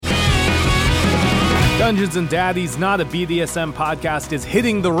Dungeons and Daddies, not a BDSM podcast, is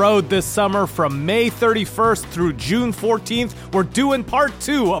hitting the road this summer from May 31st through June 14th. We're doing part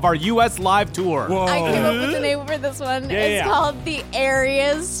 2 of our U.S. live tour. Whoa. I came up with the name for this one. Yeah, it's called the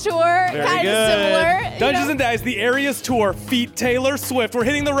Areas Tour. Kind of similar. Dungeons and Daddies, the Areas Tour, feat Taylor Swift. We're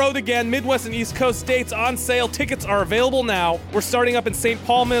hitting the road again. Midwest and East Coast dates on sale. Tickets are available now. We're starting up in St.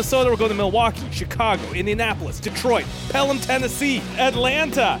 Paul, Minnesota. We're going to Milwaukee, Chicago, Indianapolis, Detroit, Pelham, Tennessee,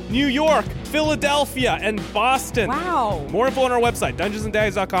 Atlanta, New York, Philadelphia, and Boston. Wow. More info on our website,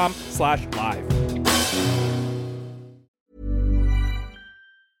 dungeonsanddaddies.com/live.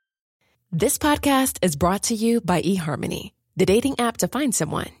 This podcast is brought to you by eHarmony, the dating app to find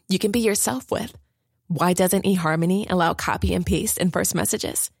someone you can be yourself with. Why doesn't eHarmony allow copy and paste in first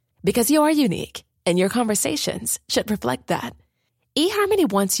messages? Because you are unique, and your conversations should reflect that. eHarmony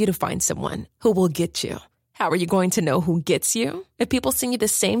wants you to find someone who will get you. How are you going to know who gets you? If people send you the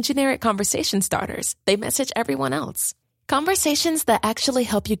same generic conversation starters they message everyone else. Conversations that actually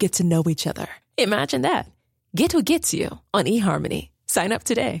help you get to know each other. Imagine that. Get who gets you on eHarmony. Sign up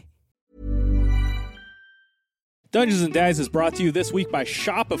today. Dungeons and Daddies is brought to you this week by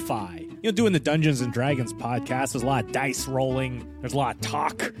Shopify. You know, doing the Dungeons and Dragons podcast, there's a lot of dice rolling, there's a lot of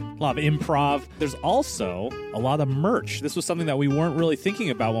talk, a lot of improv. There's also a lot of merch. This was something that we weren't really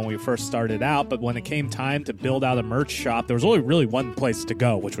thinking about when we first started out, but when it came time to build out a merch shop, there was only really one place to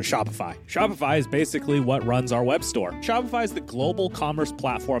go, which was Shopify. Shopify is basically what runs our web store. Shopify is the global commerce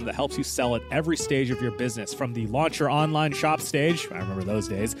platform that helps you sell at every stage of your business, from the launch your online shop stage, I remember those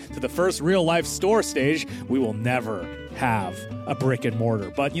days, to the first real life store stage. We will never have a brick and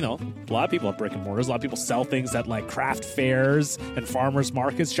mortar, but you know, a lot of people have brick and mortars. A lot of people sell things at like craft fairs and farmers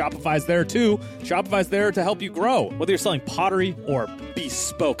markets. Shopify's there too. Shopify's there to help you grow. Whether you're selling pottery or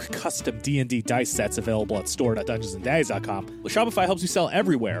bespoke custom D&D dice sets available at store.dungeonsanddaddies.com, Shopify helps you sell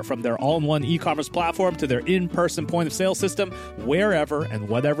everywhere, from their all-in-one e-commerce platform to their in-person point of sale system. Wherever and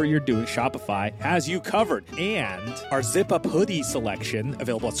whatever you're doing, Shopify has you covered. And our zip-up hoodie selection,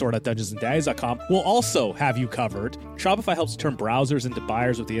 available at store.dungeonsanddaddies.com, will also have you covered. Shopify helps turn browsers into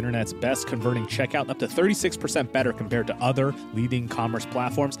buyers with the internet's best converting checkout, up to 36% better compared to other leading commerce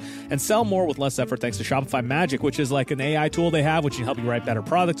platforms, and sell more with less effort thanks to Shopify Magic, which is like an AI tool they have, which can help you write better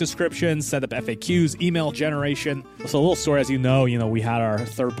product descriptions, set up FAQs, email generation. So a little story, as you know, we had our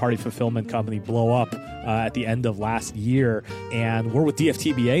third-party fulfillment company blow up at the end of last year, and we're with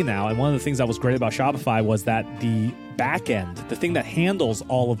DFTBA now. And one of the things that was great about Shopify was that the back end, the thing that handles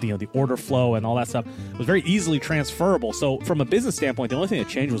all of the order flow and all that stuff, was very easily transferable. So from a business standpoint, the only thing that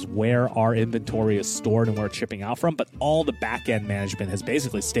changed was where our inventory is stored and where it's shipping out from, but all the back end management has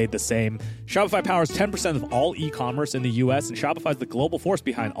basically stayed the same. Shopify powers 10% of all e-commerce in the US, and Shopify is the global force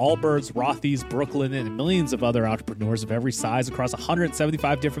behind Allbirds, Rothy's, Brooklyn, and millions of other entrepreneurs of every size across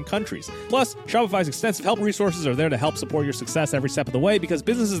 175 different countries. Plus, Shopify's extensive help resources are there to help support your success every step of the way, because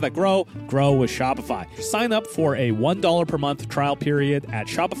businesses that grow with Shopify. Sign up for a $1 per month trial period at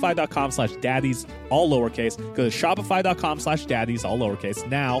shopify.com/daddies, all lowercase. Go to shopify.com/daddies, all lowercase,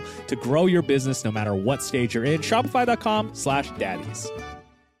 now to grow your business no matter what stage you're in. Shopify.com/daddies.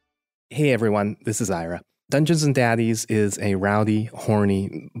 Hey everyone, this is Ira. Dungeons and Daddies is a rowdy,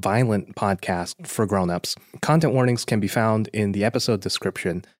 horny, violent podcast for grown-ups. Content warnings can be found in the episode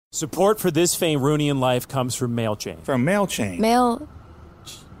description. Support for This Faerunian Life comes from MailChain. From MailChain.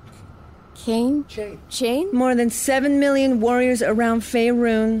 Chain? More than 7 million warriors around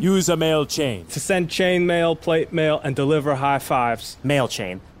Faerun. Use a MailChain to send chain mail, plate mail, and deliver high fives.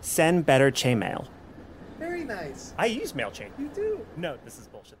 MailChain. Send better chain mail. Very nice. I use MailChain. You do? No, this is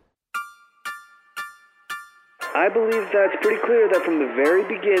bullshit. I believe that's pretty clear that from the very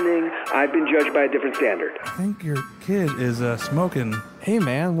beginning, I've been judged by a different standard. I think your kid is smoking. Hey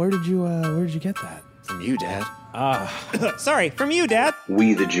man, where did you get that? From you, Dad. Sorry, from you, Dad.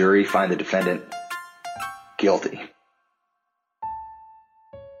 We, the jury, find the defendant guilty.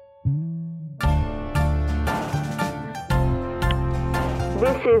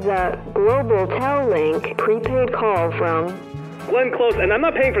 This is a Global Tel Link prepaid call from Glenn Close, and I'm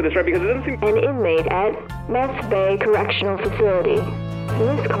not paying for this, right? Because it doesn't seem... an inmate at Meth Bay Correctional Facility.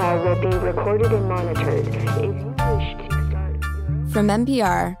 This call will be recorded and monitored. If you wish to start... From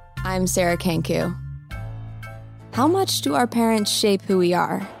NPR, I'm Sarah Kanku. How much do our parents shape who we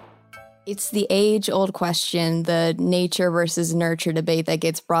are? It's the age-old question, the nature versus nurture debate that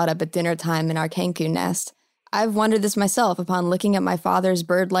gets brought up at dinner time in our Kanku nest. I've wondered this myself upon looking at my father's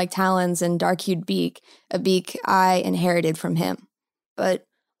bird-like talons and dark-hued beak, a beak I inherited from him. But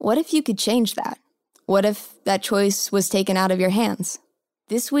what if you could change that? What if that choice was taken out of your hands?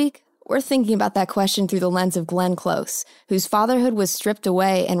 This week, We're thinking about that question through the lens of Glenn Close, whose fatherhood was stripped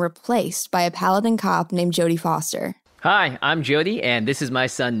away and replaced by a paladin cop named Jodie Foster. Hi, I'm Jodie, and this is my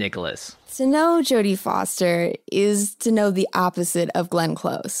son, Nicholas. To know Jodie Foster is to know the opposite of Glenn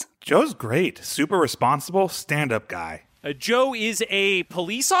Close. Joe's great. Super responsible, stand-up guy. Joe is a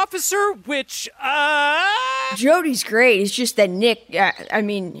police officer, which, Jodie's great. It's just that Nicholas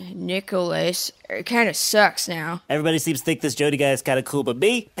kind of sucks now. Everybody seems to think this Jody guy is kind of cool, but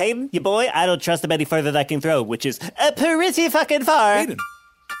me, Peyton, your boy, I don't trust him any further than I can throw, which is pretty fucking far. Peyton.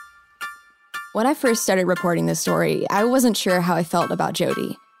 When I first started reporting this story, I wasn't sure how I felt about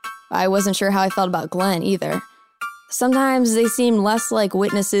Jodie. I wasn't sure how I felt about Glenn either. Sometimes they seem less like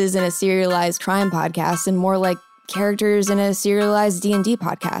witnesses in a serialized crime podcast and more like characters in a serialized D&D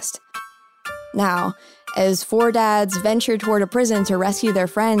podcast. Now, as four dads venture toward a prison to rescue their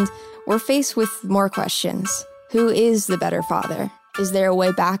friend, we're faced with more questions. Who is the better father? Is there a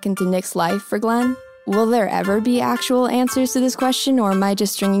way back into Nick's life for Glenn? Will there ever be actual answers to this question, or am I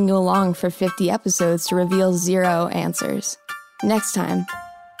just stringing you along for 50 episodes to reveal zero answers? Next time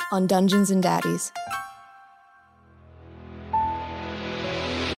on Dungeons and Daddies.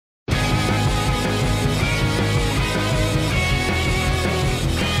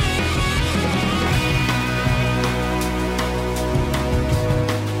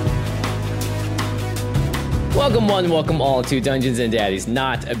 Welcome one, welcome all to Dungeons and Daddies,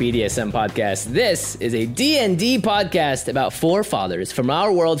 not a BDSM podcast. This is a D&D podcast about four fathers from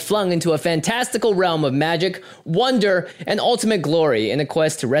our world flung into a fantastical realm of magic, wonder, and ultimate glory in a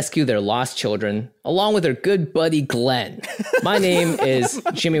quest to rescue their lost children, along with their good buddy Glenn. My name is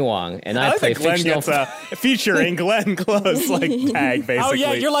Jimmy Wong, and I play Glenn fictional... gets featuring Glenn Close, tag, basically. Oh,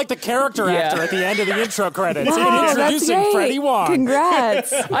 yeah, you're like the character actor at the end of the intro credits. Wow, Introducing Freddie Wong.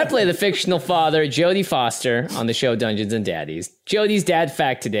 Congrats. I play the fictional father, Jodie Foster, on the show Dungeons and Daddies. Jodie's dad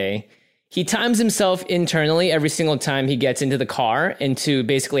fact today: he times himself internally every single time he gets into the car into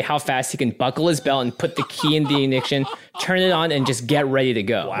basically how fast he can buckle his belt and put the key in the ignition, turn it on, and just get ready to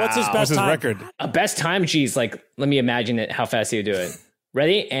go. Wow. What's his best time? record? A best time? Geez, let me imagine it, how fast he'll do it.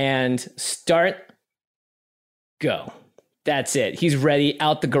 Ready? And start. Go. That's it. He's ready,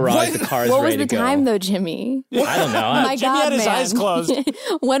 out the garage. What? The car is ready to go. What was the time, though, Jimmy? I don't know. My Jimmy God, had his man. eyes closed.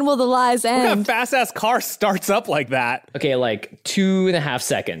 When will the lies What kind end? of fast-ass car starts up like that? Okay, 2.5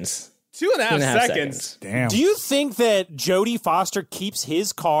 seconds. 2.5 seconds. Damn. Do you think that Jodie Foster keeps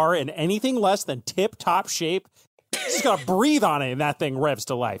his car in anything less than tip-top shape? She's got to breathe on it, and that thing revs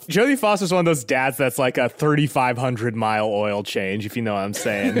to life. Jodie Foster's one of those dads that's like a 3,500-mile oil change, if you know what I'm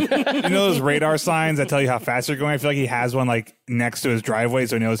saying. You know those radar signs that tell you how fast you're going? I feel like he has one next to his driveway,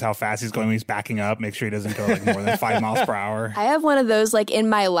 so he knows how fast he's going when he's backing up. Make sure he doesn't go more than 5 miles per hour. I have one of those in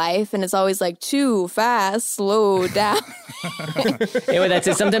my life, and it's always too fast, slow down. Anyway, that's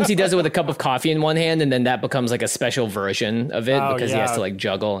it. Sometimes he does it with a cup of coffee in one hand, and then that becomes a special version of it because he has to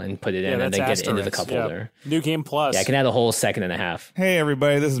juggle and put it in and then get it into the cup holder. New Game Plus. Yeah, I can add a whole 1.5 seconds. Hey,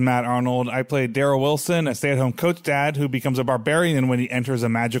 everybody, this is Matt Arnold. I play Daryl Wilson, a stay-at-home coach dad who becomes a barbarian when he enters a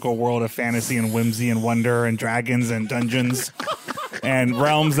magical world of fantasy and whimsy and wonder and dragons and dungeons and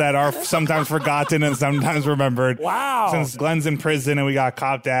realms that are sometimes forgotten and sometimes remembered. Wow. Since Glenn's in prison and we got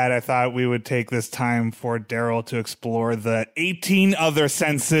cop dad, I thought we would take this time for Daryl to explore the 18 other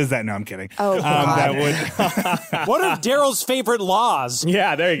senses that... No, I'm kidding. Oh, God. That would... What are Daryl's favorite laws?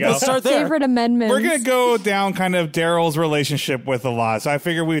 Yeah, there you go. Let's start there. Favorite amendments. We're going to go down kind of Daryl's relationship with the law. So I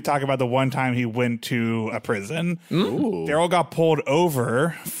figured we would talk about the one time he went to a prison. Daryl got pulled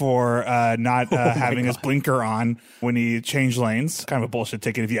over for not having his blinker on when he changed lanes. Kind of a bullshit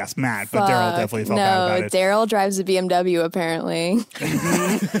ticket if you ask Matt, but Daryl definitely felt bad about it. Daryl drives a BMW, apparently.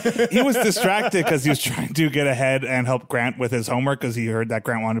 He was distracted because he was trying to get ahead and help Grant with his homework because he heard that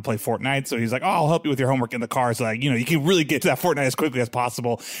Grant wanted to play Fortnite. So he's like, I'll help you with your homework in the car. So you can really get to that Fortnite as quickly as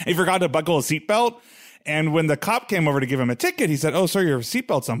possible. And he forgot to buckle his seatbelt. And when the cop came over to give him a ticket, he said, oh, sir, your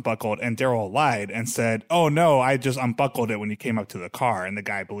seatbelt's unbuckled. And Daryl lied and said, oh, no, I just unbuckled it when you came up to the car. And the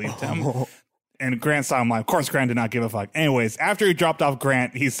guy believed him. And Grant saw him lie. Of course, Grant did not give a fuck. Anyways, after he dropped off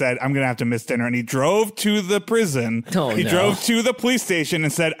Grant, he said, I'm going to have to miss dinner. And he drove to the prison. He drove to the police station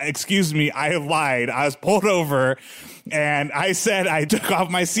and said, excuse me, I lied. I was pulled over. And I said I took off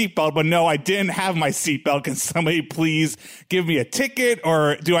my seatbelt, but no, I didn't have my seatbelt. Can somebody please give me a ticket,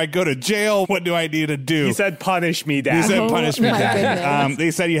 or do I go to jail? What do I need to do? He said, punish me, Dad. He said, punish me, Dad. Goodness. They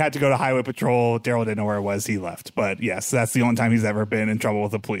said you had to go to highway patrol. Daryl didn't know where it was. He left. But yes, that's the only time he's ever been in trouble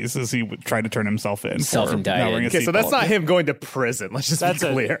with the police, is he would try to turn himself in. Self-indicted. Okay, so that's not him going to prison. Let's just be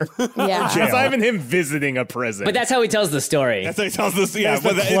clear. Yeah. That's not even him visiting a prison. But that's how he tells the story. That's how he tells this. Yeah,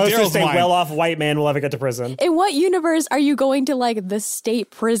 That's the closest a well-off white man will ever get to prison. In what universe universe are you going to like the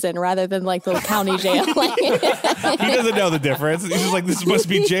state prison rather than like the county jail? He doesn't know the difference. He's just like, this must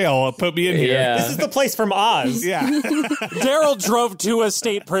be jail. Put me in here. Yeah. This is the place from Oz. Yeah. Daryl drove to a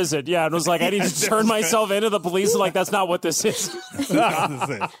state prison, and was like, I need to turn myself into the police. Like, that's not what this is.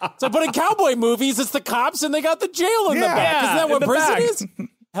 So, but in cowboy movies, it's the cops and they got the jail in the back. Isn't that what prison is?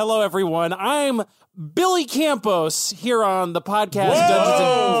 Hello, everyone. I'm Billy Campos here on the podcast.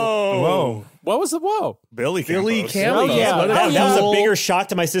 Whoa. What was the whoa? Billy Campos. Oh, yeah. That was a bigger shock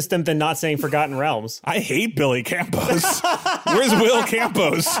to my system than not saying Forgotten Realms. I hate Billy Campos. Where's Will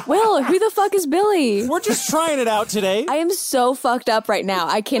Campos? Will, who the fuck is Billy? We're just trying it out today. I am so fucked up right now.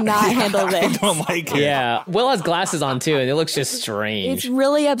 I cannot handle I this. don't like it. Yeah, Will has glasses on too, and it looks just strange. It's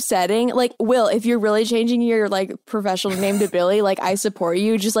really upsetting. Like, Will, if you're really changing your like professional name to Billy, like I support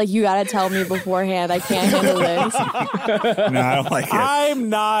you. Just like you gotta tell me beforehand. I can't handle this. No, I don't like it. I'm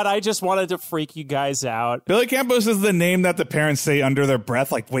not. I just wanted to freak you guys out. Billy Campos is the name that the parents say under their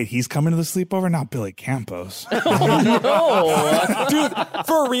breath. Like, wait, he's coming to the sleepover? Not Billy Campos. Oh, Dude,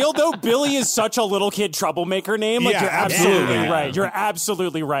 for real though, Billy is such a little kid troublemaker name. Like, Yeah, you're absolutely yeah. right. You're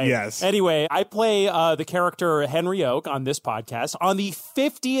absolutely right. Yes. Anyway, I play the character Henry Oak on this podcast on the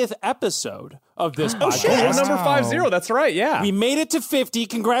 50th episode of this podcast. We're number 50. That's right. Yeah. We made it to 50.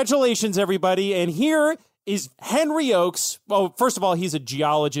 Congratulations, everybody. And here is Henry Oakes. Well, first of all, he's a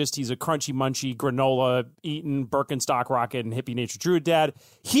geologist. He's a crunchy munchy granola eating Birkenstock rocket and hippie nature druid dad.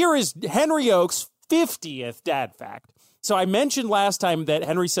 Here is Henry Oakes' 50th dad fact. So I mentioned last time that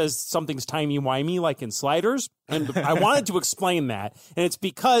Henry says something's timey-wimey like in Sliders, and I wanted to explain that. And it's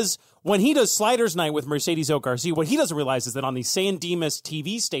because when he does Sliders Night with Mercedes Oak Garcia, what he doesn't realize is that on the San Dimas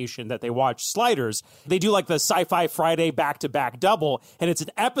TV station that they watch Sliders, they do like the Sci-Fi Friday back-to-back double, and it's an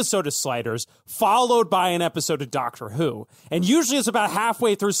episode of Sliders followed by an episode of Doctor Who. And usually it's about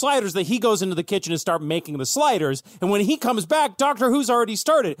halfway through Sliders that he goes into the kitchen and start making the sliders, and when he comes back, Doctor Who's already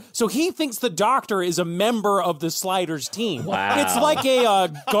started. So he thinks the Doctor is a member of the Sliders team. Wow. It's like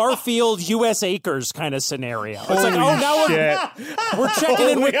a Garfield U.S. Acres kind of scenario. It's like, oh, now we're checking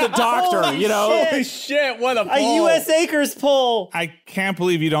in with the Doctor, you know? Holy shit, what a A pull. U.S. Acres poll. I can't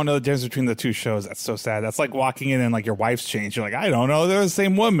believe you don't know the difference between the two shows. That's so sad. That's like walking in and like your wife's changed. You're like, I don't know. They're the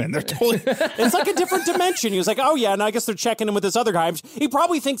same woman. They're totally. It's like a different dimension. He was like, oh, yeah, and I guess they're checking in with this other guy. He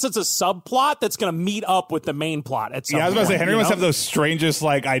probably thinks it's a subplot that's going to meet up with the main plot at some Yeah, I was about to say, point, Henry you must know? have the strangest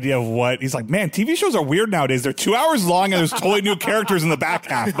like idea of what he's like. Man, TV shows are weird nowadays. They're 2 hours long and there's totally new characters in the back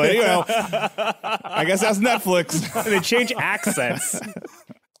half. But you know, I guess that's Netflix. They change accents.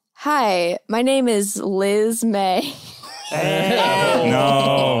 Hi, my name is Liz May.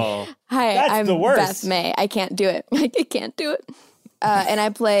 No. Hi, That's I'm the worst. Beth May. I can't do it. I can't do it. And I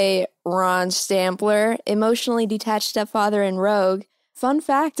play Ron Stampler, emotionally detached stepfather in Rogue. Fun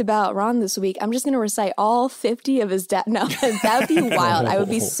fact about Ron this week, I'm just going to recite all 50 of his dad. No, that would be wild. I would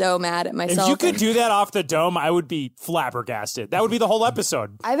be so mad at myself. If you could do that off the dome, I would be flabbergasted. That would be the whole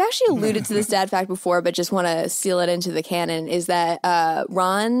episode. I've actually alluded to this dad fact before, but just want to seal it into the canon, is that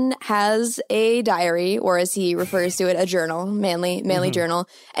Ron has a diary, or as he refers to it, a journal, manly journal.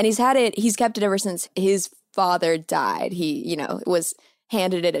 And he's kept it ever since his father died. He, was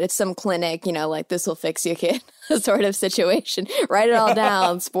handed it at some clinic, like, this will fix you, kid, sort of situation. Write it all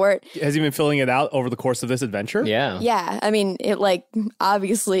down, sport. Has he been filling it out over the course of this adventure? yeah. Yeah, I mean, it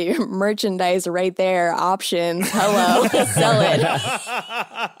obviously merchandise right there, options, hello, sell it.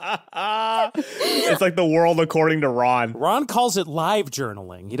 It's like the world according to Ron. Ron calls it live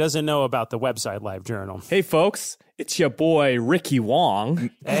journaling. He doesn't know about the website Live Journal. Hey, folks, it's your boy, Ricky Wong.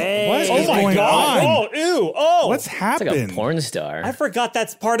 Hey. What is Oh my going God. on? Oh, ew. Oh. What's It's like happened? a porn star. I forgot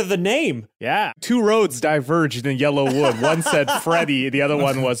that's part of the name. Yeah. Two roads diverged in Yellowwood. One said Freddie, the other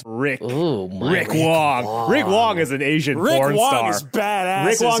one was Rick. Ooh, my Rick Wong. Rick Wong is an Asian Rick porn Wong star. is badass.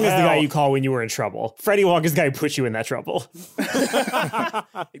 Rick Wong as is the hell. guy you call when you were in trouble. Freddie Wong is the guy who put you in that trouble.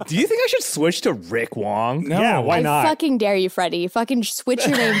 Do you think I should switch to Rick Wong? No. Yeah, why I not? fucking dare you, Freddie. Fucking switch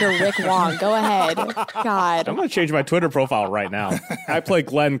your name to Rick Wong. Go ahead. God. I'm going to change my Twitter profile right now. I play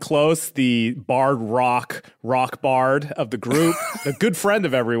Glenn Close, the bard rock bard of the group, the good friend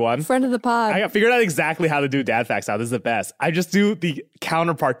of everyone. Friend of the pod. I got figured out exactly how to do dad facts now. This is the best. I just do the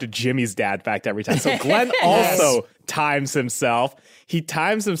counterpart to Jimmy's dad fact every time. So Glenn also times himself. He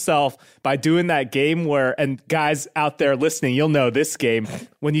times himself by doing that game where, and guys out there listening, you'll know this game,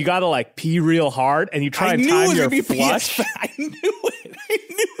 when you got to pee real hard and you try and time your flush. I knew it. I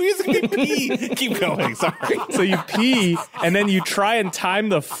knew he was going to pee. Keep going. Sorry. So you pee and then you try and time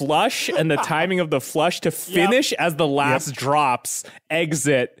the flush and the timing of the flush to finish as the last drops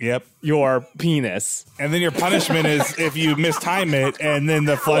exit your penis. And then your punishment is if you mistime it and then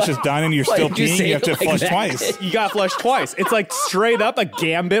the flush is done and you're still peeing, you have to flush twice. You got to flush twice. It's like straight up a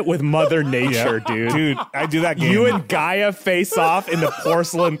gambit with Mother Nature, dude. Dude, I do that game. You and Gaia face off in the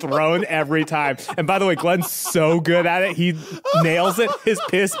porcelain throne every time. And by the way, Glenn's so good at it. He nails it. His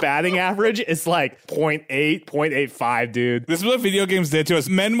piss batting average is like 0.8, 0.85, dude. This is what video games did to us.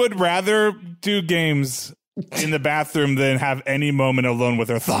 Men would rather do games in the bathroom than have any moment alone with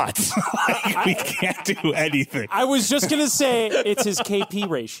their thoughts. Like, we can't do anything. I was just going to say it's his KP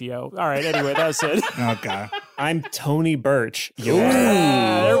ratio. All right, anyway, that was it. Okay. I'm Tony Birch.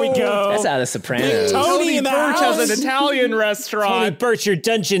 There we go. That's out of Sopranos. Tony in the Birch house. has an Italian restaurant. Tony Birch, your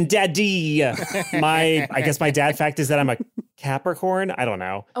dungeon daddy. I guess my dad fact is that I'm a Capricorn. I don't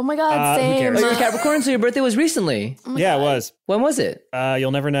know. Oh my God, who same. cares? Oh, you're Capricorn, so your birthday was recently. Yeah, it was. When was it? You'll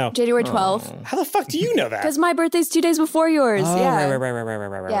never know. January 12th. How the fuck do you know that? Because my birthday's 2 days before yours. Yeah.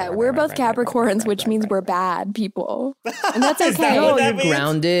 Right. Yeah, we're both Capricorns, which means we're bad people. And that's Is that okay. what No, that you're means?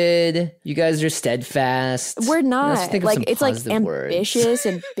 grounded. You guys are steadfast. We're Let's not. think of Like, some it's like positive words. ambitious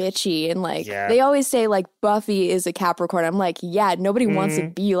and bitchy. And like, Yeah. they always say like Buffy is a Capricorn. I'm like, yeah, nobody wants to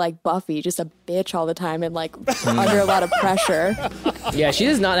be like Buffy, just a bitch all the time and like under a lot of pressure. Yeah, she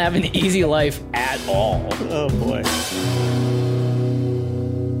does not have an easy life at all. Oh boy.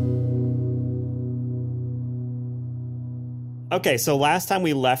 Okay, so last time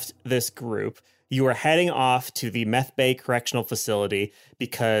we left this group, you were heading off to the Meth Bay Correctional Facility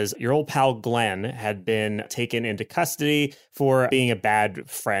because your old pal Glenn had been taken into custody for being a bad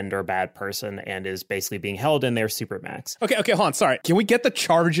friend or a bad person and is basically being held in their Supermax. Okay, hold on. Sorry. Can we get the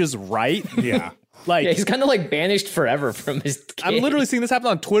charges right? Yeah. Like, Yeah, he's kind of like banished forever from his kid. I'm literally seeing this happen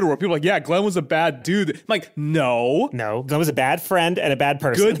on Twitter where people are like, yeah, Glenn was a bad dude. I'm like, no. No, Glenn was a bad friend and a bad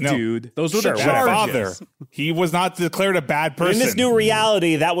person. Good dude. Those were Sure, the whatever. charges. Father. He was not declared a bad But person. in this new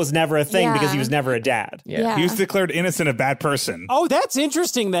reality, that was never a thing Yeah. because he was never a dad. Yeah. He was declared innocent of bad person. Oh, that's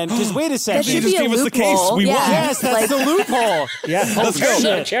interesting then, because wait a That second. should just be a gave us the loophole. case. We yeah. won. Yes, that's the loophole. Yeah, Let's go.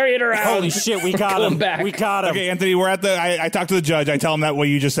 Shit. Chariot around. Holy shit, we got him. back. We got him. Okay, Anthony, we're at the. I talked to the judge. I tell him that what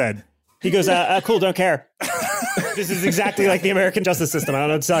you just said. He goes, cool, don't care. This is exactly like the American justice system. I don't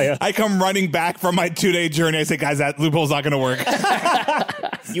know what to tell you. I come running back from my 2-day journey. I say, guys, that loophole's not going to work.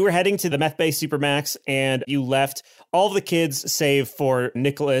 You were heading to the Meth Bay Supermax, and you left all of the kids save for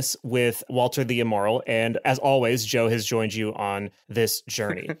Nicholas with Walter the Immoral. And as always, Joe has joined you on this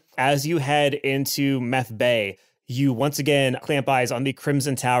journey. As you head into Meth Bay, you once again clamp eyes on the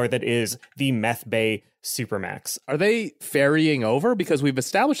Crimson Tower that is the Meth Bay Supermax. Are they ferrying over? Because we've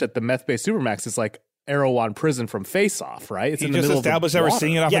established that the Meth Bay Supermax is like Erewhon Prison from Face Off, right? It's He in the just middle of the established that we're water.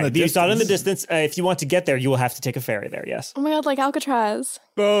 seeing it off in Yeah, the you distance. saw it in the distance. If you want to get there, you will have to take a ferry there, yes. Oh my God, like Alcatraz.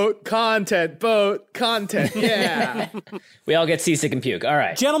 Boat content. Yeah. We all get seasick and puke. All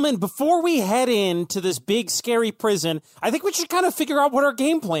right. Gentlemen, before we head into this big, scary prison, I think we should kind of figure out what our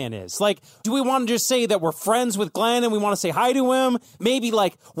game plan is. Like, do we want to just say that we're friends with Glenn and we want to say hi to him? Maybe,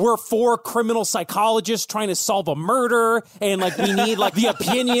 like, we're 4 criminal psychologists trying to solve a murder and, like, we need, like, the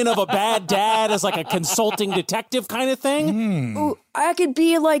opinion of a bad dad as, like, a consulting detective kind of thing? Ooh, I could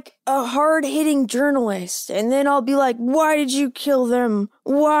be like a hard-hitting journalist, and then I'll be like, why did you kill them?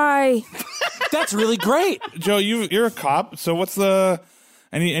 Why? That's really great. Joe, you're a cop, so what's the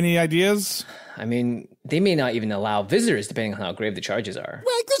any ideas? I mean, they may not even allow visitors depending on how grave the charges are.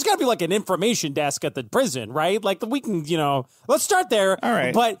 Right, there's got to be like an information desk at the prison, right? Like we can, let's start there. All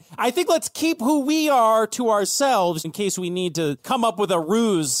right. But I think let's keep who we are to ourselves in case we need to come up with a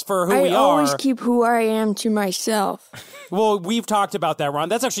ruse for who we I are. always keep who I am to myself. Well, we've talked about that, Ron.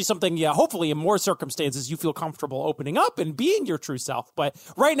 That's actually something, hopefully in more circumstances you feel comfortable opening up and being your true self. But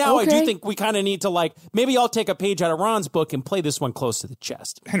right now, I do Okay. think we kind of need to maybe I'll take a page out of Ron's book and play this one close to the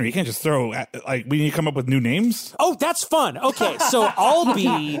chest. Henry, you can't just throw, we need to come up with new names. Oh, that's fun. Okay, so I'll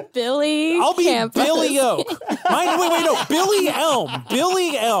be Billy. I'll be Campos. Billy Oak. No, Billy Elm.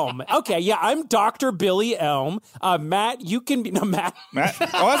 Billy Elm. Okay, yeah, I'm Dr. Billy Elm. Matt, you can be Matt. Matt?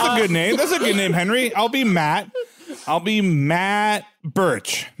 Oh, that's a good name. That's a good name, Henry. I'll be Matt. I'll be Matt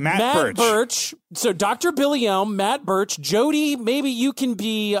Birch. Matt Birch. So Dr. Billy Elm, Matt Birch, Jody. Maybe you can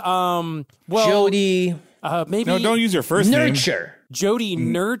be Jody. Maybe No, don't use your first Nurture. Jody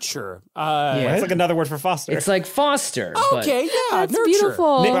Nurture. It's like another word for foster. It's like foster. Okay, yeah, That's Nurture. beautiful.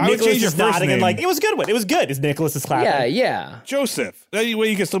 I would Nicholas change your is first nodding and name. it was a good one. It was good. Nicholas is clapping. But yeah. Joseph. That way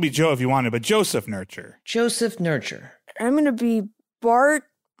you can still be Joe if you wanted, but Joseph Nurture. Joseph Nurture. I'm going to be Bart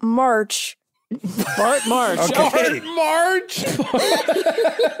March. Bart March. Okay. March.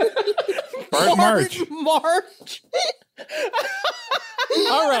 Bart March. March.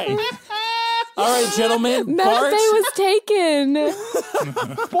 All right. All right, gentlemen. Meth Bart, Bay was taken.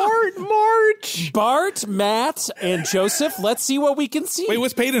 Bart March. Bart, Matt, and Joseph. Let's see what we can see. Wait,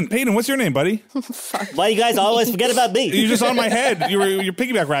 what's Peyton? Peyton, what's your name, buddy? Why you guys always forget about me? You're just on my head. You're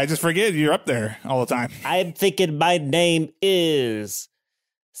piggyback ride. I just forget you're up there all the time. I'm thinking my name is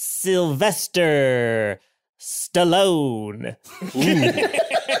Sylvester Stallone.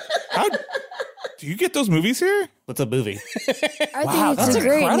 How do you get those movies here? What's a movie? I think it's a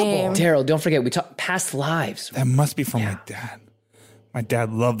great name. Daryl, don't forget, we talk past lives. That must be from my dad. My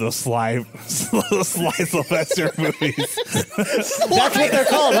dad loved those Sly Sylvester movies. That's what they're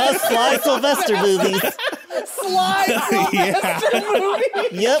called, huh? Sly Sylvester movies. Sly Sylvester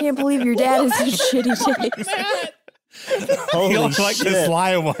movie. Yep. I can't believe your dad is a shitty taste. Holy You don't like shit. the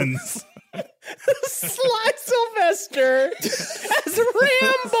Sly ones. Sly Sylvester as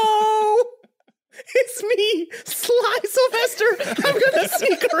Rambo. It's me, Sly Sylvester. I'm gonna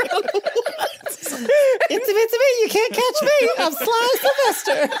sneak around the woods. It's me. You can't catch me. I'm Sly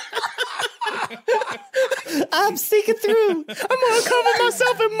Sylvester. I'm sneaking through. I'm gonna cover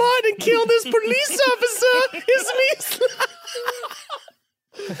myself in mud and kill this police officer. It's me, Sly.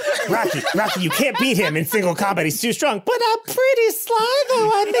 Rocky, you can't beat him in single combat. He's too strong. But I'm pretty sly, though.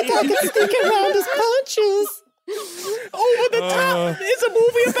 I think I can sneak around his punches. Over the top is a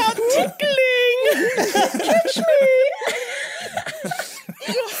movie about tickling. Catch me.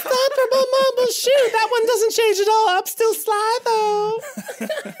 Stop or my mom will shoot. That one doesn't change at all. I'm still sly, though.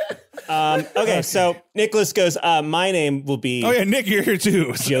 Okay, so Nicholas goes, my name will be... Oh, yeah, Nick, you're here too.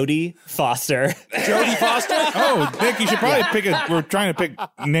 Jodie Foster. Jodie Foster? Oh, Nick, you should probably pick we're trying to pick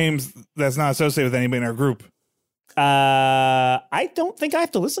names that's not associated with anybody in our group. I don't think I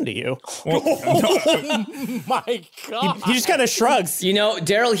have to listen to you. Well, Oh my God. He just kind of shrugs. You know,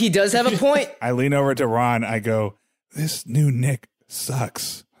 Daryl, he does have a point. I lean over to Ron. I go, this new Nick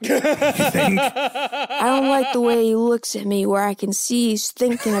sucks. You think? I don't like the way he looks at me where I can see he's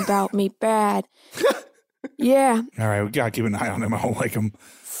thinking about me bad. Yeah, All right, we gotta keep an eye on him. I don't like him.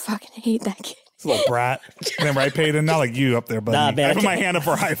 fucking hate that kid. He's a little brat. Remember, I paid him. Not like you up there, buddy. Nah, man, I I put my can't- hand up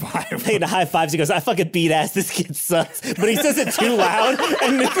for a high five. Paid the high fives. He goes, I fucking beat ass. This kid sucks. But he says it too loud.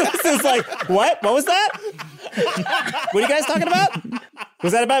 And Nicholas is like, what? What was that? What are you guys talking about?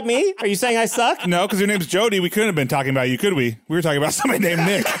 Was that about me? Are you saying I suck? No, because your name's Jody. We couldn't have been talking about you, could we? We were talking about somebody named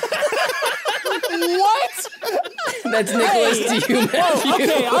Nick. What? That's Nicholas to you, Matthew.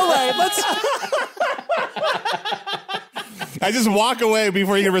 Okay, all right. Let's. I just walk away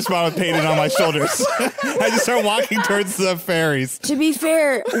before you can respond with Peyton on my shoulders. I just start walking towards the ferries. To be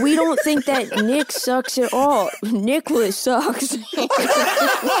fair, we don't think that Nick sucks at all. Nicholas sucks.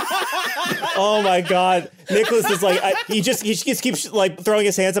 Oh my God. Nicholas is like, he just keeps like throwing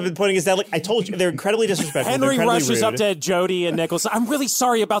his hands up and pointing his head. Like, I told you, they're incredibly disrespectful. Henry They're incredibly rushes rude. up to Jody and Nicholas. I'm really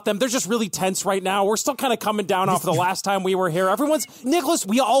sorry about them. They're just really tense right now. We're still kind of coming down off the last time we were here. Nicholas,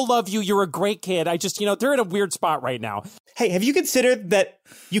 we all love you. You're a great kid. They're in a weird spot right now. Hey, have you considered that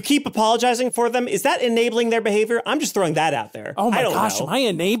you keep apologizing for them? Is that enabling their behavior? I'm just throwing that out there. Oh my I don't gosh, know. am I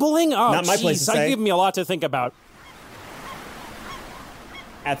enabling? Oh, Not my place to geez, say. Give me a lot to think about.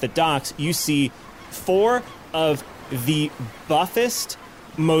 At the docks, you see 4 of the buffest,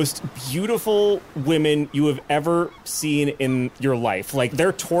 most beautiful women you have ever seen in your life. Like,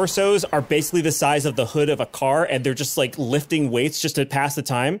 their torsos are basically the size of the hood of a car, and they're just like lifting weights just to pass the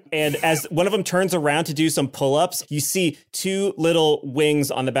time. And as one of them turns around to do some pull-ups, you see 2 little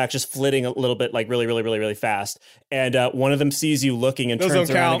wings on the back just flitting a little bit, like really, really, really, really fast. And one of them sees you looking and Those turns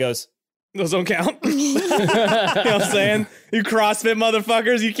don't around count. and goes, Those don't count. You know what I'm saying? You CrossFit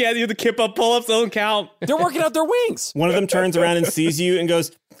motherfuckers, you can't do the kip up pull-ups, those don't count. They're working out their wings. one of them turns around and sees you and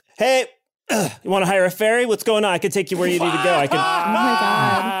goes, hey, you want to hire a ferry? What's going on? I can take you where you need to go. Oh my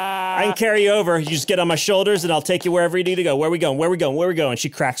God. I can carry you over. You just get on my shoulders and I'll take you wherever you need to go. Where we going? Where we going? Where we going? She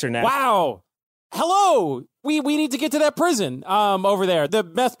cracks her neck. Wow. Hello. We need to get to that prison over there, the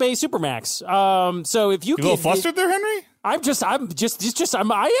Meth Bay Supermax. So if you You a little flustered there, Henry? I am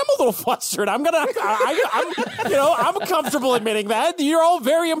a little flustered. I'm comfortable admitting that. You're all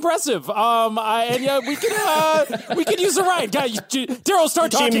very impressive. We could use a ride. Daryl,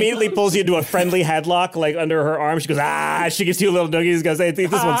 start She talking. immediately pulls you into a friendly headlock, like under her arm. She goes, she gives you a little noogie. Goes, hey, this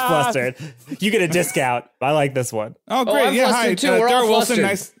one's flustered. You get a discount. I like this one. Oh, great. I'm Yeah, hi. flustered too. We're all Darryl Wilson, flustered.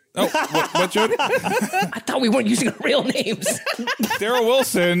 nice. Oh, what, Jody? I thought we weren't using our real names. Darryl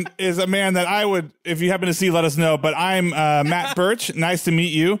Wilson is a man that I would, if you happen to see, let us know. But I'm Matt Birch. Nice to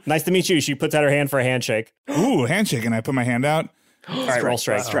meet you. Nice to meet you. She puts out her hand for a handshake. Ooh, handshake, and I put my hand out. All right, roll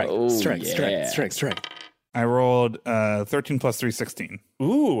strike. Strike. Yeah. Strike. I rolled 13 plus 3, 16.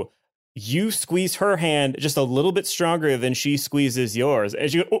 Ooh. you squeeze her hand just a little bit stronger than she squeezes yours.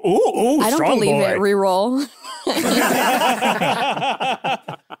 As you go, ooh, I don't strong believe boy. it. Reroll.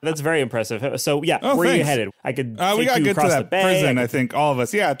 That's very impressive. So, yeah, Oh, where are you thanks. headed? I could We take gotta you get across to the that bay. prison, I think, all of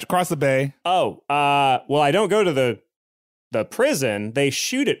us. Yeah, across the bay. Well, I don't go to the prison. They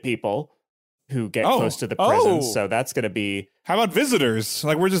shoot at people who get close to the prison. So that's going to be... How about visitors?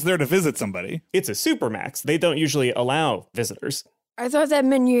 Like, we're just there to visit somebody. It's a supermax. They don't usually allow visitors. I thought that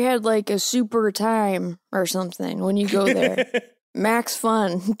meant you had like a super time or something when you go there.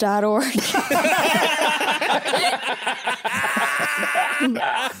 maxfun.org.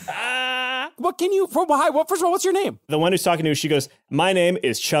 What can you? First of all, what's your name? The one who's talking to you, she goes, "My name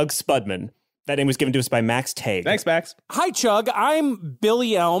is Chug Spudman." That name was given to us by Max Tague. Thanks, Max. Hi, Chug. I'm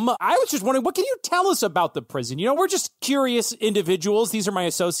Billy Elm. I was just wondering, what can you tell us about the prison? You know, we're just curious individuals. These are my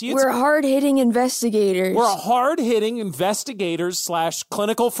associates. We're hard-hitting investigators. We're hard-hitting investigators /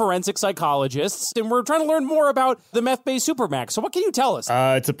 clinical forensic psychologists, and we're trying to learn more about the Meth Bay Supermax. So what can you tell us?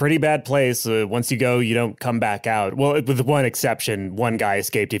 It's a pretty bad place. Once you go, you don't come back out. Well, with one exception, one guy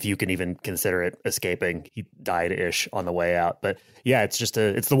escaped, if you can even consider it escaping. He died-ish on the way out. But yeah, it's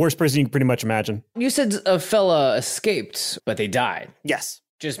the worst prison you can pretty much imagine. You said a fella escaped, but they died. Yes.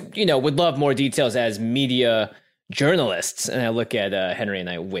 Just, would love more details as media journalists. And I look at Henry and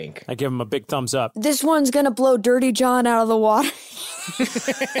I wink. I give him a big thumbs up. This one's gonna blow Dirty John out of the water.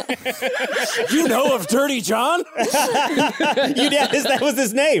 You know of Dirty John? That was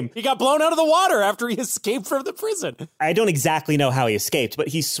his name. He got blown out of the water after he escaped from the prison. I don't exactly know how he escaped, but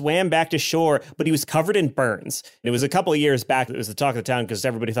he swam back to shore, but he was covered in burns. It was a couple of years back. It was the talk of the town because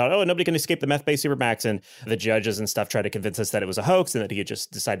everybody thought, nobody can escape the Meth Bay Supermax. And the judges and stuff tried to convince us that it was a hoax and that he had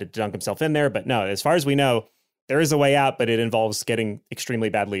just decided to dunk himself in there. But no, as far as we know, there is a way out, but it involves getting extremely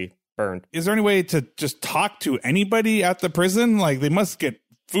badly burned. Is there any way to just talk to anybody at the prison? Like, they must get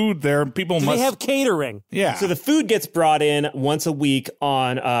food there. People must... They have catering. Yeah. So the food gets brought in once a week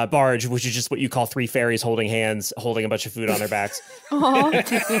on a barge, which is just what you call three fairies holding hands, holding a bunch of food on their backs.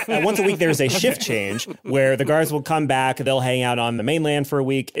 Once a week, there's a shift change where the guards will come back. They'll hang out on the mainland for a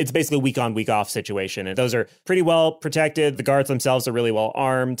week. It's basically a week on, week off situation. And those are pretty well protected. The guards themselves are really well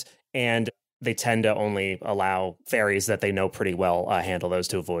armed. And they tend to only allow ferries that they know pretty well handle those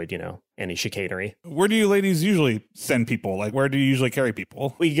to avoid, any chicanery. Where do you ladies usually send people? Like, where do you usually carry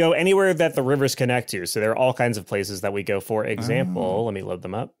people? We go anywhere that the rivers connect to. So there are all kinds of places that we go. For example, let me load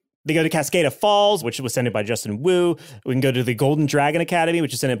them up. They go to Cascada Falls, which was sent by Justin Wu. We can go to the Golden Dragon Academy,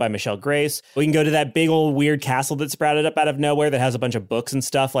 which is sent by Michelle Grace. We can go to that big old weird castle that sprouted up out of nowhere that has a bunch of books and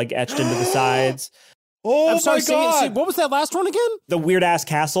stuff like etched into the sides. Oh, I'm sorry, my God. what was that last one again? The weird-ass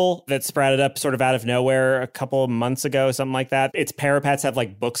castle that sprouted up sort of out of nowhere a couple of months ago, something like that. Its parapets have,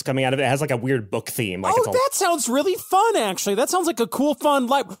 books coming out of it. It has, a weird book theme. That sounds really fun, actually. That sounds like a cool, fun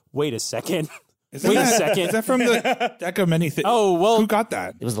Wait a second. Wait a second. Is that from the deck of many things? Oh, well. Who got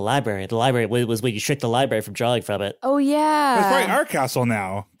that? It was the library. The library was where you tricked the library from drawing from it. Oh, yeah. It's probably our castle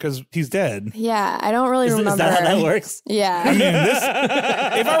now, because he's dead. Yeah, I don't really remember. Is that how that works? Yeah. I mean,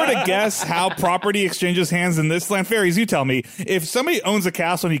 if I were to guess how property exchanges hands in this land, fairies, you tell me. If somebody owns a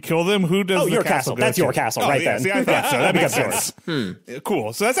castle and you kill them, who does the your castle go That's to? your castle, right yeah, then. See, I thought so. That makes Becomes sense.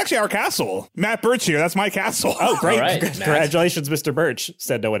 Cool. So that's actually our castle. Matt Birch here. That's my castle. Oh, great. All right, Matt. Congratulations, Mr. Birch,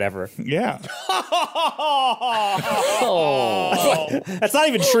 said no one ever. Yeah. That's not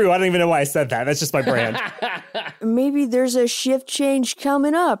even true. I don't even know why I said that. That's just my brand. Maybe there's a shift change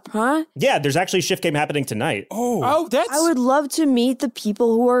coming up, huh? Yeah, there's actually a shift game happening tonight. Oh, that's... I would love to meet the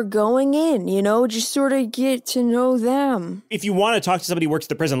people who are going in, just sort of get to know them. If you want to talk to somebody who works at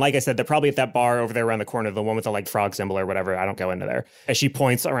the prison, like I said, they're probably at that bar over there around the corner, the one with the frog symbol or whatever. I don't go into there. As she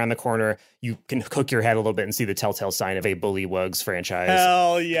points around the corner, you can hook your head a little bit and see the telltale sign of a Bullywugs franchise.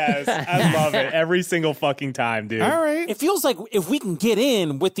 Hell yes. I love it. Every single fucking time, dude. All right. It feels like if we can get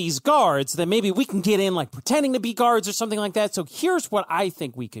in with these guards, then maybe we can get in pretending to be guards or something like that. So here's what I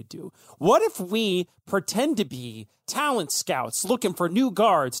think we could do. What if we pretend to be talent scouts looking for new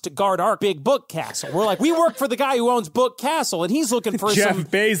guards to guard our big book castle? We're like, we work for the guy who owns Book Castle, and he's looking for Jeff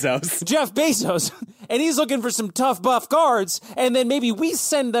Bezos. And he's looking for some tough, buff guards, and then maybe we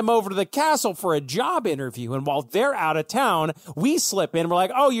send them over to the castle for a job interview, and while they're out of town, we slip in, we're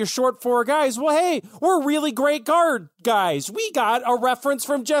like, oh, you're short 4 guys? Well, hey, we're really great guard guys. We got a reference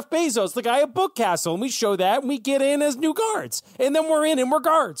from Jeff Bezos, the guy at Book Castle, and we show that, and we get in as new guards, and then we're in and we're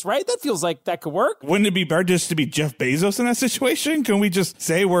guards, right? That feels like that could work. Wouldn't it be better just to be Jeff Bezos in that situation? Can we just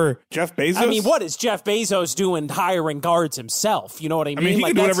say we're Jeff Bezos? I mean, what is Jeff Bezos doing hiring guards himself? You know what I mean? I mean, he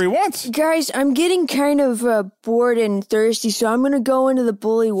can do whatever he wants. Guys, I'm getting kind of bored and thirsty, so I'm going to go into the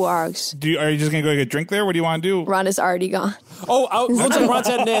Bullywogs. Are you just going to go get a drink there? What do you want to do? Ron is already gone. Looks like Ron's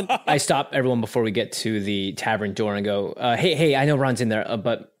heading in. I stop everyone before we get to the tavern door and go, hey, I know Ron's in there,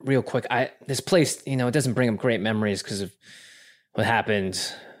 but real quick, this place, it doesn't bring up great memories because of what happened.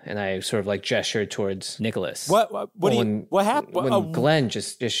 And I sort of like gestured towards Nicholas. What happened? When Glenn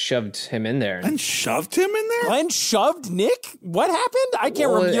just shoved him in there. Glenn shoved him in there? Glenn shoved Nick? What happened? I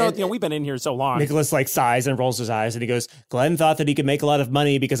can't remember. We've been in here so long. Nicholas like sighs and rolls his eyes and he goes, Glenn thought that he could make a lot of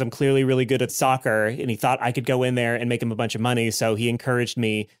money because I'm clearly really good at soccer. And he thought I could go in there and make him a bunch of money. So he encouraged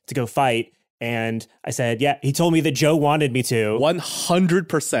me to go fight. And I said, yeah, he told me that Joe wanted me to.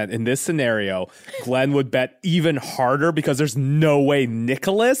 100% in this scenario, Glenn would bet even harder because there's no way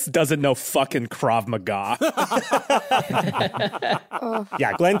Nicholas doesn't know fucking Krav Maga.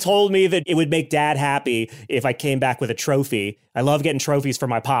 Yeah, Glenn told me that it would make Dad happy if I came back with a trophy. I love getting trophies for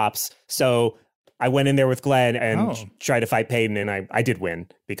my pops. So I went in there with Glenn and tried to fight Peyton, and I did win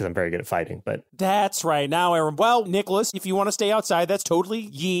because I'm very good at fighting. But that's right. Now, Aaron. Well, Nicholas, if you want to stay outside, that's totally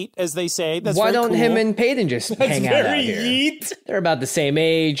yeet, as they say. That's Why very don't cool. him and Peyton just hang out very here? yeet. They're about the same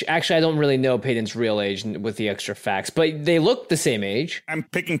age. Actually, I don't really know Peyton's real age with the extra facts, but they look the same age. I'm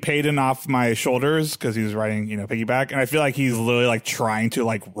picking Peyton off my shoulders because he was riding, piggyback, and I feel like he's literally like trying to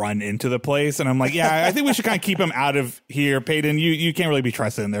like run into the place, and I'm like, yeah, I think we should kind of keep him out of here. Peyton, you can't really be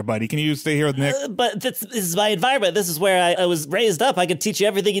trusted in there, buddy. Can you stay here with Nick? But this is my environment. This is where I was raised up. I could teach you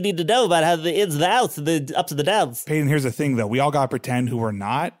everything you need to know about how the ins and the outs, the ups and the downs. Peyton, here's the thing, though. We all got to pretend who we're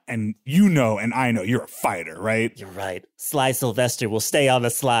not, and and I know you're a fighter, right? You're right. Sly Sylvester will stay on the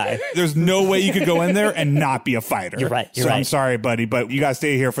sly. There's no way you could go in there and not be a fighter. You're right. So I'm sorry, buddy, but you got to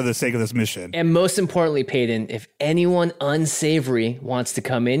stay here for the sake of this mission. And most importantly, Peyton, if anyone unsavory wants to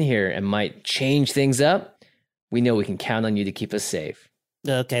come in here and might change things up, we know we can count on you to keep us safe.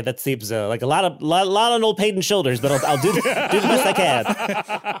 Okay, that seems like a lot on old Peyton's shoulders, but I'll do the best I can.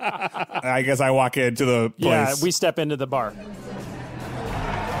 I guess I walk into the place. Yeah, we step into the bar.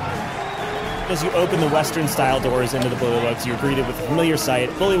 As you open the Western-style doors into the Bullywogs, you're greeted with a familiar sight.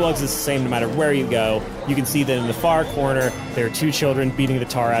 Bullywogs is the same no matter where you go. You can see that in the far corner, there are two children beating the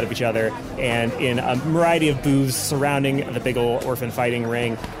tar out of each other. And in a variety of booths surrounding the big old orphan fighting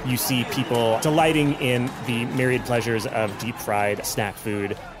ring, you see people delighting in the myriad pleasures of deep-fried snack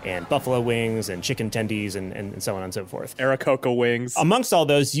food and buffalo wings and chicken tendies and so on and so forth. Aarakocra wings. Amongst all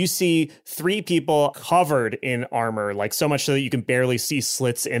those, you see three people covered in armor, like so much so that you can barely see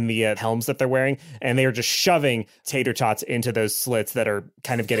slits in the helms that they're wearing, and they are just shoving tater tots into those slits that are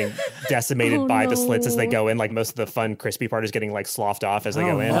kind of getting decimated by the slits as they go in. Like most of the fun crispy part is getting like sloughed off as they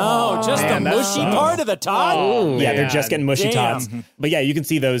go in. No, just the mushy part of the tot? Yeah, they're just getting mushy Damn. tots. But yeah, you can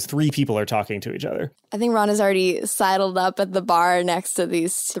see those three people are talking to each other. I think Ron is already sidled up at the bar next to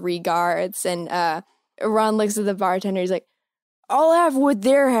these three guards, and Ron looks at the bartender. He's like, I'll have what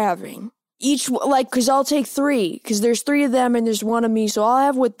they're having. Each, because I'll take three, because there's three of them and there's one of me, so I'll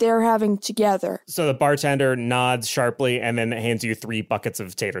have what they're having together. So the bartender nods sharply and then hands you 3 buckets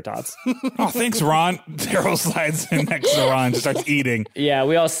of tater tots. Oh, thanks, Ron. Daryl slides in next to Ron and just starts eating. Yeah,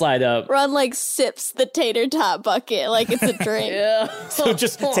 we all slide up. Ron, sips the tater tot bucket like it's a drink. So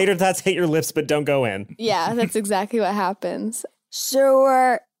just tater tots hit your lips, but don't go in. Yeah, that's exactly what happens.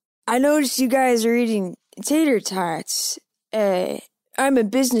 So, I noticed you guys are eating tater tots. I'm a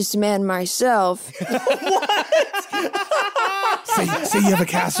businessman myself. Say you have a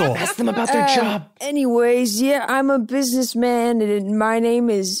castle. Ask them about their job. Anyways, yeah, I'm a businessman, and my name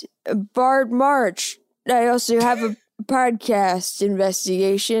is Bart March. I also have a podcast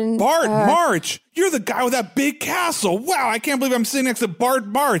investigation. Bart March? You're the guy with that big castle. Wow, I can't believe I'm sitting next to Bart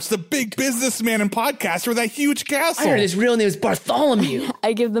March, the big businessman and podcaster with that huge castle. I heard his real name is Bartholomew.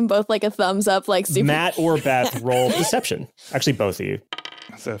 I give them both a thumbs up, super. Matt or Beth, roll deception. Actually, both of you.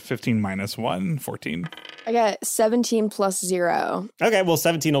 That's a 15 minus 1, 14. I got 17 plus 0. Okay, well,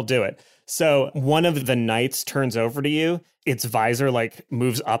 17 will do it. So one of the knights turns over to you. Its visor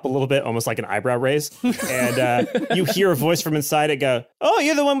moves up a little bit, almost like an eyebrow raise. And you hear a voice from inside it go, "Oh,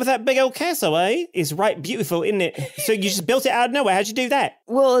 you're the one with that big old castle, eh? It's right beautiful, isn't it? So you just built it out of nowhere. How'd you do that?"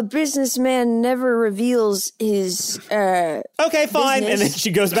 Well, a businessman never reveals his, Okay, fine. business. And then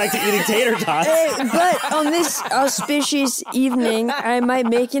she goes back to eating tater tots. But on this auspicious evening, I might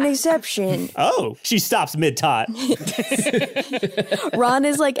make an exception. Oh, she stops mid-tot. Ron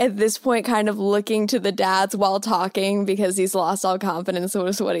is at this point kind of looking to the dads while talking because he's lost all confidence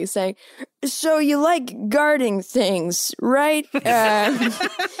with what he's saying. So you like guarding things, right? You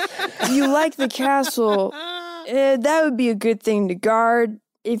like the castle. That would be a good thing to guard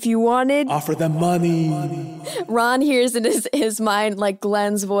if you wanted. Offer them money. Ron hears in his mind, like,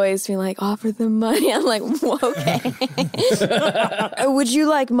 Glenn's voice being like, offer them money. I'm like, okay. Would you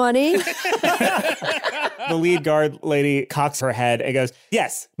like money? The lead guard lady cocks her head and goes,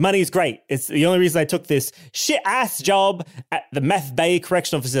 yes, money's great. It's the only reason I took this shit-ass job at the Meth Bay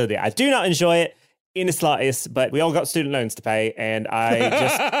Correctional Facility. I do not enjoy it in the slightest, but we all got student loans to pay, and I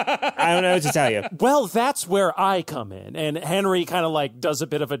don't know what to tell you. Well, that's where I come in. And Henry kind of like does a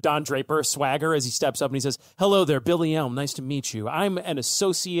bit of a Don Draper swagger as he steps up and he says, hello there, Billy Elm. Nice to meet you. I'm an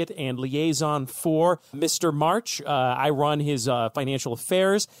associate and liaison for Mr. March. I run his financial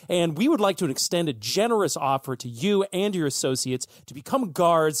affairs, and we would like to extend a generous offer to you and your associates to become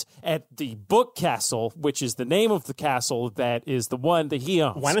guards at the Book Castle, which is the name of the castle that is the one that he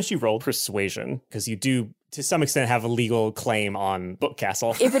owns. Why don't you roll persuasion? Because you do, to some extent, have a legal claim on Book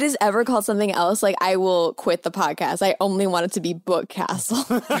Castle. If it is ever called something else, like, I will quit the podcast. I only want it to be Book Castle.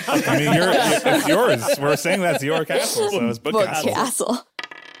 I mean, it's yours. We're saying that's your castle, so it's Book Castle.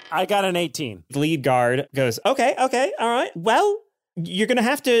 I got an 18. The lead guard goes, okay, all right. Well, you're going to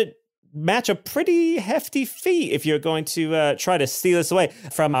have to match a pretty hefty fee if you're going to try to steal us away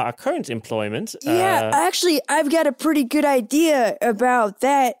from our current employment. Yeah, actually, I've got a pretty good idea about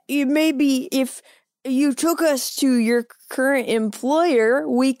that. Maybe if you took us to your current employer,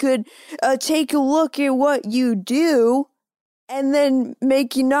 we could take a look at what you do and then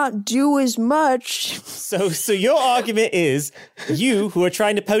make you not do as much. So your argument is, you who are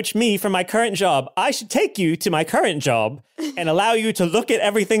trying to poach me from my current job, I should take you to my current job and allow you to look at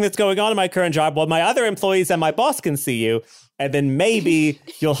everything that's going on in my current job while my other employees and my boss can see you. And then maybe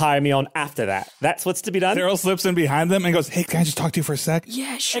you'll hire me on after that. That's what's to be done. Daryl slips in behind them and goes, hey, can I just talk to you for a sec?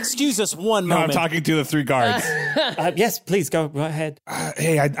 Yeah, sure. Excuse us one No, moment. I'm talking to the three guards. Yes, please, go ahead.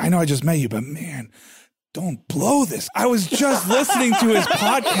 Hey, I know I just met you, but man, don't blow this. I was just listening to his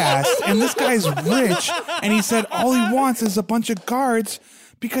podcast, and this guy's rich, and he said all he wants is a bunch of guards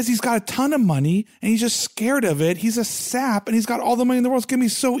because he's got a ton of money, and he's just scared of it. He's a sap, and he's got all the money in the world. It's going to be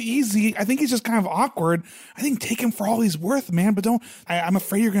so easy. I think he's just kind of awkward. I think take him for all he's worth, man, but I'm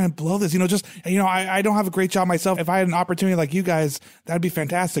afraid you're going to blow this. I don't have a great job myself. If I had an opportunity like you guys, that'd be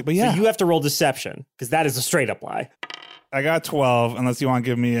fantastic, but yeah. So you have to roll deception, because that is a straight up lie. I got 12, unless you want to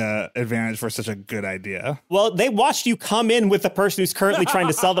give me an advantage for such a good idea. Well, they watched you come in with the person who's currently trying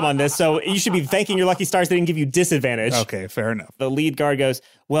to sell them on this, so you should be thanking your lucky stars they didn't give you disadvantage. Okay, fair enough. The lead guard goes,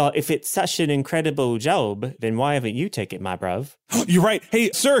 well, if it's such an incredible job, then why haven't you take it, my bruv? You're right.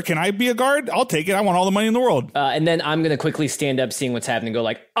 Hey, sir, can I be a guard? I'll take it. I want all the money in the world. And then I'm going to quickly stand up, seeing what's happening, go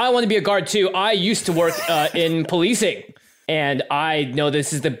like, I want to be a guard too. I used to work in policing. And I know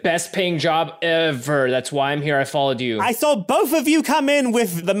this is the best paying job ever. That's why I'm here. I followed you. I saw both of you come in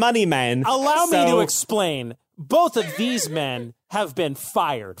with the money man. Allow me to explain. Both of these men have been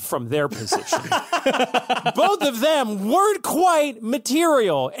fired from their position. Both of them weren't quite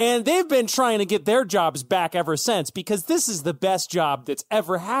material, and they've been trying to get their jobs back ever since because this is the best job that's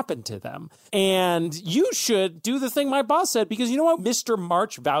ever happened to them. And you should do the thing my boss said, because you know what Mr.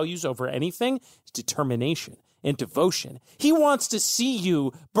 March values over anything? Determination and devotion. He wants to see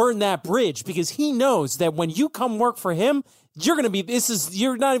you burn that bridge because he knows that when you come work for him, you're going to be,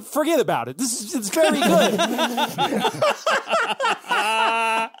 you're not, forget about it. It's very good.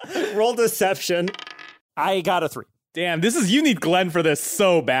 Roll deception. I got a 3. Damn, you need Glenn for this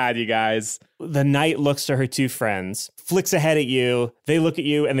so bad, you guys. The knight looks to her two friends, flicks ahead at you. They look at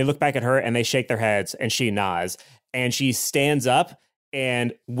you and they look back at her and they shake their heads and she nods. And she stands up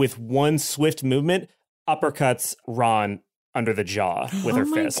and with one swift movement, uppercuts Ron under the jaw with her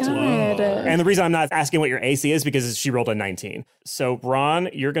fist. God. And the reason I'm not asking what your AC is because she rolled a 19. So Ron,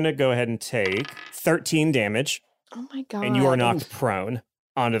 you're going to go ahead and take 13 damage. Oh my God. And you are knocked prone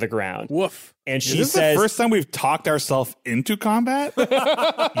onto the ground. Woof. And she Is this says, the first time we've talked ourselves into combat?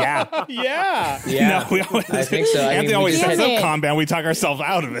 Yeah. No, we always, I think so. Anthony always sets up combat. We talk ourselves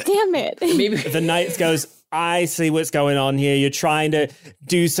out of it. Damn it. Maybe the knight goes, I see what's going on here. You're trying to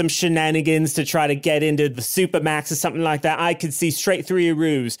do some shenanigans to try to get into the Supermax or something like that. I can see straight through your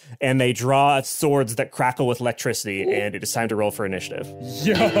ruse. And they draw swords that crackle with electricity, and it is time to roll for initiative.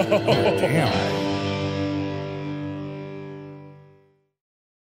 Yo. Damn.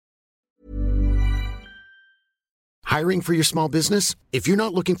 Hiring for your small business? If you're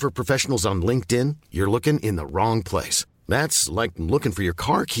not looking for professionals on LinkedIn, you're looking in the wrong place. That's like looking for your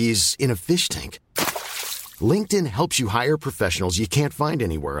car keys in a fish tank. LinkedIn helps you hire professionals you can't find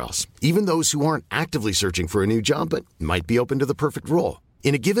anywhere else, even those who aren't actively searching for a new job but might be open to the perfect role.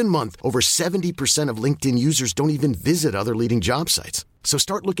 In a given month, over 70% of LinkedIn users don't even visit other leading job sites. So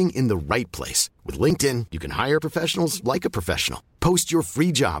start looking in the right place. With LinkedIn, you can hire professionals like a professional. Post your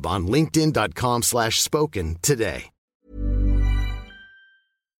free job on linkedin.com/spoken today.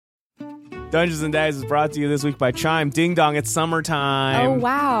 Dungeons and Daddies is brought to you this week by Chime. Ding dong, it's summertime. Oh,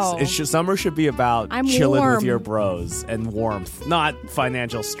 wow. Summer should be about I'm chilling warm. with your bros and warmth, not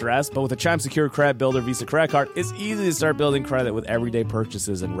financial stress. But with a Chime Secure Credit Builder Visa credit card, it's easy to start building credit with everyday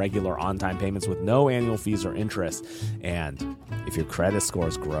purchases and regular on-time payments with no annual fees or interest. And if your credit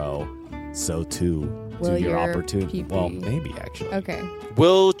scores grow, so too Will do your your opportunity. PP. Well, maybe actually. Okay.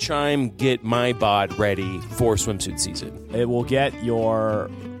 Will Chime get my bod ready for swimsuit season? It will get your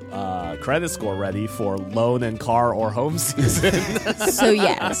credit score ready for loan and car or home season. So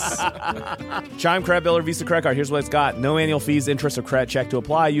yes. Chime Credit Builder Visa credit card. Here's what it's got. No annual fees, interest, or credit check to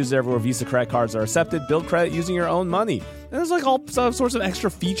apply. Use it everywhere Visa credit cards are accepted. Build credit using your own money. And there's like all sorts of extra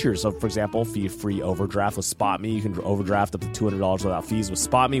features. So, for example, fee-free overdraft with SpotMe. You can overdraft up to $200 without fees with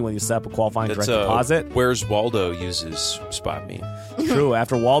SpotMe when you set up a qualifying direct deposit. Where's Waldo uses SpotMe. True.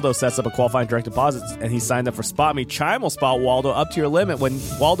 After Waldo sets up a qualifying direct deposit and he signed up for SpotMe, Chime will spot Waldo up to your limit when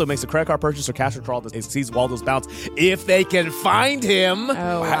Waldo makes a credit card purchase or cash withdrawal that exceeds Waldo's balance, if they can find him.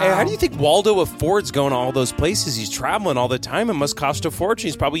 Oh, wow. How do you think Waldo affords going to all those places? He's traveling all the time. It must cost a fortune.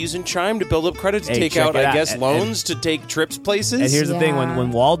 He's probably using Chime to build up credit to take check out, it I out. guess, And loans to take trips places. And here's the thing,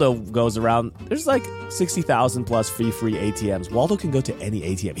 when Waldo goes around, there's like 60,000 plus free ATMs. Waldo can go to any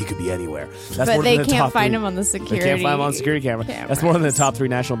ATM. He could be anywhere. That's But more they than the can't top find three. him on the security. They can't find him on security camera. That's more than the top 3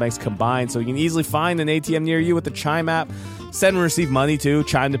 national banks combined. So you can easily find an ATM near you with the Chime app. Send and receive money too.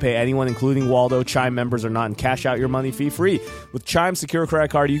 Chime to pay anyone, including Waldo. Chime members are not and cash out your money fee-free. With Chime Secure Credit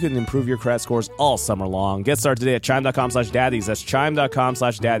Card, you can improve your credit scores all summer long. Get started today at chime.com/daddies. That's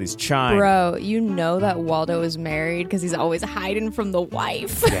chime.com/daddies. Chime. Bro, you know that Waldo is married because he's always hiding from the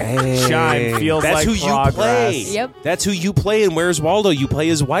wife. Chime feels That's like who progress. you play. Yep. That's who you play. And where's Waldo? You play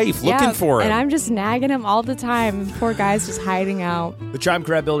his wife, looking for him. And I'm just nagging him all the time. Poor guy's just hiding out. The Chime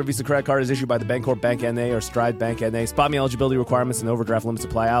Credit Builder Visa Credit Card is issued by the Bancorp Bank N.A. or Stride Bank N.A. SpotMe eligibility requirements and overdraft limits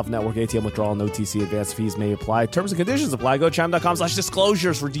apply. Out of network ATM withdrawal, no TC advance fees may apply. Terms and conditions apply. Go to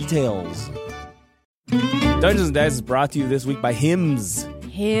chime.com/disclosures for details. Dungeons and Daddies is brought to you this week by Hims.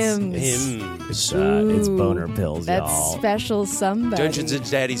 Hims. It's boner pills, That's y'all. special somebody. Dungeons and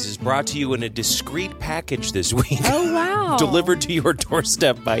Daddies is brought to you in a discreet package this week. Oh, wow. Delivered to your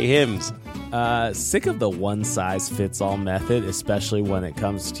doorstep by Hims. Sick of the one-size-fits-all method, especially when it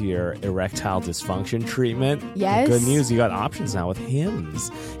comes to your erectile dysfunction treatment? Yes. Good news, you got options now with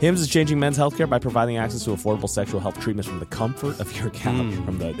Hims. Hims is changing men's healthcare by providing access to affordable sexual health treatments from the comfort of your couch.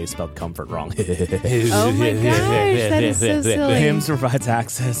 They spelled comfort wrong. Oh my gosh, that is so silly. Hims provides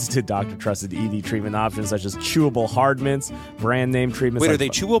access to doctor-trusted ED treatment options such as chewable hard mints, brand-name treatments. Wait, are they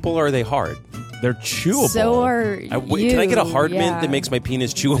chewable or are they hard? They're chewable. So are you. Can I get a hard mint yeah. that makes my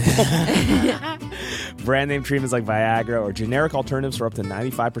penis chewable? Brand name treatments like Viagra or generic alternatives for up to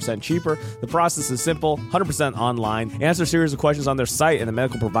 95% cheaper. The process is simple, 100% online. Answer a series of questions on their site, and the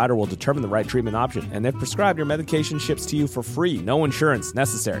medical provider will determine the right treatment option. And if prescribed, your medication ships to you for free. No insurance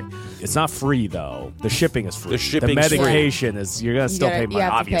necessary. It's not free, though. The shipping is free. The medication is, you're going to still pay money, you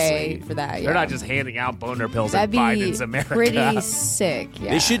have obviously. to pay for that, They're not just handing out boner pills That'd in be Biden's America. pretty sick. Yeah.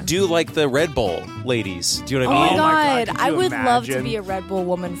 They should do like the Red Bull ladies. Do you know Oh what I mean? my God, could I you would love to imagine? be a Red Bull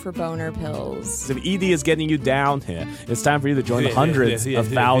woman for boner pills. So if ED is getting you down here, it's time for you to join the hundreds of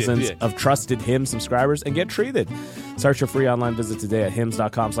thousands of trusted Hims subscribers and get treated. Start your free online visit today at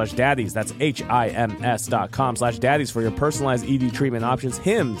hims.com/daddies. That's HIMS.com/daddies for your personalized ED treatment options.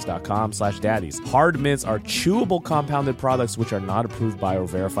 hims.com/daddies. Hard mints are chewable compounded products which are not approved by or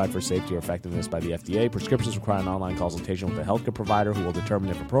verified for safety or effectiveness by the FDA. Prescriptions require an online consultation with a healthcare provider who will determine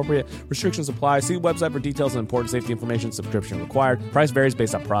if appropriate. Restrictions apply. See the website for details and important safety information. Subscription required. Price varies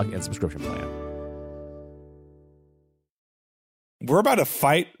based on product and subscription plan. We're about to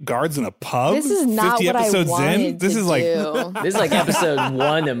fight guards in a pub. This is not 50 what I episodes wanted in. This to is like do. This is like episode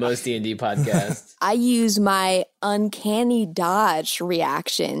 1 of most D&D podcasts. I use my uncanny dodge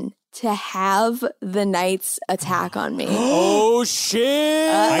reaction to have the knights attack on me. Oh,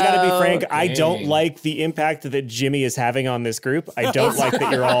 shit! I gotta be frank, I Dang. don't like the impact that Jimmy is having on this group. I don't like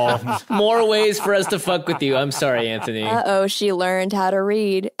that you're all... More ways for us to fuck with you. I'm sorry, Anthony. Uh-oh, she learned how to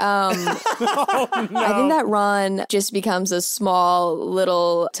read. I think that Ron just becomes a small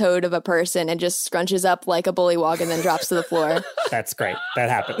little toad of a person and just scrunches up like a bullywog and then drops to the floor. That's great. That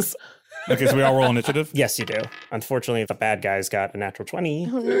happens. Okay, so we all roll initiative? Yes, you do. Unfortunately, the bad guy's got a natural 20.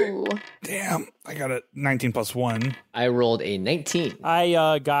 Oh, no. Damn, I got a 19 plus 1. I rolled a 19.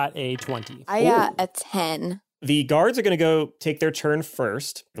 I got a 20. I got a 10. The guards are going to go take their turn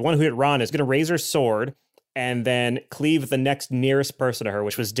first. The one who hit Ron is going to raise her sword and then cleave the next nearest person to her,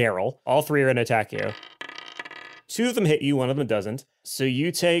 which was Daryl. All three are going to attack you. 2 of them hit you, 1 of them doesn't. So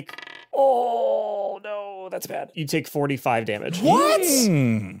you take... Oh, no, that's bad. You take 45 damage. What?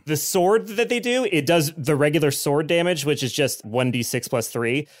 The sword that they do, it does the regular sword damage, which is just 1d6 plus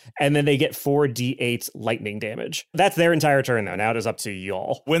 3, and then they get 4d8 lightning damage. That's their entire turn, though. Now it is up to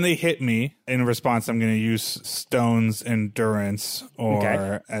y'all. When they hit me, in response, I'm going to use Stone's Endurance,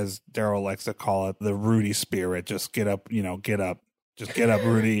 or as Daryl likes to call it, the Rudy Spirit. Just get up, get up. Just get up,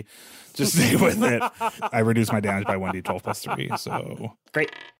 Rudy. Just stay with it. I reduced my damage by 1d12 plus 3, so...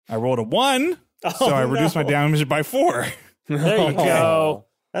 Great. I rolled a 1, so I reduced my damage by 4. There you go.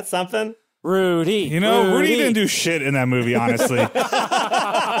 That's something. Rudy. Rudy didn't do shit in that movie, honestly. All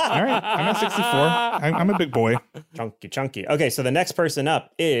right, I'm at 64. I'm a big boy. Chunky. Okay, so the next person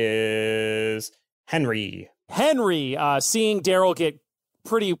up is Henry. Henry, seeing Daryl get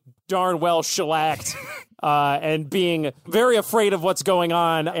pretty darn well shellacked and being very afraid of what's going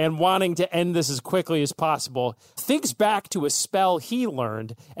on and wanting to end this as quickly as possible, thinks back to a spell he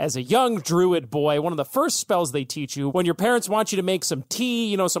learned as a young druid boy. One of the first spells they teach you when your parents want you to make some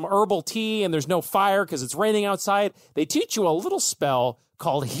tea, some herbal tea, and there's no fire because it's raining outside. They teach you a little spell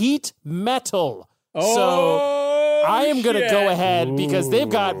called heat metal. So I am going to go ahead because they've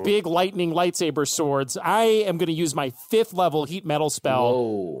got big lightning lightsaber swords. I am going to use my 5th level heat metal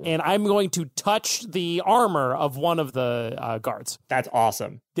spell, and I'm going to touch the armor of one of the guards. That's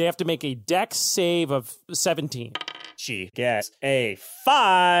awesome. They have to make a dex save of 17. She gets a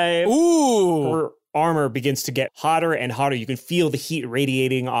 5. Ooh. Her armor begins to get hotter and hotter. You can feel the heat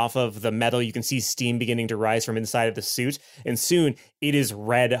radiating off of the metal. You can see steam beginning to rise from inside of the suit. And soon it is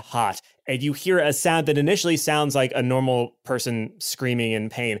red hot. And you hear a sound that initially sounds like a normal person screaming in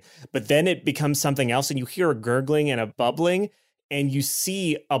pain. But then it becomes something else. And you hear a gurgling and a bubbling. And you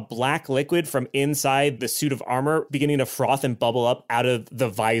see a black liquid from inside the suit of armor beginning to froth and bubble up out of the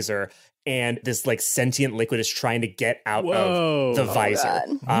visor. And this sentient liquid is trying to get out of the visor.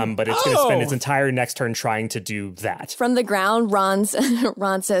 But it's going to spend its entire next turn trying to do that. From the ground, Ron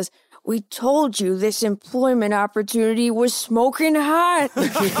says, "We told you this employment opportunity was smoking hot."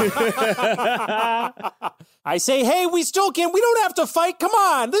 I say, hey, we still can. We don't have to fight. Come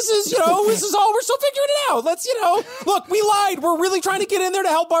on. This is all. We're still figuring it out. Let's, look, we lied. We're really trying to get in there to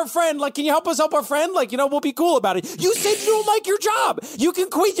help our friend. Can you help us help our friend? We'll be cool about it. You said you don't like your job. You can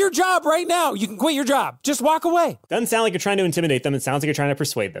quit your job right now. You can quit your job. Just walk away. Doesn't sound like you're trying to intimidate them. It sounds like you're trying to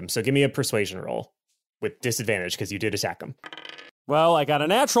persuade them. So give me a persuasion roll with disadvantage because you did attack them. Well, I got a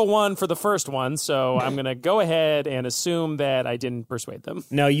natural 1 for the first one, so I'm going to go ahead and assume that I didn't persuade them.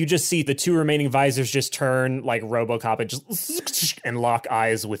 No, you just see the 2 remaining visors just turn like RoboCop and just and lock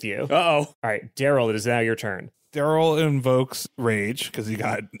eyes with you. Uh-oh. All right, Daryl, it is now your turn. Daryl invokes rage because he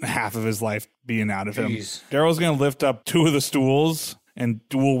got half of his life being out of him. Daryl's going to lift up 2 of the stools and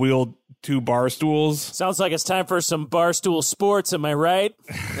dual wield 2 bar stools. Sounds like it's time for some bar stool sports, am I right?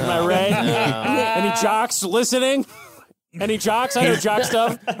 Am I right? Any jocks listening? Any jocks? I know jock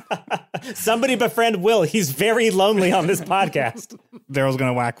stuff. Somebody befriend Will. He's very lonely on this podcast. Daryl's going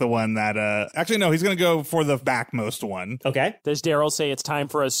to whack the one that... Actually, no, he's going to go for the backmost one. Okay. Does Daryl say it's time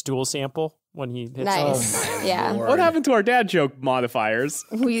for a stool sample when he hits Nice. Yeah. What happened to our dad joke modifiers?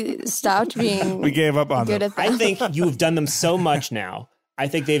 We stopped being We gave up on good them. at that. I think you've done them so much now. I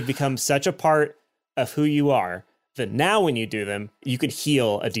think they've become such a part of who you are that now when you do them, you could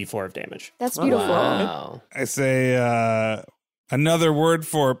heal a d4 of damage. That's beautiful. Wow. I say another word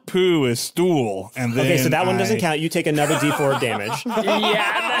for poo is stool. And then Okay, so that one doesn't count. You take another d4 of damage.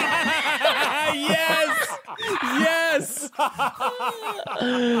 Yes.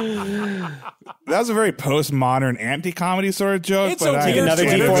 That was a very postmodern anti-comedy sort of joke. It's but okay. I Take another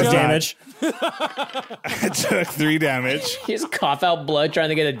d4 of damage. I took 3 damage. You just cough out blood trying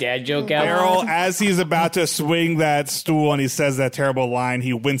to get a dad joke out. Daryl, as he's about to swing that stool and he says that terrible line,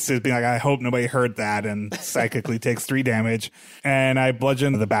 he winces, being like, I hope nobody heard that, and psychically takes 3 damage. And I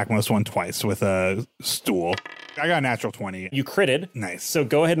bludgeon the backmost one twice with a stool. I got a natural 20. You critted. Nice. So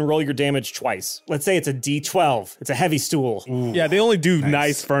go ahead and roll your damage twice. Let's say it's a d12. It's a heavy stool. Ooh, Yeah, they only do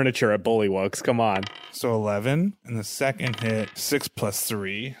nice furniture at Bullywugs. Come on. so 11. And the second hit, 6 plus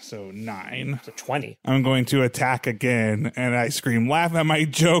 3, so 9. So 20. I'm going to attack again, and I scream, laugh at my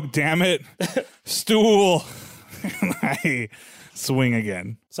joke, damn it. Stool. And I swing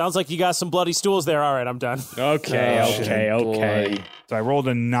again. Sounds like you got some bloody stools there. All right, I'm done. Okay. So I rolled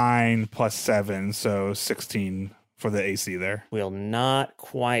a 9 plus 7, so 16 for the AC there. Will not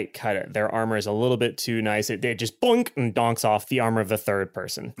quite cut it. Their armor is a little bit too nice. It just boink and donks off the armor of the third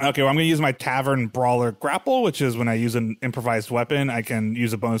person. Okay, well, I'm going to use my Tavern Brawler grapple, which is when I use an improvised weapon, I can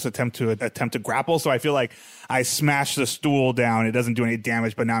use a bonus attempt to grapple. So I feel like I smash the stool down. It doesn't do any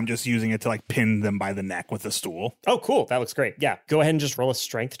damage, but now I'm just using it to like pin them by the neck with the stool. Oh, cool. That looks great. Yeah. Go ahead and just roll a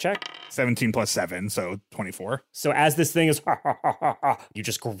strength check. 17 plus 7, so 24. So as this thing is, you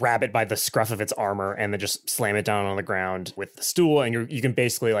just grab it by the scruff of its armor and then just slam it down on the ground with the stool. And you can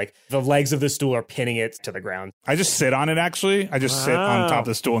basically like the legs of the stool are pinning it to the ground. I just sit on it, actually. I just sit on top of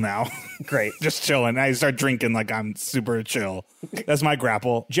the stool now. Great. Just chilling. I start drinking like I'm super chill. That's my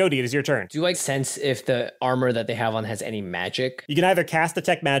grapple. Jody, it is your turn. Do you like sense if the armor that they have on has any magic? You can either cast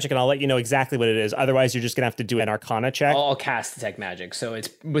Detect Magic, and I'll let you know exactly what it is. Otherwise, you're just going to have to do an Arcana check. I'll cast Detect Magic, so it's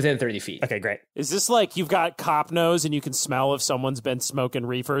within 30 feet. Okay, great. Is this like you've got cop nose and you can smell if someone's been smoking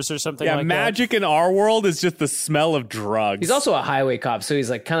reefers or something like that? Yeah, magic in our world is just the smell of drugs. He's also a highway cop, so he's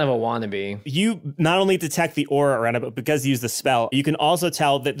like kind of a wannabe. You not only detect the aura around it, but because you use the spell, you can also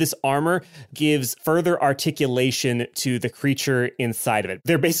tell that this armor gives further articulation to the creature inside of it.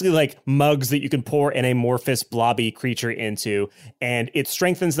 They're basically like mugs that you can pour an amorphous, blobby creature into, and it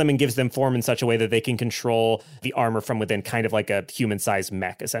strengthens them and gives them form in such a way that they can control the armor from within, kind of like a human-sized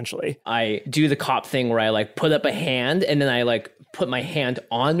mech, essentially. I do the cop thing where I like put up a hand and then I like put my hand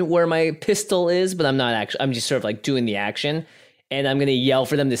on where my pistol is, but I'm not actually, I'm just sort of like doing the action. And I'm going to yell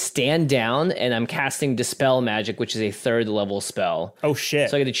for them to stand down, and I'm casting Dispel Magic, which is a 3rd level spell. Oh, shit.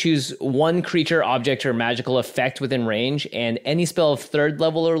 So I get to choose one creature, object, or magical effect within range, and any spell of 3rd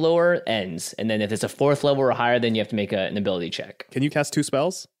level or lower ends. And then if it's a 4th level or higher, then you have to make an ability check. Can you cast 2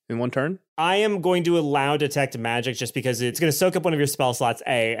 spells in one turn? I am going to allow Detect Magic just because it's going to soak up one of your spell slots,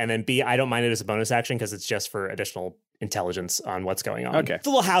 A, and then B, I don't mind it as a bonus action because it's just for additional intelligence on what's going on. Okay. It's a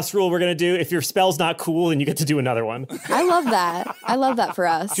little house rule we're going to do. If your spell's not cool, then you get to do another one. I love that. I love that for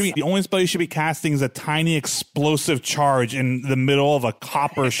us. Jimmy, the only spell you should be casting is a tiny explosive charge in the middle of a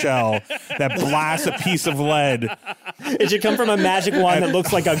copper shell that blasts a piece of lead. It should come from a magic wand that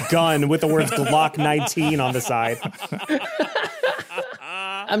looks like a gun with the words Glock 19 on the side.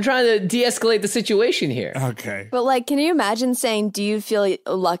 I'm trying to de-escalate the situation here. Okay. But like, can you imagine saying, do you feel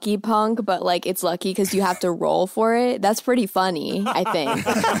lucky, punk? But like, it's lucky because you have to roll for it. That's pretty funny, I think.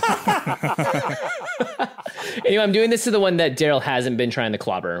 Anyway, I'm doing this to the one that Daryl hasn't been trying to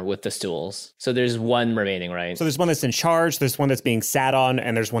clobber with the stools. So there's one remaining, right? So there's one that's in charge, there's one that's being sat on,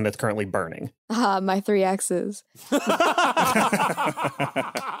 and there's one that's currently burning. My 3 X's. The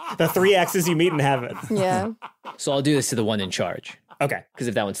 3 X's you meet in heaven. Yeah. So I'll do this to the one in charge. Okay. Because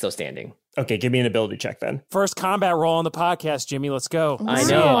if that one's still standing. Okay, give me an ability check then. First combat roll on the podcast, Jimmy. Let's go. I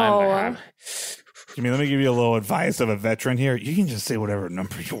know. I'm Jimmy, let me give you a little advice of a veteran here. You can just say whatever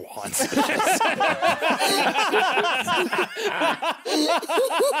number you want.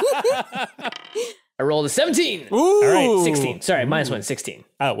 I rolled a 17. Ooh. All right. 16. Sorry, -1, 16.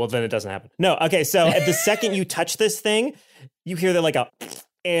 Oh, well, then it doesn't happen. No, okay, so at the second you touch this thing, you hear that like a...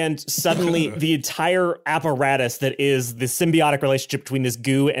 And suddenly the entire apparatus that is the symbiotic relationship between this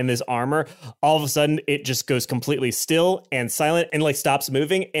goo and this armor, all of a sudden it just goes completely still and silent and like stops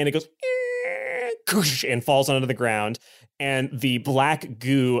moving, and it goes and falls onto the ground. And the black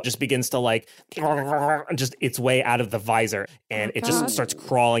goo just begins to like just its way out of the visor, and it just starts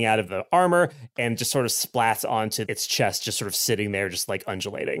crawling out of the armor and just sort of splats onto its chest, just sort of sitting there, just like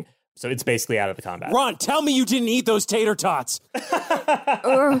undulating. So it's basically out of the combat. Ron, tell me you didn't eat those tater tots.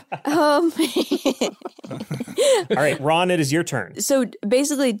 All right, Ron, it is your turn. So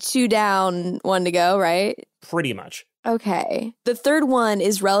basically 2 down, 1 to go, right? Pretty much. Okay. The third one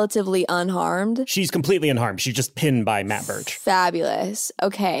is relatively unharmed. She's completely unharmed. She's just pinned by Matt Birch. Fabulous.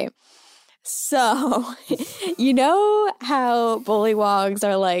 Okay. So, you know how bullywogs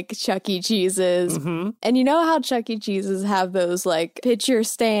are like Chuck E. Cheese's? Mm-hmm. And you know how Chuck E. Cheese's have those like picture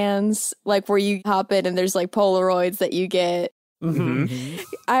stands, like where you hop in and there's like Polaroids that you get? Mm-hmm.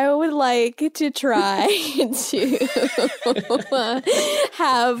 I would like to try to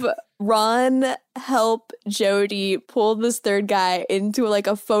have Ron help Jody pull this third guy into like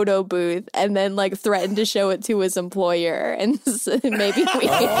a photo booth and then like threaten to show it to his employer, and maybe we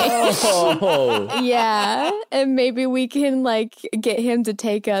and maybe we can like get him to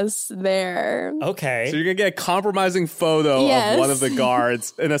take us there. Okay. So you're gonna get a compromising photo of one of the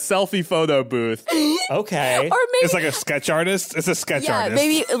guards in a selfie photo booth. Okay. Or maybe it's like a sketch artist. It's a sketch artist.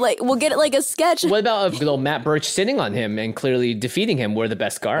 Maybe like we'll get it like a sketch. What about a little Matt Birch sitting on him and clearly defeating him? We're the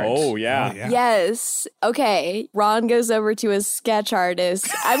best guards. Oh, Oh, yeah. Yes. Okay. Ron goes over to a sketch artist.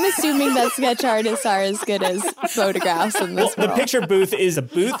 I'm assuming that sketch artists are as good as photographs in this The world. picture booth is a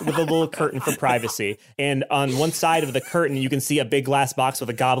booth with a little curtain for privacy. And on one side of the curtain, you can see a big glass box with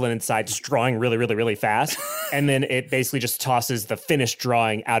a goblin inside just drawing really, really, really fast. And then it basically just tosses the finished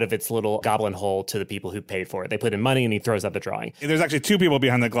drawing out of its little goblin hole to the people who paid for it. They put in money and he throws out the drawing. There's actually two people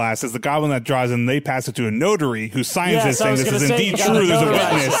behind the glass. There's the goblin that draws and they pass it to a notary who signs it saying this is indeed true. There's a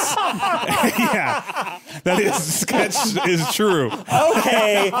witness. Yeah. That is sketch is true.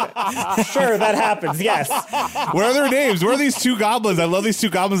 Okay. Sure, that happens. Yes. What are their names? Where are these two goblins? I love these two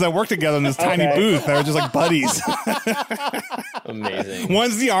goblins that work together in this tiny booth. They're just like buddies. Amazing.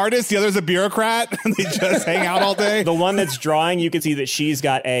 One's the artist, the other's a bureaucrat, and they just hang out all day. The one that's drawing, you can see that she's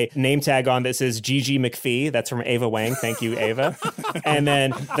got a name tag on that says Gigi McPhee. That's from Ava Wang. Thank you, Ava. And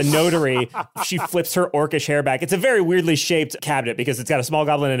then the notary, she flips her orcish hair back. It's a very weirdly shaped cabinet because it's got a small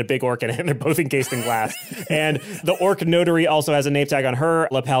goblin and a big orc in it, and they're both encased in glass. And the orc notary also has a name tag on her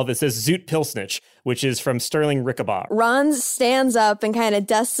lapel that says Zoot Pilsnich, which is from Sterling Rickabaugh. Ron stands up and kind of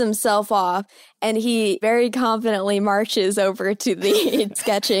dusts himself off, and he very confidently marches over to the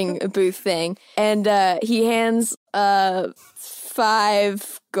sketching booth thing, and he hands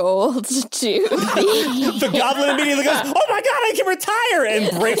 5 gold to The goblin immediately goes, "Oh my god, I can retire!"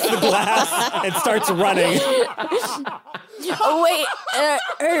 and breaks the glass and starts running. Oh, wait.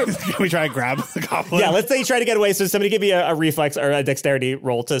 Can we try to grab the goblin? Yeah, let's say you try to get away. So somebody give me a reflex or a dexterity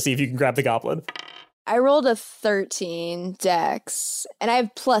roll to see if you can grab the goblin. I rolled a 13 dex, and I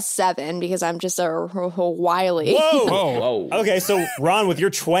have +7 because I'm just a wily. Whoa. Okay, so Ron, with your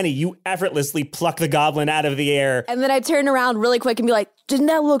 20, you effortlessly pluck the goblin out of the air. And then I turn around really quick and be like, didn't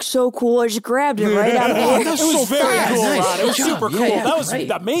that look so cool? I just grabbed it right out of the air. That was so very cool, Ron. It was super cool. Yeah, that was great.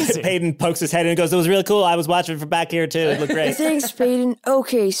 amazing. Peyton pokes his head in and goes, "It was really cool. I was watching from back here, too. It looked great." Thanks, Peyton.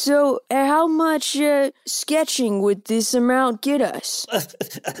 Okay, so how much sketching would this amount get us?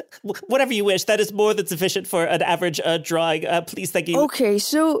 Whatever you wish. That is more than sufficient for an average drawing. Please, thank you. Okay,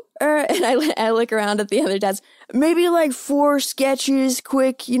 so And I look around at the other dads. maybe like 4 sketches,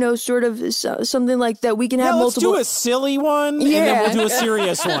 quick, sort of something like that. We can have let's multiple. do a silly one, and then we'll do a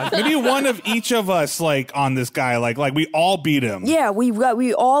serious one. Maybe one of each of us, like on this guy, like we all beat him. Yeah,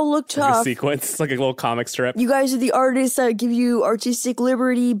 we all look tough. Like a sequence, like a little comic strip. You guys are the artists that give you artistic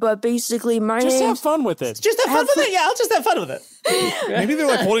liberty, but basically Just have fun with it. Just have fun with it. Yeah, I'll just have fun with it. Maybe they're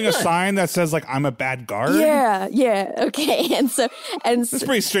like holding a sign that says like "I'm a bad guard." Yeah. Okay. And it's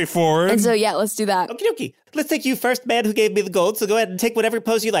pretty straightforward. And so yeah, let's do that. Okie dokie. Let's take you first, man who gave me the gold. So go ahead and take whatever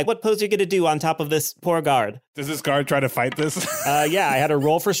pose you like. What pose are you going to do on top of this poor guard? Does this guard try to fight this? Yeah, I had her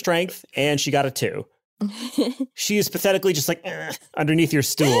roll for strength, and she got a 2. She is pathetically just like underneath your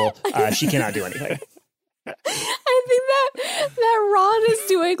stool. She cannot do anything. I think that Ron is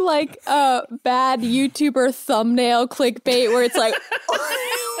doing like a bad YouTuber thumbnail clickbait where it's like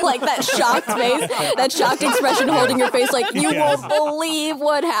like that shocked face, that shocked expression holding your face like you won't believe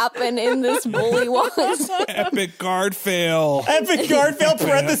what happened in this bully once. Epic guard fail. Epic guard fail,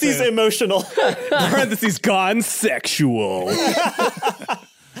 parentheses emotional. Parentheses gone sexual.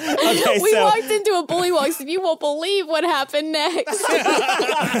 Okay, we so walked into a bully walks and you won't believe what happened next.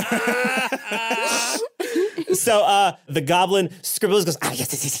 So the goblin scribbles, goes,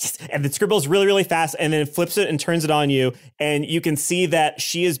 yes, and then scribbles really, really fast, and then flips it and turns it on you, and you can see that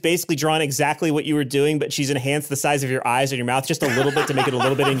she is basically drawn exactly what you were doing, but she's enhanced the size of your eyes and your mouth just a little bit to make it a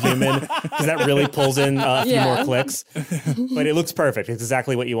little bit inhuman, because that really pulls in a few more clicks. But it looks perfect. It's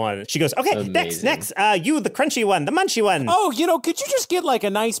exactly what you wanted. She goes, okay, Amazing. next, you, the crunchy one, the munchy one. Oh, could you just get like a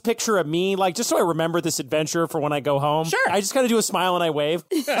nice picture of me, like just so I remember this adventure for when I go home? Sure. I just gotta do a smile and I wave.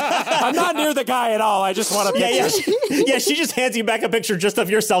 I'm not near the guy at all. I just want a picture. Yeah, she just hands you back a picture just of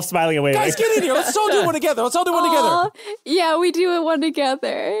yourself smiling away. Guys, get in here. Let's all do one together. Aw, yeah, we do it one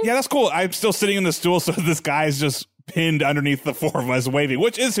together. Yeah, that's cool. I'm still sitting in the stool, so this guy's just pinned underneath the 4 of us waving,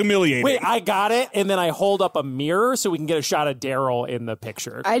 which is humiliating. Wait, I got it, and then I hold up a mirror so we can get a shot of Daryl in the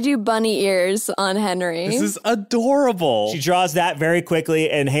picture. I do bunny ears on Henry. This is adorable. She draws that very quickly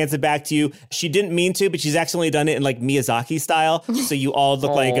and hands it back to you. She didn't mean to, but she's accidentally done it in like Miyazaki style. So you all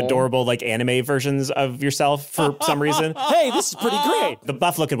look like adorable, like anime versions of yourself for some reason. Hey, this is pretty great. The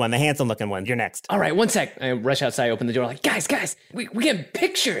buff looking one, the handsome looking one. You're next. All right, one sec. I rush outside, open the door, like, guys, we get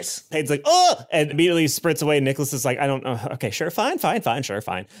pictures. Peyton's like, oh, and immediately sprints away. Nicholas is like, I don't know. Okay, sure, fine.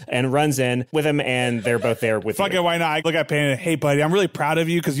 And runs in with him, and they're both there with Fuck you. it, why not? I look at Payne, hey, buddy, I'm really proud of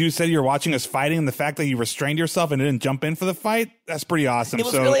you because you said you're watching us fighting, and the fact that you restrained yourself and didn't jump in for the fight, That's pretty awesome. It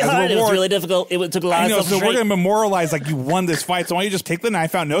was so really as a hard. It was reward- really difficult. It took a lot I of know, so we're self-restraint. going to memorialize like you won this fight. So why don't you just take the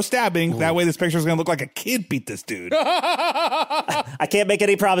knife out, no stabbing. That way this picture is going to look like a kid beat this dude. I can't make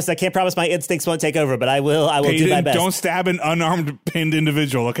any promise. I can't promise my instincts won't take over, but I will do my best. Don't stab an unarmed pinned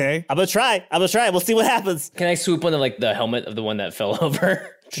individual, okay? I'm going to try. We'll see what happens. Can I swoop on the helmet of the one that fell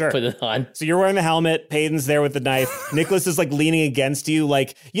over? Sure. Put it on. So you're wearing the helmet. Payton's there with the knife. Nicholas is like leaning against you,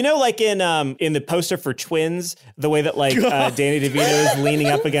 like in the poster for Twins, the way that Danny DeVito is leaning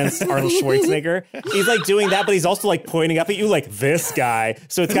up against Arnold Schwarzenegger. He's like doing that, but he's also like pointing up at you, like this guy.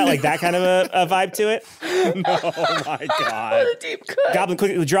 So it's got like that kind of a vibe to it. Oh my god! Deep cut. Goblin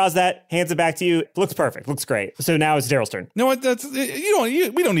quickly draws that, hands it back to you. Looks perfect. Looks great. So now it's Daryl's turn. No, what?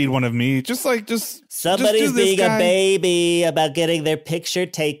 We don't need one of me. Somebody's just do this being guy. a baby about getting their picture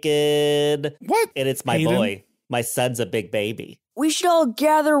taken. What? And it's my Hayden? boy. My son's a big baby. We should all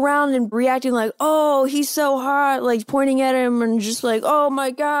gather around and reacting like, oh, he's so hot, like pointing at him and just like, oh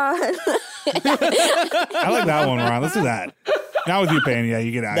my God. I like that one, Ron. Let's do that. Not with you, Payne. Yeah,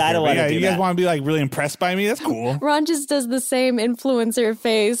 you get out. I don't wanna do you guys that. want to be like really impressed by me? That's cool. Ron just does the same influencer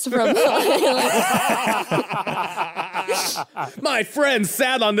face from My friend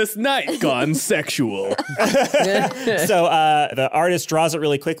sat on this night, gone sexual. So the artist draws it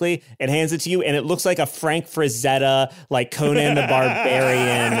really quickly and hands it to you, and it looks like a Frank Frazetta, like Conan the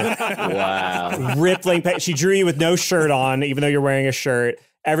Barbarian. Wow. Rippling. She drew you with no shirt on, even though you're wearing a shirt.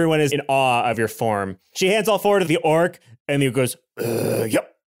 Everyone is in awe of your form. She hands all four to the orc, and he goes,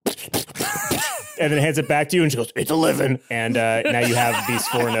 yep. And then hands it back to you, and she goes, it's 11. And now you have these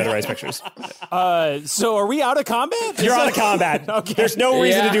 4 notarized pictures. So are we out of combat? You're out of combat. Okay. There's no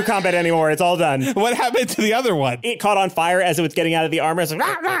reason to do combat anymore. It's all done. What happened to the other one? It caught on fire as it was getting out of the armor. It's like,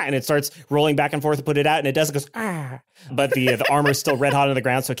 rah, rah, and it starts rolling back and forth to put it out, and it does. It goes, ah. But the armor is still red hot on the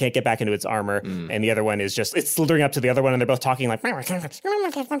ground, so it can't get back into its armor. And the other one is just, it's slithering up to the other one, and they're both talking like, Oh,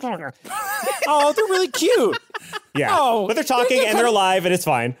 they're really cute. yeah. Oh, but they're talking and they're alive, and it's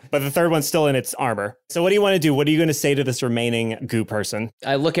fine. But the third one's still in its armor. So what do you want to do? What are you going to say to this remaining goo person?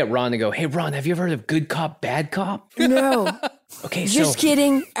 I look at Ron and go, hey, Ron, have you ever heard of good cop, bad cop? No. Okay, Just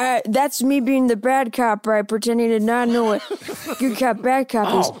kidding. That's me being the bad cop, right? Pretending to not know what good cop, bad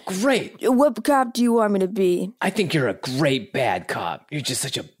cop is. Oh, great. What cop do you want me to be? I think you're a great bad cop. You're just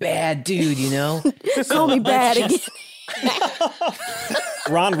such a bad dude, you know? Call me bad again.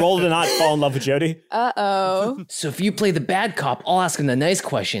 Ron, roll to not fall in love with Jody. Uh-oh. So if you play the bad cop, I'll ask him the nice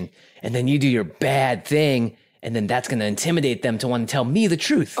question, and then you do your bad thing, and then that's going to intimidate them to want to tell me the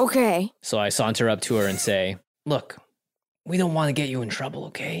truth. Okay. So I saunter up to her and say, look, we don't want to get you in trouble,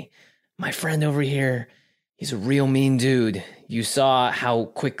 okay? My friend over here, he's a real mean dude. You saw how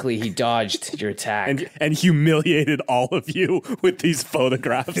quickly he dodged your attack. and humiliated all of you with these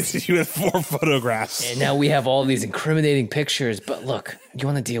photographs. You had 4 photographs. And now we have all these incriminating pictures, but look, you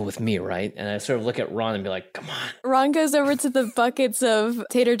want to deal with me, right? And I sort of look at Ron and be like, come on. Ron goes over to the buckets of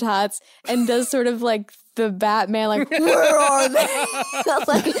tater tots and does sort of like the Batman, like, where are they?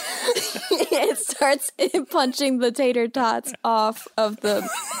 Like, it starts punching the tater tots off of the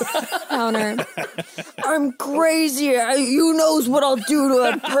counter. I'm crazy. You knows what I'll do to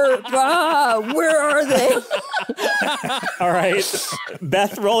a perp. Where are they? All right.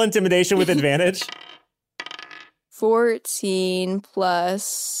 Beth, roll intimidation with advantage. 14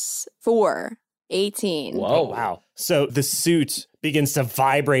 plus 4. 18. Whoa. Oh, wow. So the suit begins to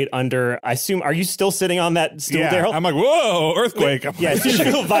vibrate under, I assume, are you still sitting on that stool, Yeah, Daryl? I'm like, whoa, earthquake. I'm Yeah, like, you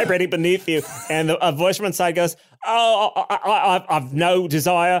feel vibrating beneath you. And a voice from inside goes, oh, I've no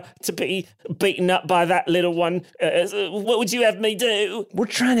desire to be beaten up by that little one. What would you have me do? We're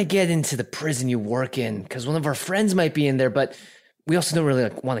trying to get into the prison you work in because one of our friends might be in there, but we also don't really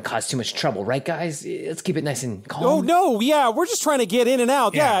want to cause too much trouble, right, guys? Let's keep it nice and calm. Oh, no. Yeah, we're just trying to get in and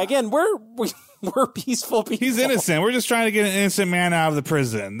out. Yeah, again, we're peaceful people. He's innocent. We're just trying to get an innocent man out of the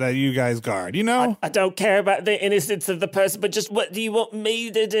prison that you guys guard, you know? I don't care about the innocence of the person, but just what do you want me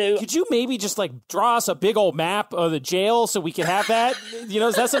to do? Could you maybe just like draw us a big old map of the jail so we can have that? You know,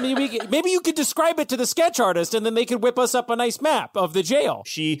 is that something maybe you could describe it to the sketch artist and then they could whip us up a nice map of the jail.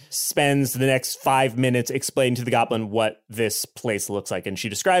 She spends the next 5 minutes explaining to the goblin what this place looks like, and she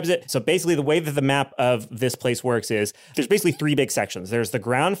describes it. So basically the way that the map of this place works is there's basically 3 big sections. There's the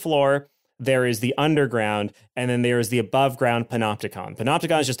ground floor, there is the underground, and then there is the above ground panopticon.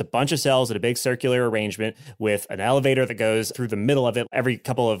 Panopticon is just a bunch of cells in a big circular arrangement with an elevator that goes through the middle of it. Every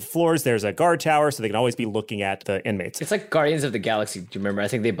couple of floors, there's a guard tower, so they can always be looking at the inmates. It's like Guardians of the Galaxy. Do you remember? I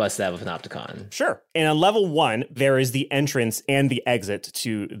think they busted that with Panopticon. Sure. And on level 1, there is the entrance and the exit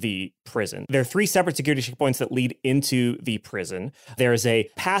to the prison. There are 3 separate security checkpoints that lead into the prison. There's a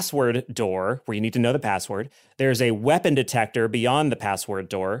password door where you need to know the password. There's a weapon detector beyond the password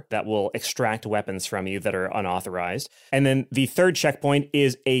door that will extract weapons from you that are unauthorized. And then the third checkpoint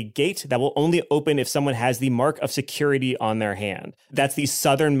is a gate that will only open if someone has the mark of security on their hand. That's the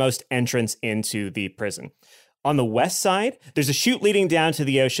southernmost entrance into the prison. On the west side, there's a chute leading down to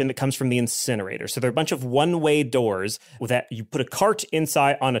the ocean that comes from the incinerator. So there are a bunch of one-way doors that you put a cart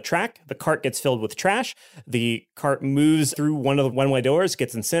inside on a track. The cart gets filled with trash. The cart moves through one of the one-way doors,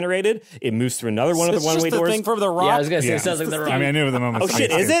 gets incinerated. It moves through another one of the one-way doors. Thing from The Rock? Yeah, I was going to say, it sounds like The Rock. I mean, I knew the moment. Oh, shit,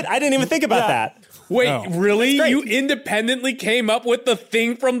 is it? I didn't even think about that. Wait, really? You independently came up with the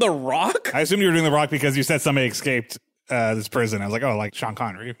thing from The Rock? I assumed you were doing The Rock because you said somebody escaped this prison. I was like, oh, like Sean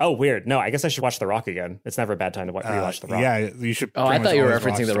Connery. Oh, weird. No, I guess I should watch The Rock again. It's never a bad time to rewatch The Rock. Yeah, you should. Oh, I thought you were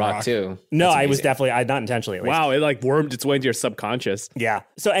referencing The Rock too. No, I was definitely, not intentionally at least. Wow, it like wormed its way into your subconscious. Yeah.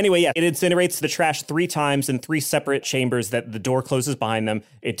 So anyway, yeah, it incinerates the trash 3 times in 3 separate chambers that the door closes behind them.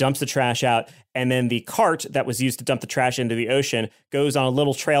 It dumps the trash out. And then the cart that was used to dump the trash into the ocean goes on a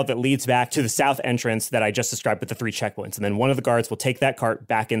little trail that leads back to the south entrance that I just described with the 3 checkpoints. And then one of the guards will take that cart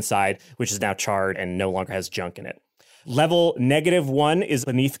back inside, which is now charred and no longer has junk in it. Level -1 is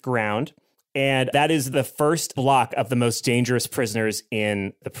beneath ground, and that is the first block of the most dangerous prisoners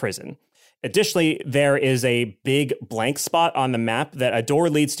in the prison. Additionally, there is a big blank spot on the map that a door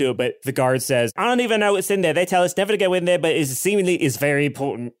leads to, but the guard says, I don't even know what's in there. They tell us never to go in there, but it seemingly is very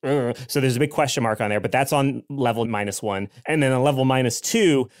important. So there's a big question mark on there, but that's on level -1. And then on level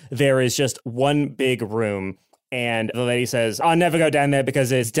 -2, there is just one big room. And the lady says, I'll never go down there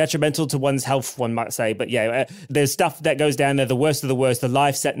because it's detrimental to one's health, one might say. But yeah, there's stuff that goes down there, the worst of the worst, the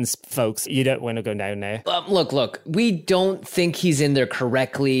life sentence, folks. You don't want to go down there. Look, we don't think he's in there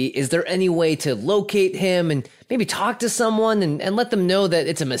correctly. Is there any way to locate him and maybe talk to someone and let them know that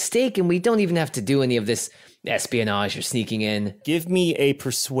it's a mistake and we don't even have to do any of this espionage or sneaking in? Give me a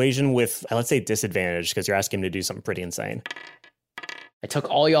persuasion with, let's say, disadvantage, because you're asking him to do something pretty insane. I took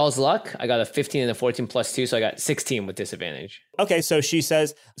all y'all's luck. I got a 15 and a 14 plus 2, so I got 16 with disadvantage. Okay, so she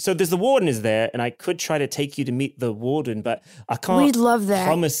says, so there's the warden is there, and I could try to take you to meet the warden, but I can't We'd love that.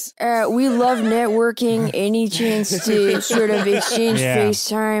 promise. We love networking. Any chance to sort of exchange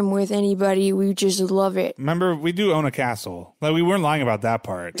FaceTime with anybody, we just love it. Remember, we do own a castle. Like, we weren't lying about that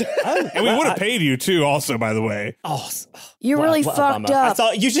part. And we would have paid you, too, also, by the way. Oh, You're really fucked up. I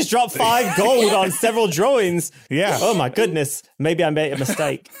thought you just dropped 5 gold on several drawings. Yeah. Oh, my goodness. Maybe I made a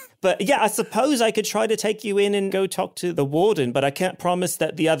mistake. But yeah, I suppose I could try to take you in and go talk to the warden, but I can't promise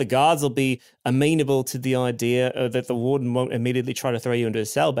that the other guards will be amenable to the idea that the warden won't immediately try to throw you into a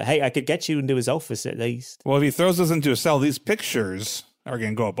cell. But hey, I could get you into his office at least. Well, if he throws us into a cell, these pictures are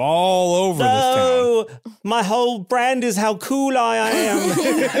going to go up all over this town. Oh, my whole brand is how cool I am.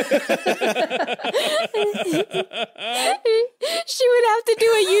 She would have to do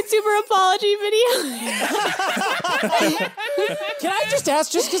a YouTuber apology video. Can I just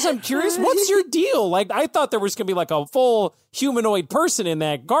ask, just because I'm curious, what's your deal? Like, I thought there was going to be like a full humanoid person in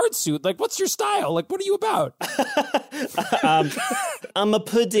that guard suit. Like, what's your style? Like, what are you about? I'm a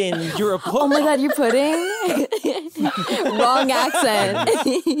pudding. You're a pudding? Oh my God, you're pudding? Wrong accent.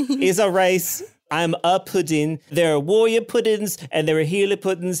 Is a race. I'm a pudding. There are warrior puddings and there are healer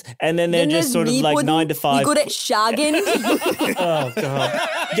puddings, and then they're just sort of like pudding. 9 to 5. You good at shagging? Oh God.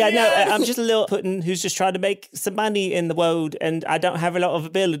 Yeah, no, I'm just a little pudding who's just trying to make some money in the world, and I don't have a lot of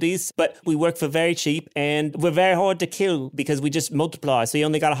abilities, but we work for very cheap and we're very hard to kill because we just multiply. So you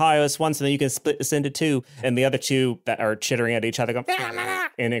only got to hire us once, and then you can split us into 2, and the other 2 that are chittering at each other go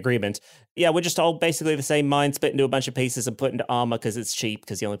in agreement. Yeah, we're just all basically the same mind, split into a bunch of pieces and put into armor because it's cheap,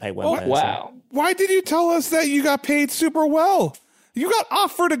 because you only pay 1 person. Wow. Why did you tell us that you got paid super well? You got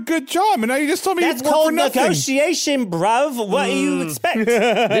offered a good job, and now you just told me that's you work called for nothing. Negotiation, bruv. What do you expect?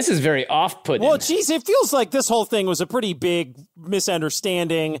 This is very off-putting. Well, geez, it feels like this whole thing was a pretty big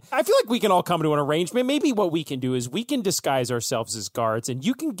misunderstanding. I feel like we can all come to an arrangement. Maybe what we can do is we can disguise ourselves as guards, and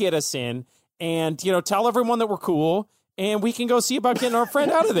you can get us in and, you know, tell everyone that we're cool, and we can go see about getting our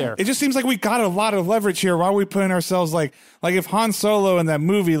friend out of there. It just seems like we got a lot of leverage here. Why are we putting ourselves like if Han Solo in that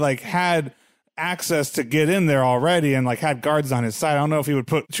movie like had access to get in there already and like had guards on his side. I don't know if he would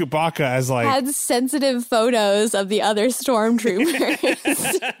put Chewbacca as like had sensitive photos of the other stormtroopers.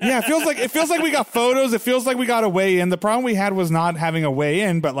 Yeah, it feels like we got photos. It feels like we got a way in. The problem we had was not having a way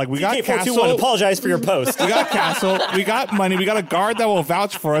in, but like we got Castle. Apologize for your post. We got Castle. We got money. We got a guard that will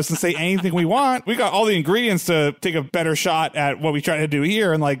vouch for us and say anything we want. We got all the ingredients to take a better shot at what we try to do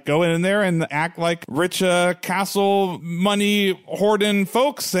here and like go in there and act like rich Castle money hoarding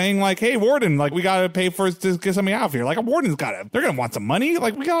folks saying like, hey, Warden, like we got to pay for to get something out of here. Like a Warden's got to, they're going to want some money.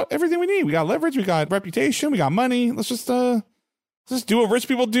 Like we got everything we need. We got leverage. We got reputation. We got money. Let's just do what rich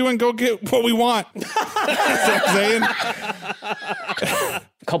people do and go get what we want. That's what I'm saying.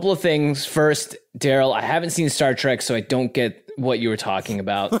 A couple of things. First, Daryl, I haven't seen Star Trek, so I don't get what you were talking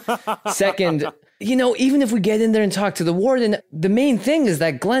about. Second, even if we get in there and talk to the warden, the main thing is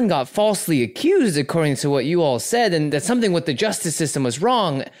that Glenn got falsely accused, according to what you all said, and that something with the justice system was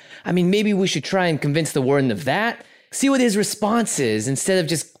wrong. I mean, maybe we should try and convince the warden of that. See what his response is instead of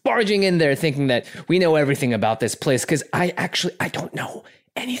just barging in there thinking that we know everything about this place, because I don't know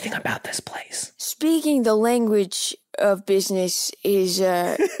anything about this place. Speaking the language of business is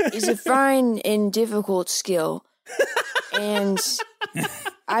a fine and difficult skill. And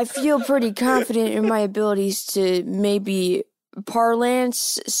I feel pretty confident in my abilities to maybe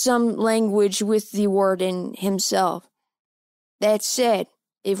parlance some language with the warden himself. That said,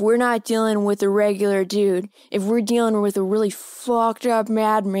 if we're not dealing with a regular dude, if we're dealing with a really fucked up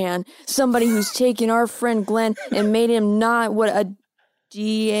madman, somebody who's taken our friend Glenn and made him not what a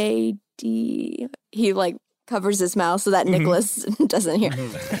D-A-D... He, covers his mouth so that Nicholas doesn't hear.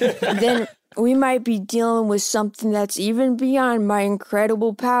 Then we might be dealing with something that's even beyond my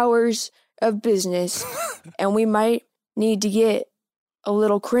incredible powers of business, and we might need to get a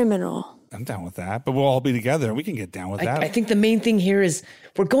little criminal. I'm down with that, but we'll all be together and we can get down with that. I think the main thing here is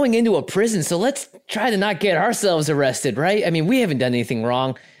we're going into a prison, so let's try to not get ourselves arrested, right? I mean, we haven't done anything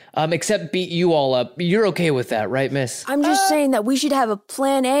wrong, except beat you all up. You're okay with that, right, miss? I'm just saying that we should have a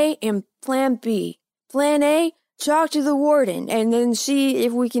plan A and plan B. Plan A, talk to the warden, and then see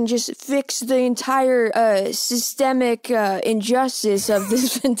if we can just fix the entire systemic injustice of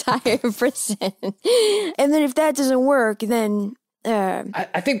this entire prison. And then if that doesn't work, then...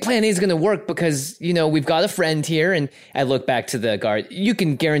 I think plan A is going to work because, we've got a friend here, and I look back to the guard. You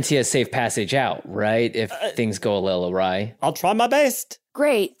can guarantee a safe passage out, right? If things go a little awry. I'll try my best.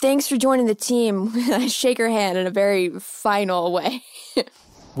 Great. Thanks for joining the team. I shake her hand in a very final way.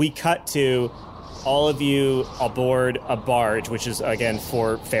 We cut to all of you aboard a barge, which is, again,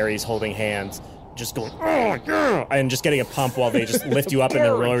 4 fairies holding hands, just going, and just getting a pump while they just lift you up and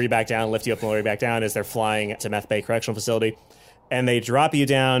then lower you back down, lift you up and lower you back down as they're flying to Meth Bay Correctional Facility. And they drop you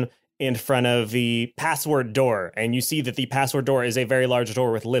down in front of the password door. And you see that the password door is a very large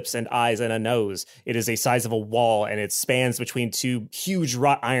door with lips and eyes and a nose. It is a size of a wall, and it spans between 2 huge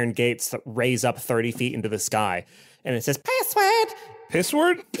wrought iron gates that raise up 30 feet into the sky. And it says, password.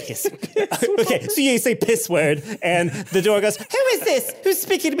 Pissword? Okay, so you say pissword, and the door goes, who is this? Who's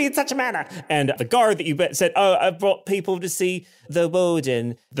speaking to me in such a manner? And the guard that you said, I've brought people to see the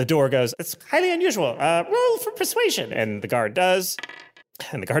warden. The door goes, it's highly unusual. Roll for persuasion. And the guard does.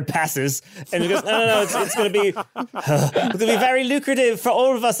 And the guard passes, and he goes, no, it's going to be very lucrative for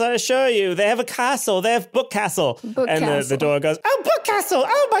all of us, I assure you. They have a castle. They have Book Castle. The door goes, oh, Book Castle.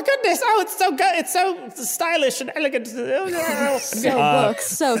 Oh, my goodness. Oh, it's so good. It's so stylish and elegant. Oh, no. So books,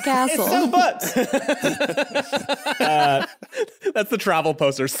 so castle. It's so books. That's the travel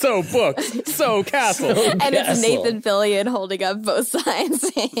poster. So books, so castle. And it's Nathan Fillion holding up both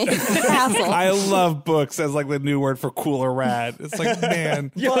signs. Castle. I love books as the new word for cool or rad. It's man.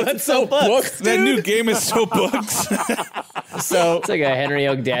 Yo, that's so books. That new game is so books. So it's like a Henry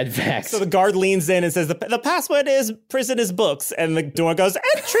Oak dad fact. So the guard leans in and says, the password is prison is books. And the door goes,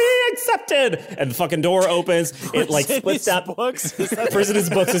 entry accepted. And the fucking door opens. It splits down. Books? Prison is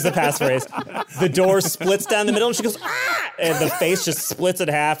books is the passphrase. The door splits down the middle and she goes, ah! And the face just splits in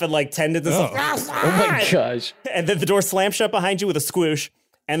half and tendons and stuff. Oh my gosh. And then the door slams shut behind you with a squoosh.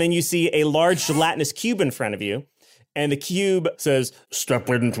 And then you see a large gelatinous cube in front of you. And the cube says, step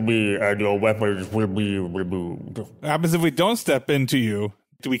into me and your weapons will be removed. What happens if we don't step into you?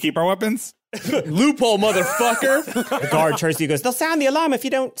 Do we keep our weapons? Loophole, motherfucker. The guard turns to you and goes, they'll sound the alarm if you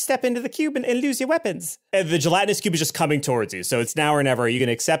don't step into the cube and lose your weapons. And the gelatinous cube is just coming towards you. So it's now or never. Are you going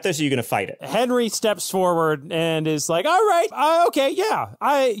to accept this or are you going to fight it? Henry steps forward and is like, all right, okay, yeah,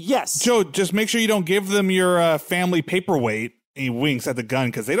 yes. Joe, just make sure you don't give them your family paperweight. He winks at the gun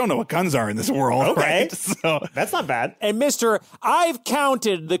because they don't know what guns are in this world. Okay. Right? So that's not bad. And mister, I've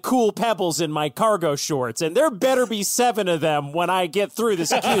counted the cool pebbles in my cargo shorts, and there better be 7 of them when I get through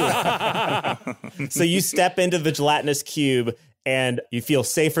this cube. So you step into the gelatinous cube and you feel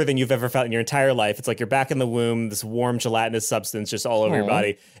safer than you've ever felt in your entire life. It's like you're back in the womb, this warm gelatinous substance just all over your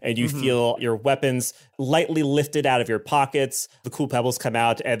body. And you feel your weapons lightly lifted out of your pockets. The cool pebbles come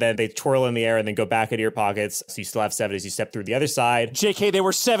out and then they twirl in the air and then go back into your pockets. So you still have 7 as you step through the other side. JK, they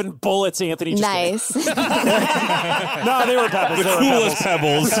were 7 bullets, Anthony. Just nice. no, they were pebbles. The coolest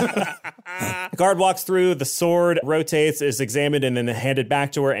pebbles. The guard walks through, the sword rotates, is examined, and then handed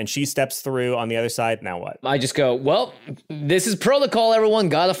back to her, and she steps through on the other side. Now what? I just go, well, this is protocol, everyone.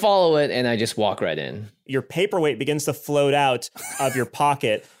 Gotta follow it. And I just walk right in. Your paperweight begins to float out of your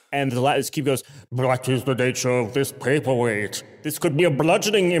pocket, and the gelatinous cube goes, what is the nature of this paperweight? This could be a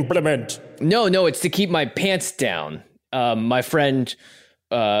bludgeoning implement. No, it's to keep my pants down. My friend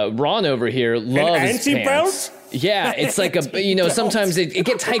Ron over here loves an anti-belt? pants. Yeah, it's like sometimes it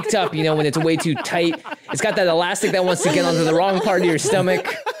gets hiked up, when it's way too tight. It's got that elastic that wants to get onto the wrong part of your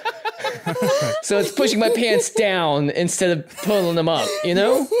stomach. So it's pushing my pants down instead of pulling them up,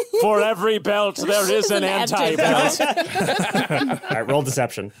 For every belt, there is an anti-belt. All right, roll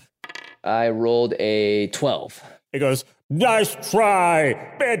deception. I rolled a 12. It goes, nice try.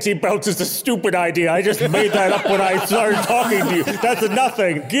 Anti-belts is a stupid idea. I just made that up when I started talking to you. That's a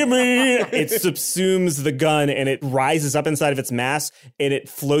nothing. Gimme. It subsumes the gun and it rises up inside of its mass and it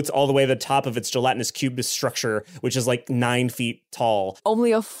floats all the way to the top of its gelatinous cube structure, which is like 9 feet tall.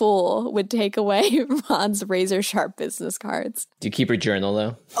 Only a fool would take away Ron's razor sharp business cards. Do you keep your journal,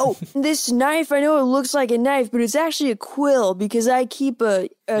 though? Oh, this knife, I know it looks like a knife, but it's actually a quill because I keep a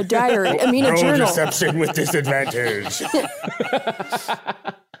diary. I mean, a journal. Deception with disadvantage.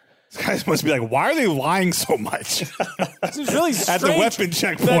 These guys must be like, why are they lying so much? It's really strange at the weapon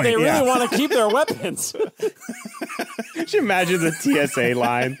checkpoint. That they really want to keep their weapons. Should you imagine the TSA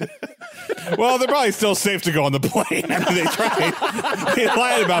line? Well, they're probably still safe to go on the plane. I mean, they tried. They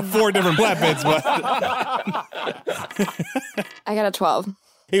lied about 4 different weapons, but I got a 12.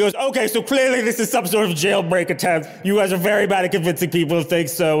 He goes, okay, so clearly this is some sort of jailbreak attempt. You guys are very bad at convincing people to think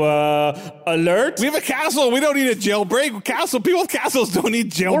so. Alert? We have a castle. We don't need a jailbreak. People with castles don't need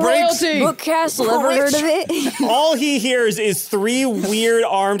jailbreaks. Royalty. Book Castle, ever heard of it? All he hears is 3 weird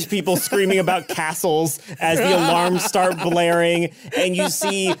armed people screaming about castles as the alarms start blaring, and you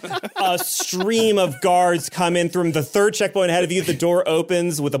see a stream of guards come in from the 3rd checkpoint ahead of you. The door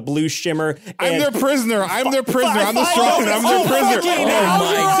opens with a blue shimmer. I'm their prisoner. I'm their prisoner. I'm the strong one. I'm their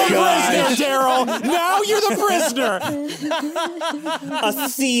prisoner. Oh my God, Daryl! Now you're the prisoner. A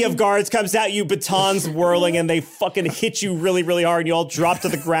sea of guards comes at you, batons whirling, and they fucking hit you really, really hard, and you all drop to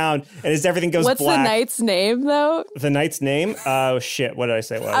the ground. And as everything goes What's black, the knight's name, though? The knight's name? Oh shit! What did I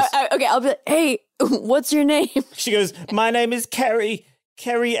say it was? Okay, I'll be like, hey, what's your name? She goes, my name is Carrie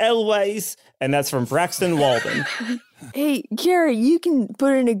Elways, and that's from Braxton Walden. Hey, Carrie, you can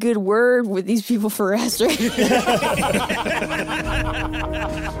put in a good word with these people for us, right?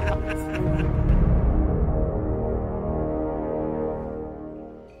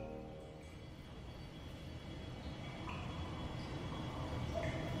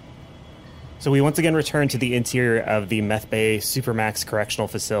 So we once again return to the interior of the Meth Bay Supermax Correctional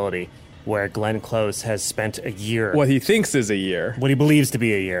Facility, where Glenn Close has spent a year. What he thinks is a year. What he believes to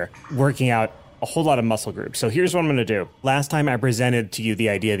be a year, working out a whole lot of muscle groups. So here's what I'm going to do. Last time I presented to you the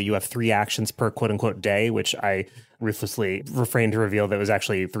idea that you have 3 actions per quote-unquote day, which I ruthlessly refrained to reveal that was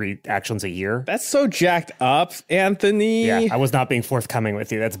actually 3 actions a year. That's so jacked up, Anthony. Yeah, I was not being forthcoming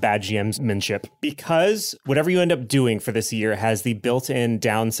with you. That's bad GMsmanship. Because whatever you end up doing for this year has the built-in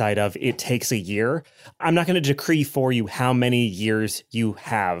downside of it takes a year. I'm not going to decree for you how many years you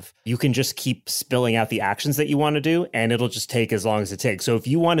have. You can just keep spilling out the actions that you want to do, and it'll just take as long as it takes. So if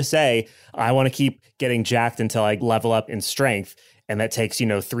you want to say, I want to keep getting jacked until I level up in strength, and that takes,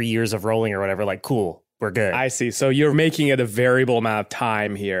 3 years of rolling or whatever, like, cool. We're good. I see. So you're making it a variable amount of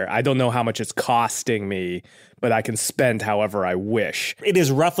time here. I don't know how much it's costing me, but I can spend however I wish. It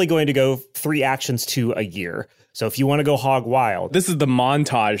is roughly going to go 3 actions to a year. So if you want to go hog wild. This is the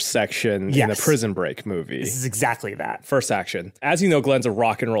montage section in the Prison Break movie. This is exactly that. First action. As you know, Glenn's a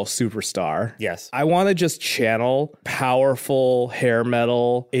rock and roll superstar. Yes. I want to just channel powerful hair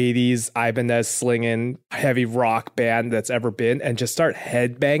metal, 80s Ibanez slinging heavy rock band that's ever been and just start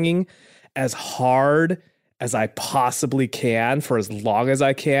headbanging as hard as I possibly can for as long as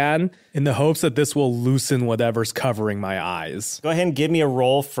I can in the hopes that this will loosen whatever's covering my eyes. Go ahead and give me a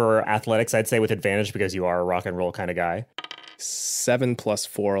roll for athletics, I'd say with advantage because you are a rock and roll kind of guy. 7 plus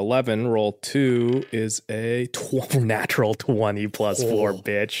 4, 11. Roll 2 is a natural 20 plus 4,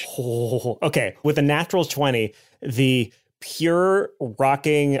 bitch. Okay, with a natural 20, the pure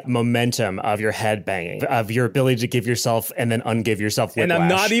rocking momentum of your head banging, of your ability to give yourself and then ungive yourself whiplash. And I'm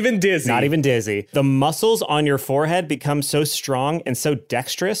not even dizzy. Not even dizzy. The muscles on your forehead become so strong and so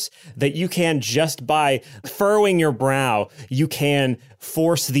dexterous that you can, just by furrowing your brow, you can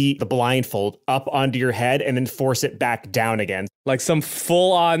force the blindfold up onto your head and then force it back down again. Like some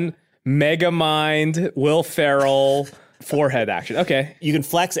full-on Megamind, Will Ferrell forehead action. Okay. You can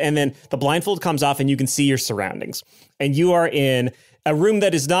flex, and then the blindfold comes off and you can see your surroundings. And you are in a room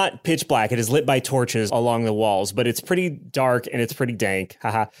that is not pitch black. It is lit by torches along the walls, but it's pretty dark and it's pretty dank.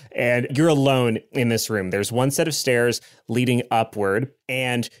 Haha. And you're alone in this room. There's one set of stairs leading upward,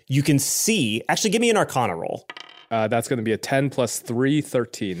 and you can see... Actually, give me an Arcana roll. That's going to be a 10 plus 3,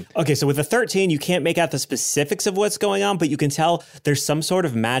 13. Okay, so with a 13, you can't make out the specifics of what's going on, but you can tell there's some sort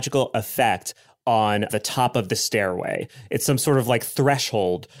of magical effect on the top of the stairway. It's some sort of like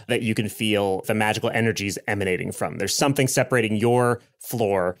threshold that you can feel the magical energies emanating from. There's something separating your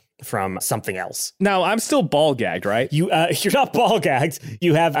floor from something else. Now, I'm still ball gagged, right? You're not ball gagged.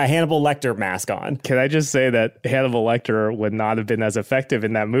 You have a Hannibal Lecter mask on. Can I just say that Hannibal Lecter would not have been as effective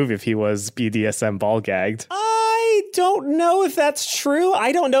in that movie if he was BDSM ball gagged? I don't know if that's true.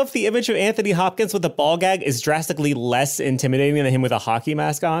 I don't know if the image of Anthony Hopkins with a ball gag is drastically less intimidating than him with a hockey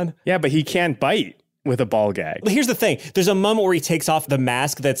mask on. Yeah, but he can't bite with a ball gag. Here's the thing. There's a moment where he takes off the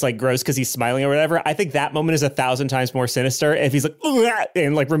mask that's like gross because he's smiling or whatever. I think that moment is 1,000 times more sinister if he's like, "Ugh,"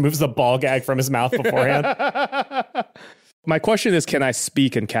 and like removes the ball gag from his mouth beforehand. My question is, can I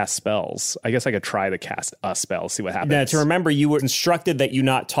speak and cast spells? I guess I could try to cast a spell, see what happens. Now, to remember, you were instructed that you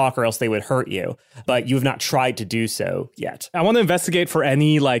not talk or else they would hurt you, but you have not tried to do so yet. I want to investigate for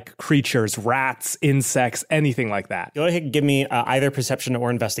any like creatures, rats, insects, anything like that. Go ahead and give me either perception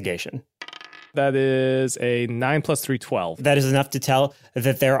or investigation. That is a 9 plus 3, 12. That is enough to tell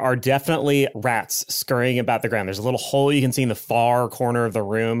that there are definitely rats scurrying about the ground. There's a little hole you can see in the far corner of the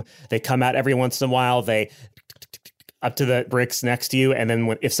room. They come out every once in a while. They up to the bricks next to you, and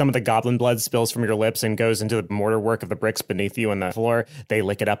then if some of the goblin blood spills from your lips and goes into the mortar work of the bricks beneath you on the floor, they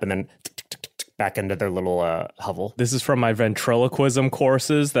lick it up and then back into their little hovel. This is from my ventriloquism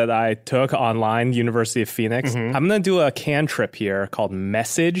courses that I took online, University of Phoenix. Mm-hmm. I'm going to do a cantrip here called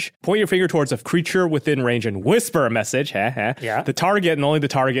Message. Point your finger towards a creature within range and whisper a message. Yeah. The target and only the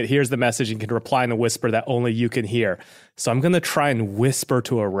target hears the message and can reply in a whisper that only you can hear. So I'm going to try and whisper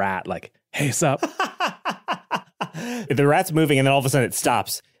to a rat like, hey, what's up? The rat's moving, and then all of a sudden it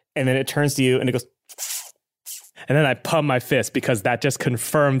stops, and then it turns to you, and it goes... And then I pump my fist because that just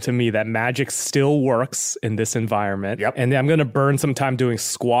confirmed to me that magic still works in this environment. Yep. And I'm going to burn some time doing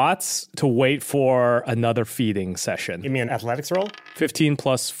squats to wait for another feeding session. Give me an athletics roll. 15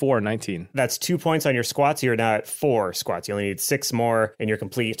 plus 4, 19. That's 2 points on your squats. You're now at 4 squats. You only need 6 more, and you're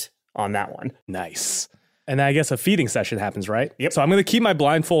complete on that one. Nice. And I guess a feeding session happens, right? Yep. So I'm going to keep my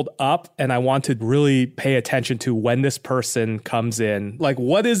blindfold up, and I want to really pay attention to when this person comes in. Like,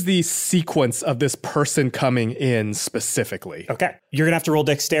 what is the sequence of this person coming in specifically? Okay. You're going to have to roll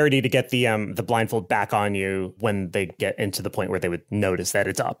dexterity to get the blindfold back on you when they get into the point where they would notice that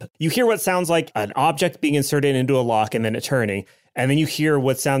it's up. You hear what sounds like an object being inserted into a lock and then it turning, and then you hear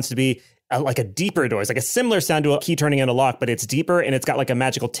what sounds to be like a deeper door. It's like a similar sound to a key turning in a lock, but it's deeper and it's got like a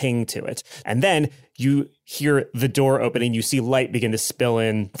magical ting to it. And then you hear the door open and you see light begin to spill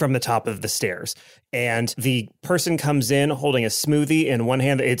in from the top of the stairs. And the person comes in holding a smoothie in one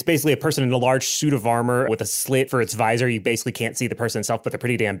hand. It's basically a person in a large suit of armor with a slit for its visor. You basically can't see the person itself, but they're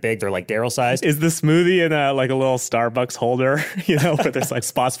pretty damn big. They're like Daryl sized. Is the smoothie in a little Starbucks holder, where there's like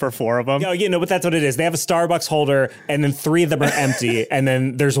spots for 4 of them? No, but that's what it is. They have a Starbucks holder and then 3 of them are empty. And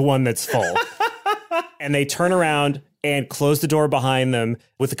then there's one that's full. And they turn around and close the door behind them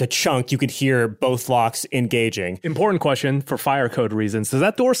with a ka-chunk. You could hear both locks engaging. Important question for fire code reasons. Does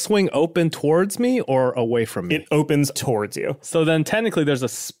that door swing open towards me or away from me? It opens towards you. So then technically there's a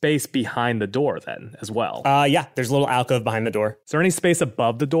space behind the door then as well. Yeah, there's a little alcove behind the door. Is there any space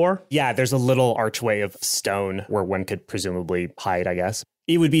above the door? Yeah, there's a little archway of stone where one could presumably hide, I guess.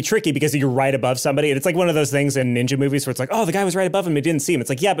 It would be tricky because you're right above somebody. And it's like one of those things in ninja movies where it's like, oh, the guy was right above him. It didn't see him.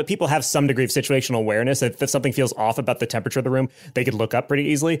 It's like, yeah, but people have some degree of situational awareness. If something feels off about the temperature of the room, they could look up pretty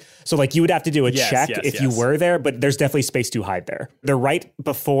easily. So like you would have to do a check if you were there, but there's definitely space to hide there. They're right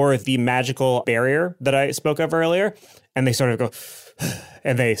before the magical barrier that I spoke of earlier. And they sort of go,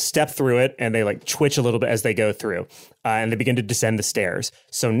 and they step through it and they like twitch a little bit as they go through. And they begin to descend the stairs.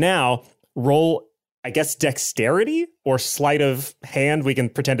 So now roll I guess dexterity or sleight of hand. We can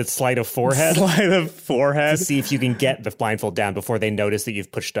pretend it's sleight of forehead. Sleight of forehead. To see if you can get the blindfold down before they notice that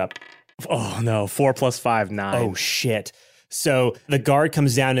you've pushed up. Oh no, 4 + 5, 9. Oh shit. So the guard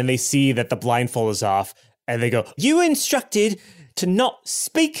comes down and they see that the blindfold is off and they go, "You instructed to not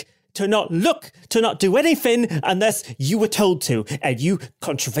speak, to not look, to not do anything unless you were told to, and you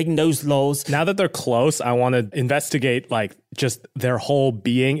contravene those laws." Now that they're close, I want to investigate like just their whole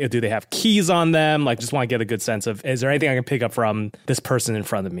being. Do they have keys on them? Like, just want to get a good sense of, is there anything I can pick up from this person in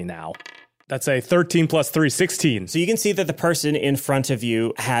front of me now? That's a 13 + 3, 16. So you can see that the person in front of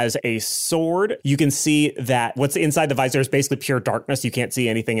you has a sword. You can see that what's inside the visor is basically pure darkness. You can't see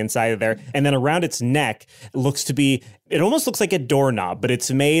anything inside of there. And then around its neck looks to be, it almost looks like a doorknob, but it's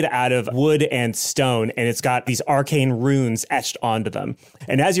made out of wood and stone, and it's got these arcane runes etched onto them.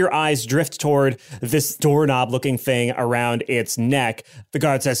 And as your eyes drift toward this doorknob-looking thing around its neck, the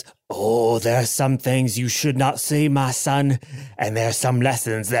guard says, "Oh, there are some things you should not see, my son, and there are some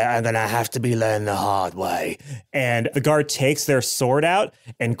lessons that are going to have to be learned the hard way." And the guard takes their sword out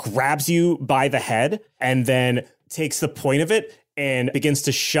and grabs you by the head and then takes the point of it and begins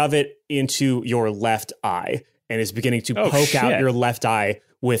to shove it into your left eye and is beginning to poke out your left eye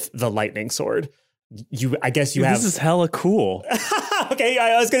with the lightning sword. I guess you have... This is hella cool. Okay,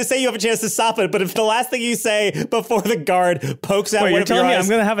 I was going to say you have a chance to stop it, but if the last thing you say before the guard pokes out one you're of your telling me eyes... I'm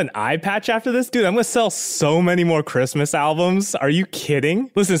going to have an eye patch after this? Dude, I'm going to sell so many more Christmas albums. Are you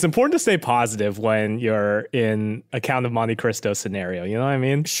kidding? Listen, it's important to stay positive when you're in a Count of Monte Cristo scenario. You know what I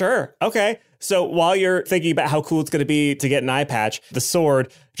mean? Sure. Okay. So while you're thinking about how cool it's going to be to get an eye patch, the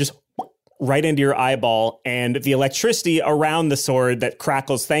sword just right into your eyeball, and the electricity around the sword that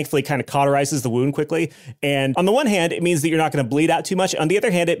crackles thankfully kind of cauterizes the wound quickly. And on the one hand, it means that you're not going to bleed out too much. On the other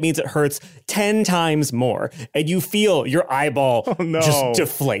hand, it means it hurts 10 times more. And you feel your eyeball just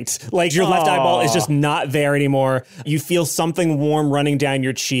deflate. Like your left eyeball is just not there anymore. You feel something warm running down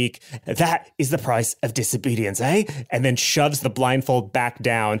your cheek. That is the price of disobedience, eh? And then shoves the blindfold back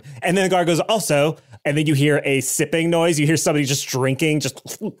down. And then the guard goes, "Also," and then you hear a sipping noise. You hear somebody just drinking,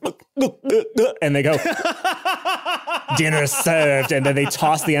 and they go, "Dinner served." And then they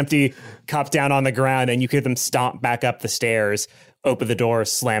toss the empty cup down on the ground, and you hear them stomp back up the stairs, open the door,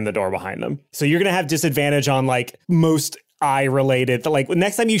 slam the door behind them. So you're going to have disadvantage on like most eye related. Like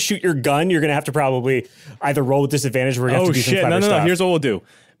next time you shoot your gun, you're going to have to probably either roll with disadvantage or we're going to have to do some clever stuff. No. Here's what we'll do.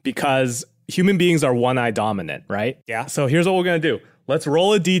 Because human beings are one eye dominant, right? Yeah. So here's what we're going to do. Let's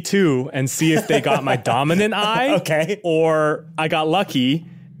roll a D2 and see if they got my dominant eye. Okay. Or I got lucky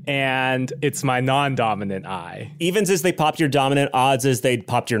and it's my non-dominant eye. Evens is they popped your dominant, odds is they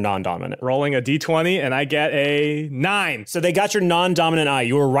popped your non-dominant. Rolling a D20 and I get a 9. So they got your non-dominant eye.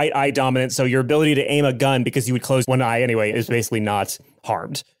 You were right eye dominant, so your ability to aim a gun because you would close one eye anyway is basically not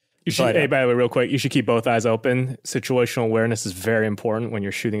harmed. You should, hey, by the way, real quick, you should keep both eyes open. Situational awareness is very important when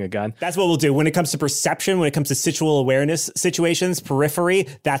you're shooting a gun. That's what we'll do. When it comes to perception, when it comes to situal awareness situations, periphery,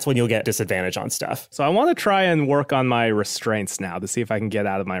 that's when you'll get disadvantage on stuff. So I want to try and work on my restraints now to see if I can get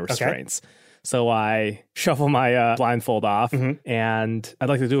out of my restraints. Okay. So I shuffle my blindfold off, and I'd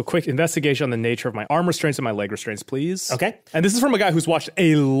like to do a quick investigation on the nature of my arm restraints and my leg restraints, please. Okay. And this is from a guy who's watched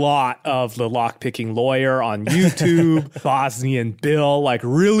a lot of The Lockpicking Lawyer on YouTube, Bosnian Bill, like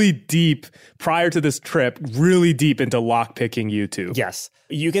really deep, prior to this trip, really deep into lockpicking YouTube. Yes.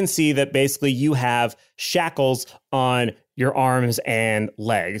 You can see that basically you have shackles on your arms and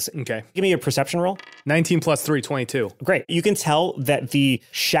legs. Okay. Give me a perception roll. 19 plus 3, 22. Great. You can tell that the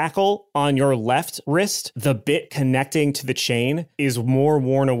shackle on your left wrist, the bit connecting to the chain, is more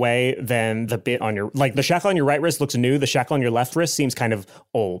worn away than the bit on your... Like, the shackle on your right wrist looks new. The shackle on your left wrist seems kind of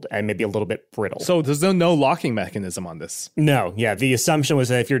old and maybe a little bit brittle. So there's no locking mechanism on this? No. Yeah. The assumption was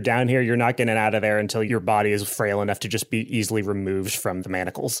that if you're down here, you're not getting out of there until your body is frail enough to just be easily removed from the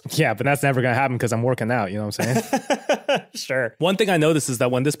manacles. Yeah, but that's never going to happen because I'm working out. You know what I'm saying? Sure. One thing I noticed is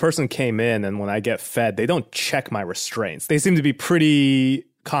that when this person came in and when I get fed, they don't check my restraints. They seem to be pretty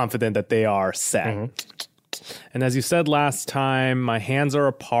confident that they are set. And as you said last time, my hands are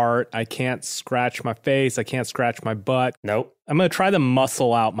apart. I can't scratch my face. I can't scratch my butt. Nope. I'm going to try to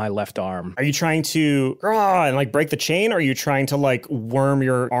muscle out my left arm. Are you trying to and like break the chain, or are you trying to like worm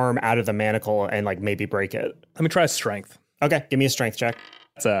your arm out of the manacle and like maybe break it? Let me try strength. Okay. Give me a strength check.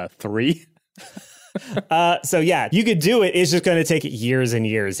 That's a 3. So yeah, you could do it. It's just going to take years and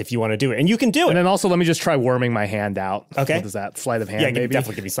years if you want to do it, and you can do it. And then also, let me just try worming my hand out. Okay. What is that? Sleight of hand? Yeah, maybe?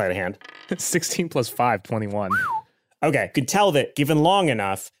 definitely give you sleight of hand. 16 plus 5, 21. Okay, you could tell that given long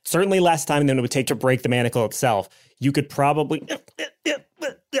enough, certainly less time than it would take to break the manacle itself, you could probably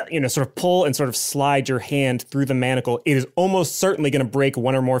sort of pull and sort of slide your hand through the manacle. It is almost certainly going to break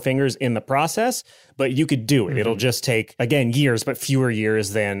one or more fingers in the process, but you could do it. It'll just take, again, years, but fewer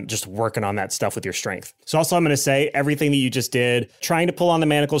years than just working on that stuff with your strength. So also I'm going to say everything that you just did, trying to pull on the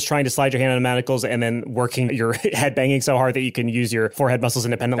manacles, trying to slide your hand on the manacles, and then working your head banging so hard that you can use your forehead muscles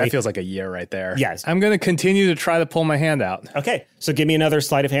independently. That feels like a year right there. Yes. I'm going to continue to try to pull my hand out. Okay, so give me another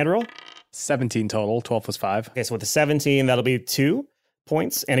sleight of hand roll. 17 total, 12 plus 5. Okay, so with the 17, that'll be 2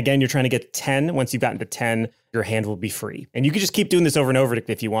 points. And again, you're trying to get 10. Once you've gotten to 10, your hand will be free. And you can just keep doing this over and over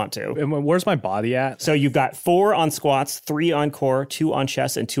if you want to. And where's my body at? So you've got 4 on squats, 3 on core, 2 on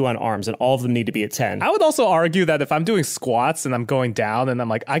chest, and 2 on arms. And all of them need to be at 10. I would also argue that if I'm doing squats and I'm going down and I'm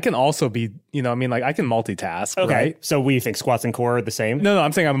like, I can also be, I can multitask, okay. Right? So what do you think? Squats and core are the same? No,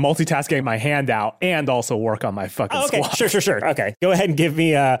 I'm saying I'm multitasking my hand out and also work on my fucking squats. Sure. Okay. Go ahead and give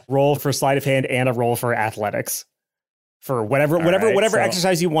me a roll for sleight of hand and a roll for athletics. For whatever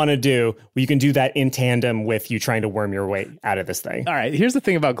exercise you want to do, you can do that in tandem with you trying to worm your way out of this thing. All right, here's the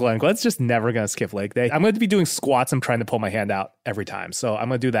thing about Glenn. Glenn's just never going to skip leg day. I'm going to be doing squats. I'm trying to pull my hand out every time. So I'm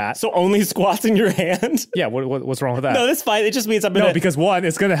going to do that. So only squats in your hand? Yeah, what's wrong with that? No, that's fine. It just means I'm going No, because one,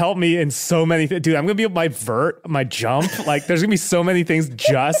 it's going to help me in so many things. Dude, I'm going to be able to my vert, my jump. Like, there's going to be so many things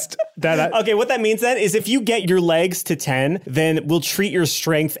just that Okay, what that means then is if you get your legs to 10, then we'll treat your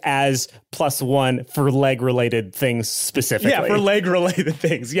strength as +1 for leg-related things specifically. Yeah, for leg-related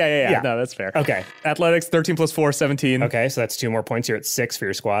things. Yeah. No, that's fair. Okay. Athletics, 13 plus 4, 17. Okay, so that's 2 more points. You're at 6 for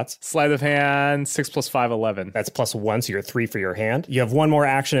your squats. Sleight of hand, 6 plus 5, 11. That's +1, so you're at 3 for your hand. You have one more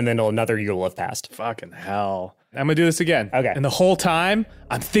action, and then another you'll have passed. Fucking hell. I'm going to do this again. Okay. And the whole time,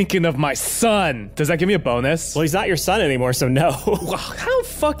 I'm thinking of my son. Does that give me a bonus? Well, he's not your son anymore, so no. How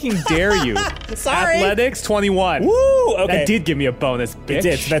fucking dare you? Sorry. Athletics, 21. Woo! Okay. That did give me a bonus, bitch. It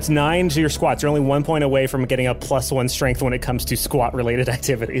did. So that's 9 to your squats. You're only 1 point away from getting a +1 strength when it comes to squat-related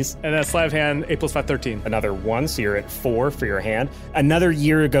activities. And then sleight of hand, 8 plus 5, 13. Another 1, so you're at 4 for your hand. Another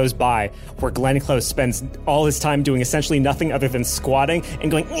year goes by where Glenn Close spends all his time doing essentially nothing other than squatting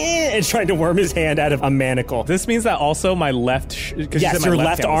and going, and trying to worm his hand out of a manacle. This means that also my left... yes, your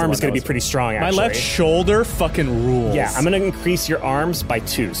left arm is going to be pretty strong, actually. My left shoulder fucking rules. Yeah, I'm going to increase your arms by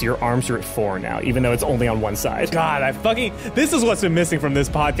 2, so your arms are at 4 now, even though it's only on one side. God, this is what's been missing from this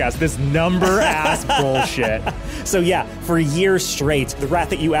podcast, this number-ass bullshit. So yeah, for a year straight, the rat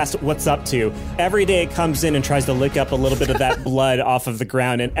that you asked what's up to, every day it comes in and tries to lick up a little bit of that blood off of the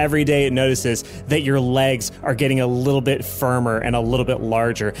ground, and every day it notices that your legs are getting a little bit firmer and a little bit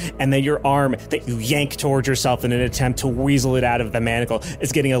larger, and that your arm that you yank towards yourself in an attempt to weasel it out of the manacle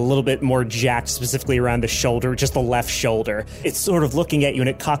is getting a little bit more jacked, specifically around the shoulder, just the left shoulder. It's sort of looking at you and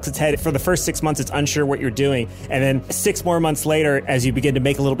it cocks its head. For the first 6 months, it's unsure what you're doing. And then 6 more months later, as you begin to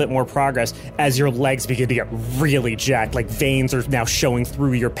make a little bit more progress, as your legs begin to get really jacked, like veins are now showing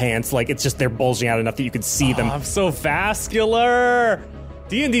through your pants, like it's just they're bulging out enough that you can see them. I'm so vascular.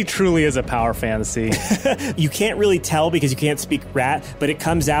 D&D truly is a power fantasy. You can't really tell because you can't speak rat, but it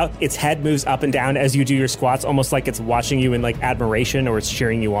comes out, its head moves up and down as you do your squats, almost like it's watching you in like admiration or it's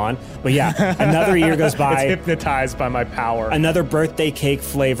cheering you on. But yeah, another year goes by. It's hypnotized by my power. Another birthday cake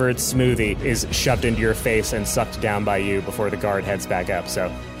flavored smoothie is shoved into your face and sucked down by you before the guard heads back up.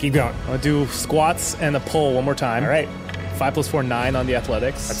 So keep going. I'm going to do squats and a pull one more time. All right. 5 plus 4, 9 on the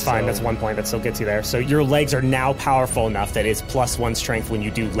athletics. That's fine. That's 1 point. That still gets you there. So your legs are now powerful enough that it's +1 strength when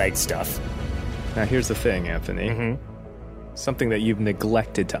you do leg stuff. Now here's the thing, Anthony. Something that you've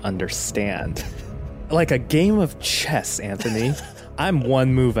neglected to understand. Like a game of chess, Anthony. I'm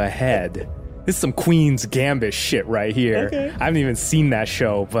one move ahead. This is some Queen's Gambit shit right here. Okay. I haven't even seen that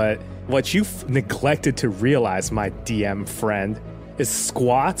show, but what you've neglected to realize, my DM friend, is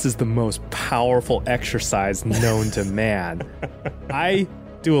squats is the most powerful exercise known to man. I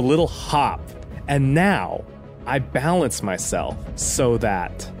do a little hop, and now I balance myself so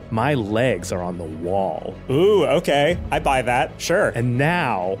that my legs are on the wall. Ooh, okay. I buy that. Sure. And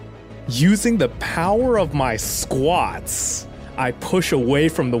now, using the power of my squats, I push away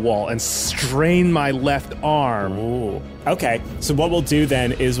from the wall and strain my left arm. Ooh. Okay, so what we'll do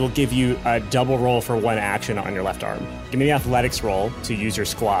then is we'll give you a double roll for one action on your left arm. Give me the athletics roll to use your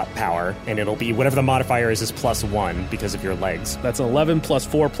squat power, and it'll be whatever the modifier is +1 because of your legs. That's 11 plus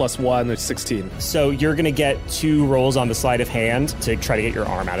 4 plus 1, that's 16. So you're going to get 2 rolls on the sleight of hand to try to get your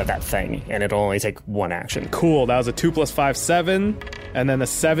arm out of that thing, and it'll only take 1 action. Cool, that was a 2 plus 5, 7, and then a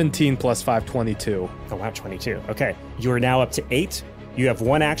 17 plus 5, 22. Oh wow, 22. Okay, you are now up to 8. You have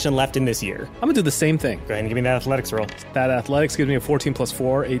 1 action left in this year. I'm going to do the same thing. Go ahead and give me that athletics roll. That athletics gives me a 14 plus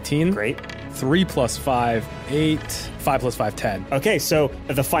 4, 18. Great. 3 plus 5, 8. 5 plus 5, 10. Okay, so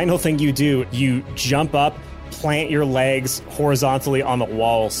the final thing you do, you jump up plant your legs horizontally on the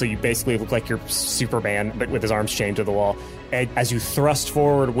wall, so you basically look like you're Superman, but with his arms chained to the wall. And as you thrust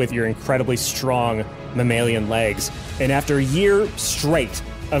forward with your incredibly strong mammalian legs, and after a year straight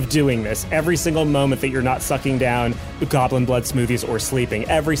of doing this, every single moment that you're not sucking down goblin blood smoothies or sleeping,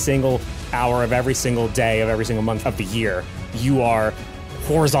 every single hour of every single day of every single month of the year, you are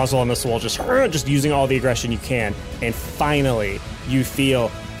horizontal on this wall, just using all the aggression you can. And finally, you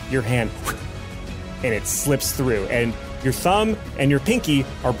feel your hand, and it slips through. And your thumb and your pinky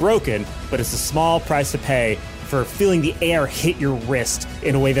are broken, but it's a small price to pay for feeling the air hit your wrist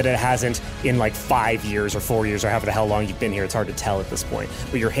in a way that it hasn't in like 5 years or 4 years or however the hell long you've been here. It's hard to tell at this point.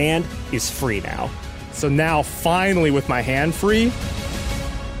 But your hand is free now. So now, finally, with my hand free,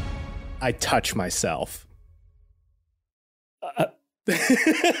 I touch myself.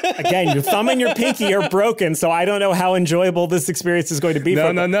 Again, your thumb and your pinky are broken, so I don't know how enjoyable this experience is going to be.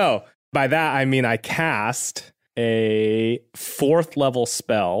 No. By that, I mean I cast a 4th level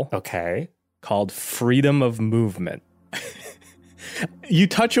spell. Okay. Called Freedom of Movement. You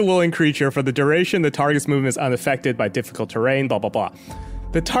touch a willing creature for the duration the target's movement is unaffected by difficult terrain, blah, blah, blah.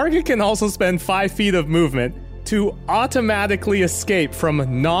 The target can also spend 5 feet of movement to automatically escape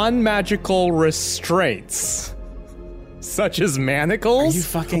from non-magical restraints, such as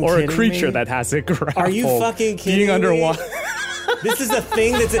manacles or a creature that has it grappled. Are you fucking kidding being underwater. This is the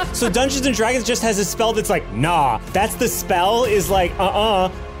thing that's... So Dungeons & Dragons just has a spell that's like, nah. That's the spell is like,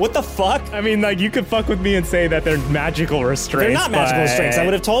 what the fuck? I mean, like, you could fuck with me and say that they're magical restraints. They're not magical restraints. I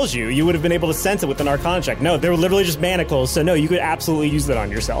would have told you. You would have been able to sense it with an Arcana check. No, they're literally just manacles. So no, you could absolutely use that on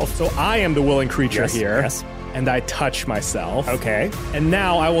yourself. So I am the willing creature here. Yes. And I touch myself. Okay. And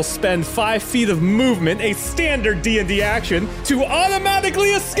now I will spend 5 feet of movement, a standard D&D action, to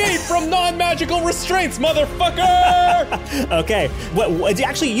automatically escape from non-magical restraints, motherfucker! Okay. What?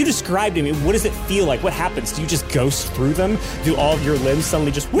 Actually, you described to me. What does it feel like? What happens? Do you just ghost through them? Do all of your limbs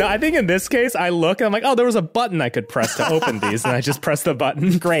suddenly just... No, I think in this case, I look and I'm like, oh, there was a button I could press to open these. And I just press the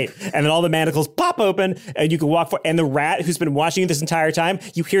button. Great. And then all the manacles pop open and you can walk forward. And the rat who's been watching you this entire time,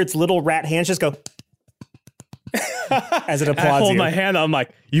 you hear its little rat hands just go... as it applauds you. I hold my hand up, I'm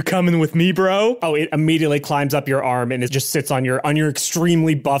like, you coming with me, bro? Oh, it immediately climbs up your arm and it just sits on your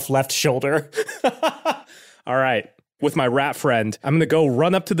extremely buff left shoulder. All right. With my rat friend, I'm going to go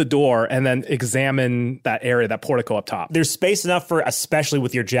run up to the door and then examine that area, that portico up top. There's space enough for, especially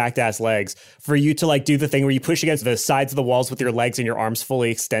with your jacked ass legs, for you to like do the thing where you push against the sides of the walls with your legs and your arms fully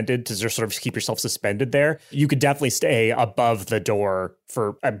extended to just sort of keep yourself suspended there. You could definitely stay above the door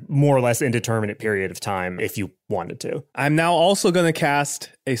for a more or less indeterminate period of time if you wanted to. I'm now also going to cast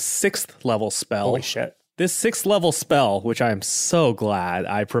a 6th level spell. Holy shit. This 6th level spell, which I'm so glad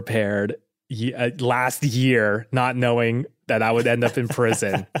I prepared last year, not knowing that I would end up in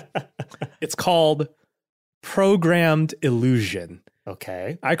prison. It's called Programmed Illusion.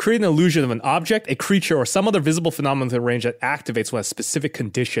 Okay. I create an illusion of an object, a creature, or some other visible phenomenon within range that activates when a specific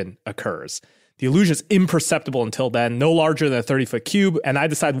condition occurs. The illusion is imperceptible until then, no larger than a 30-foot cube, and I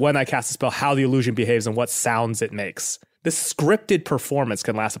decide when I cast a spell how the illusion behaves and what sounds it makes. This scripted performance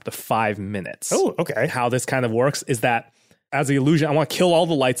can last up to 5 minutes. Oh, okay. How this kind of works is that as the illusion, I want to kill all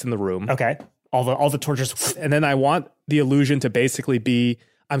the lights in the room. Okay. All the torches. And then I want the illusion to basically be,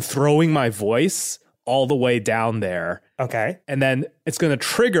 I'm throwing my voice all the way down there. Okay. And then it's going to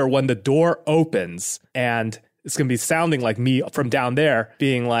trigger when the door opens and it's going to be sounding like me from down there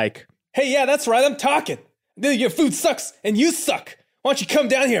being like, hey, yeah, that's right. I'm talking. Your food sucks and you suck. Why don't you come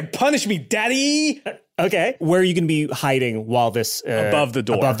down here and punish me, daddy? Okay. Where are you going to be hiding while this... above the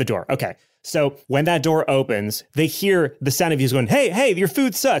door. Above the door. Okay. So when that door opens, they hear the sound of you going, hey, your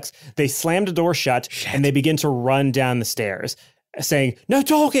food sucks. They slam the door shut and they begin to run down the stairs saying, no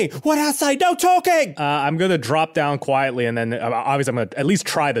talking. What outside? No talking. I'm going to drop down quietly and then obviously I'm going to at least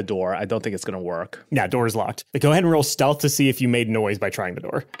try the door. I don't think it's going to work. Yeah, door is locked. Go ahead and roll stealth to see if you made noise by trying the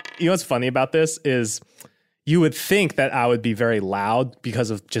door. You know what's funny about this is you would think that I would be very loud because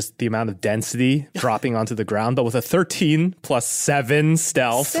of just the amount of density dropping onto the ground. But with a 13 plus 7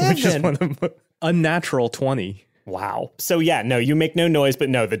 stealth, which is one of unnatural 20. Wow. So yeah, no, you make no noise, but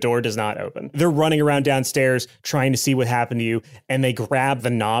no, the door does not open. They're running around downstairs trying to see what happened to you. And they grab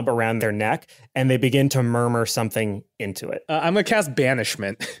the knob around their neck and they begin to murmur something into it. I'm going to cast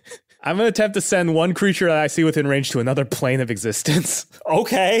Banishment. I'm going to attempt to send one creature that I see within range to another plane of existence.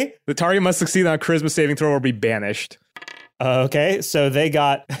 Okay. The target must succeed on a charisma saving throw or be banished. Okay, so they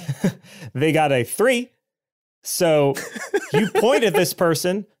got a 3. So you point at this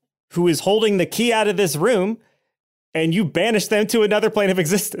person who is holding the key out of this room and you banish them to another plane of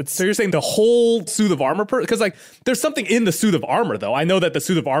existence. So you're saying the whole suit of armor? Because like there's something in the suit of armor, though. I know that the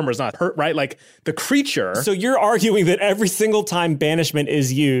suit of armor is not hurt, right? Like the creature. So you're arguing that every single time banishment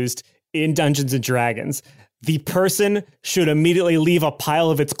is used in Dungeons and Dragons, the person should immediately leave a pile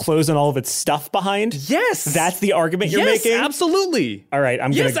of its clothes and all of its stuff behind? Yes. That's the argument you're making? Yes, absolutely. All right,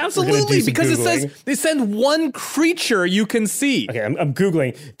 Yes, absolutely, because it says they send one creature you can see. Okay, I'm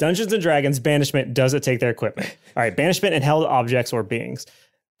Googling Dungeons and Dragons banishment. Does it take their equipment? All right, banishment and held objects or beings.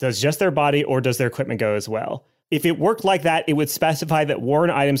 Does just their body or does their equipment go as well? If it worked like that, it would specify that worn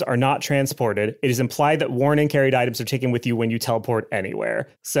items are not transported. It is implied that worn and carried items are taken with you when you teleport anywhere.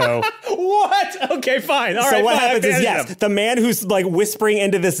 So what? Okay, fine. All right. So what fine, happens is, yes, the man who's like whispering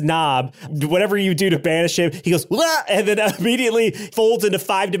into this knob, whatever you do to banish him, he goes, "Wah!" And then immediately folds into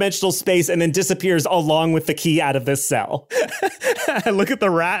 5-dimensional space and then disappears along with the key out of this cell. I look at the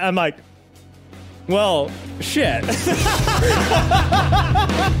rat. I'm like, well, shit.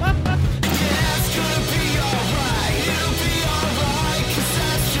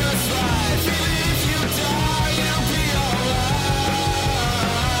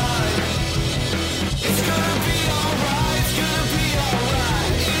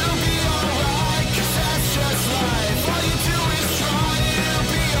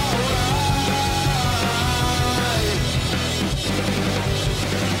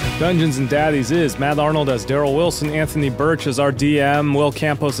 Dungeons and Daddies is Matt Arnold as Daryl Wilson, Anthony Birch as our DM, Will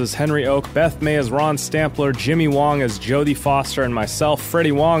Campos as Henry Oak, Beth May as Ron Stampler, Jimmy Wong as Jodie Foster, and myself,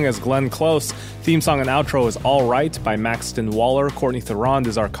 Freddie Wong as Glenn Close. Theme song and outro is All Right by Maxton Waller. Courtney Theron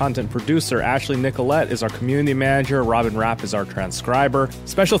is our content producer. Ashley Nicolette is our community manager. Robin Rapp is our transcriber.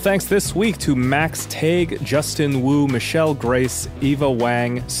 Special thanks this week to Max Tague, Justin Wu, Michelle Grace, Eva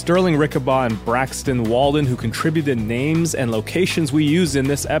Wang, Sterling Rickabaugh, and Braxton Walden, who contributed names and locations we used in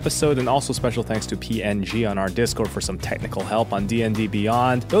this episode. And also special thanks to PNG on our Discord for some technical help on D&D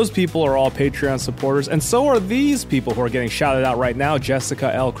Beyond. Those people are all Patreon supporters, and so are these people who are getting shouted out right now: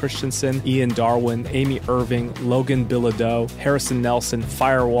 Jessica L. Christensen, Ian Darwin, Amy Irving, Logan Bilodeau, Harrison Nelson,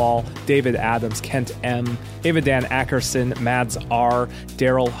 Firewall, David Adams, Kent M., Ava Dan Ackerson, Mads R.,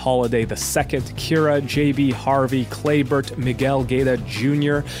 Daryl Holiday II, Kira, JB Harvey, Claybert, Miguel Gaeta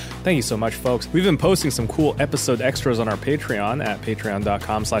Jr. Thank you so much, folks. We've been posting some cool episode extras on our Patreon at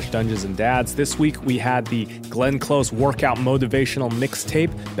patreon.com/Dungeons and Dads. This week we had the Glenn Close workout motivational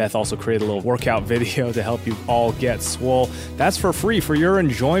mixtape. Beth also created a little workout video to help you all get swole. That's for free for your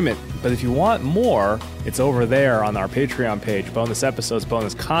enjoyment. But if you want more, it's over there on our Patreon page. Bonus episodes,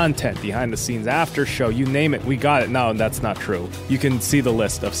 bonus content, behind the scenes after show, you name it, we got it. No, that's not true. You can see the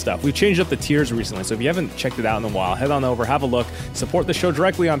list of stuff. We changed up the tiers recently, so if you haven't checked it out in a while, head on over, have a look, support the show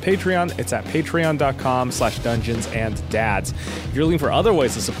directly on Patreon. It's at patreon.com/Dungeons and Dads. If you're looking for other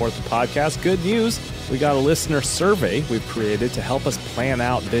ways to support the podcast, good news. We got a listener survey we've created to help us plan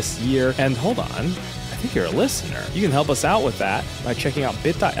out this year. And hold on, I think you're a listener. You can help us out with that by checking out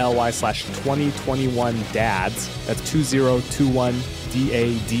bit.ly/2021dads. That's 2021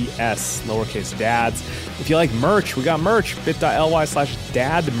 DADS, lowercase dads. If you like merch, we got merch,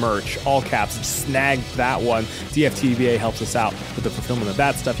 bit.ly/dadmerch, all caps. Snag that one. DFTBA helps us out with the fulfillment of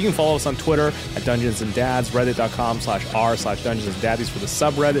that stuff. You can follow us on Twitter at Dungeons and Dads, reddit.com/r/Dungeons and Daddies for the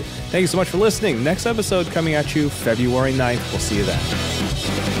subreddit. Thank you so much for listening. Next episode coming at you February 9th. We'll see you then.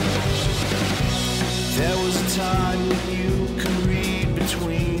 There was a time when you could read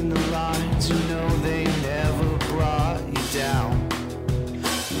between the lines. You know they never brought you down.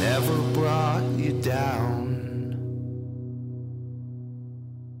 Never brought you down.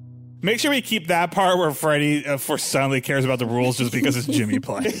 Make sure we keep that part where Freddie suddenly cares about the rules just because it's Jimmy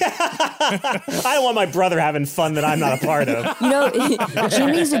playing. I don't want my brother having fun that I'm not a part of. You know,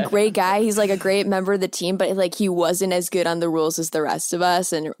 Jimmy's a great guy. He's like a great member of the team, but like he wasn't as good on the rules as the rest of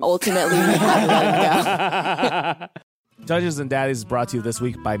us, and ultimately we had to let him go. Dungeons and Daddies is brought to you this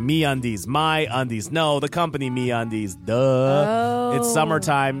week by MeUndies. My Undies. No, the company MeUndies. Duh. Oh. It's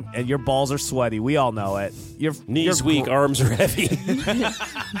summertime and your balls are sweaty. We all know it. Your knees weak, arms are heavy.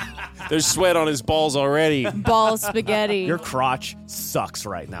 There's sweat on his balls already. Ball spaghetti. Your crotch sucks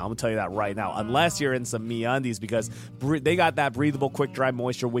right now. I'm going to tell you that right now. Unless you're in some MeUndies, because they got that breathable, quick dry,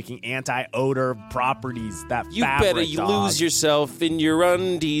 moisture wicking, anti-odor properties. That you fabric, better lose yourself in your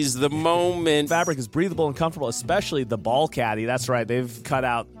undies the moment. Fabric is breathable and comfortable, especially the ball caddy. That's right. They've cut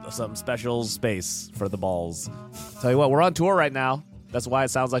out some special space for the balls. Tell you what, we're on tour right now. That's why it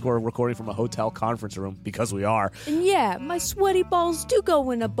sounds like we're recording from a hotel conference room, because we are. And yeah, my sweaty balls do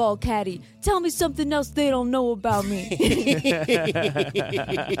go in a ball caddy. Tell me something else they don't know about me.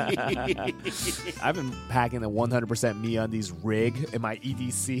 I've been packing the 100% MeUndies rig in my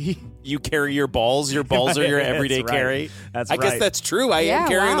EDC. You carry your balls? Your balls are your everyday That's right. carry? That's I right. guess that's true. I am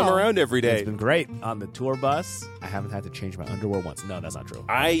carrying them around every day. It's been great. On the tour bus, I haven't had to change my underwear once. No, that's not true.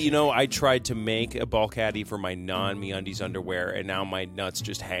 I tried to make a ball caddy for my non-MeUndies underwear, and now my nuts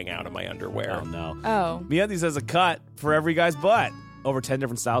just hang out of my underwear. Oh, no. Oh. MeUndies has a cut for every guy's butt. Over 10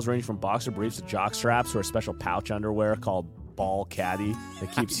 different styles ranging from boxer briefs to jock straps, or a special pouch underwear called Ball Caddy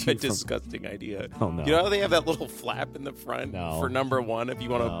that keeps you a from... disgusting idea. Oh, no. You know how they have that little flap in the front for number one if you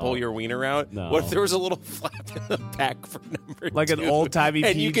want to pull your wiener out? No. What if there was a little flap in the back for number Like two? an old-timey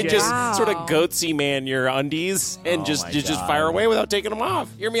And you can PJ? just sort of goatsy man your undies and Oh, just my just God. fire away without taking them off.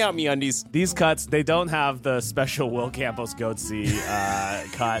 Hear me out, MeUndies. These cuts, they don't have the special Will Campos Goatsy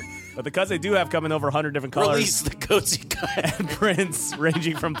cut, but the cuts they do have come in over 100 different colors. Release the Goatsy cut. And prints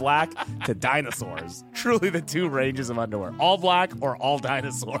ranging from black to dinosaurs. Truly the two ranges of underwear. All black or all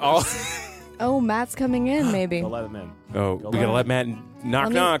dinosaurs. Oh, Matt's coming in, maybe. Go let him in. Oh, we gotta let Matt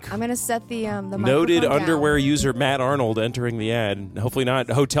knock. I'm gonna set the Noted microphone down. underwear user Matt Arnold entering the ad. Hopefully not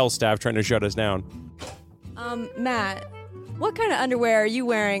hotel staff trying to shut us down. Matt, what kind of underwear are you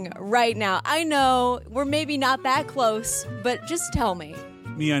wearing right now? I know we're maybe not that close, but just tell me.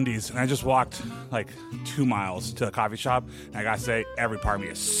 MeUndies, and I just walked like 2 miles to a coffee shop, and I gotta say, every part of me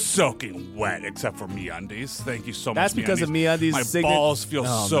is soaking wet except for MeUndies. Thank you so much. That's because of MeUndies. My balls feel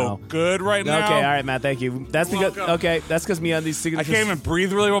so good right now. Okay, all right, Matt, thank you. That's because that's because MeUndies signature. I can't even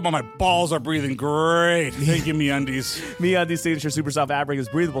breathe really well, but my balls are breathing great. Thank you, MeUndies. MeUndies signature super soft fabric is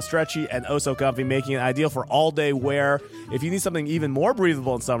breathable, stretchy, and oh so comfy, making it ideal for all day wear. If you need something even more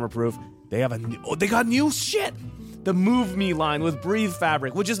breathable and summer proof, they got new shit. The Move Me line with Breathe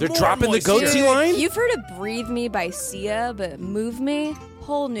fabric, which is They're more dropping the moisture. Goatsy line? You've heard of Breathe Me by Sia, but Move Me?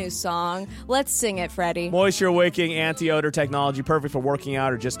 Whole new song. Let's sing it, Freddie. Moisture wicking anti-odor technology, perfect for working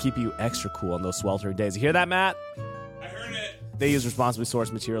out or just keep you extra cool on those sweltering days. You hear that, Matt? I heard it. They use responsibly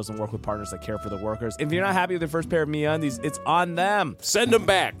sourced materials and work with partners that care for the workers. If you're not happy with your first pair of MeUndies, it's on them. Send them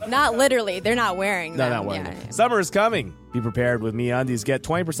back. Not literally. They're not wearing No, them. not wearing Yeah, them. yeah. Summer is coming. Be prepared with MeUndies. Get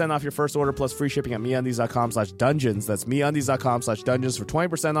 20% off your first order plus free shipping at MeUndies.com/dungeons. That's MeUndies.com/dungeons for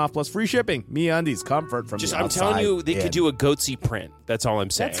 20% off plus free shipping. MeUndies, comfort from Just, the I'm outside telling you, they in. could do a Goatsy print. That's all I'm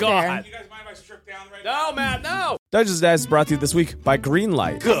saying. God. You guys mind if I strip down right No, Matt, no. Dungeons & Dice is brought to you this week by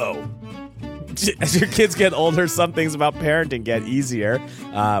Greenlight. Go. As your kids get older, some things about parenting get easier.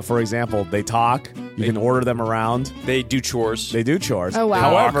 For example, they talk. You can order them around. They do chores. They do chores. Oh, wow.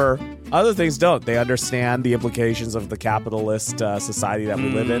 However, other things don't. They understand the implications of the capitalist society that we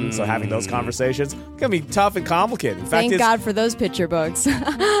live in. So having those conversations can be tough and complicated. In fact, Thank it's- God for those picture books.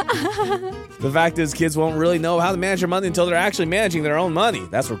 The fact is, kids won't really know how to manage their money until they're actually managing their own money.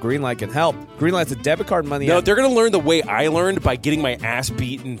 That's where Greenlight can help. Greenlight's a debit card money No, app. they're going to learn the way I learned by getting my ass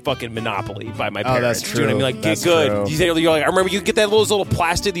beat in fucking Monopoly by my parents. that's Do you know what I mean? true. Like, That's get good. true. You're like, I remember you get that little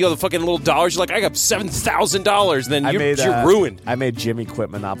plastic, the fucking little dollars. You're like, I got $7,000. Then you're ruined. I made Jimmy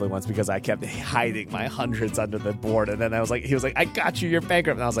quit Monopoly once because I kept hiding my hundreds under the board. And then he was like, I got you, you're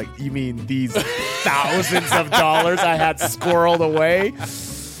bankrupt. And I was like, you mean these thousands of dollars I had squirreled away?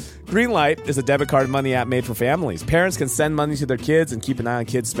 Greenlight is a debit card money app made for families. Parents can send money to their kids and keep an eye on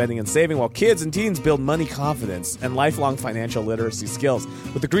kids' spending and saving, while kids and teens build money confidence and lifelong financial literacy skills.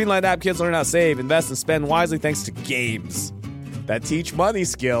 With the Greenlight app, kids learn how to save, invest, and spend wisely thanks to games that teach money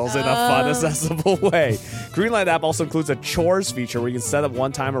skills in a fun, accessible way. Greenlight app also includes a chores feature where you can set up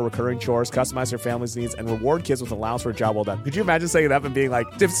one-time or recurring chores, customize your family's needs, and reward kids with allowance for a job well done. Could you imagine setting it up and being like,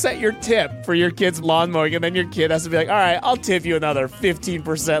 set your tip for your kid's lawn mowing, and then your kid has to be like, all right, I'll tip you another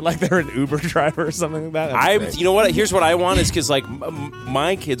 15% like they're an Uber driver or something like that? That'd be great. You know what? Here's what I want is because like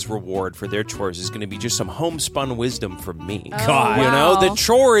my kids' reward for their chores is going to be just some homespun wisdom from me. God. You know, the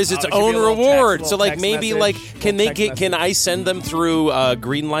chore is its it should be own a little reward. text, So like text maybe message, like can they text get? message. Can I send them through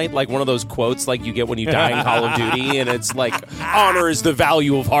Greenlight like one of those quotes like you get when you die in Call of Duty, and it's like honor is the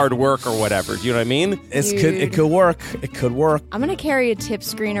value of hard work or whatever. Do you know what I mean? It could work. It could work. I'm gonna carry a tip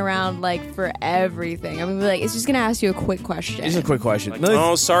screen around like for everything. I'm gonna be like, it's just gonna ask you a quick question. Just a quick question.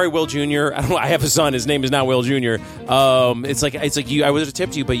 Oh, sorry, Will Jr. I have a son. His name is not Will Jr. It's like you. I would have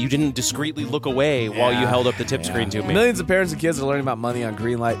tipped you, but you didn't discreetly look away while you held up the tip screen to me. Millions of parents and kids are learning about money on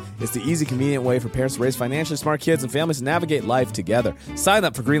Greenlight. It's the easy, convenient way for parents to raise financially smart kids and families to navigate life together. Sign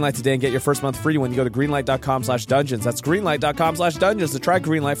up for Greenlight today and get your first month free when you go to greenlight.com/dungeons. That's greenlight.com/dungeons to try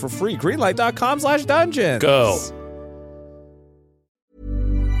Greenlight for free. Greenlight.com/dungeons. Go.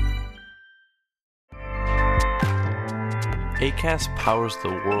 Acast powers the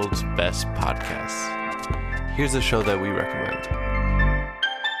world's best podcasts. Here's a show that we recommend.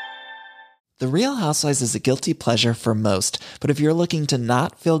 The Real Housewives is a guilty pleasure for most, but if you're looking to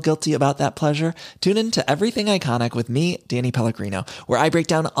not feel guilty about that pleasure, tune in to Everything Iconic with me, Danny Pellegrino, where I break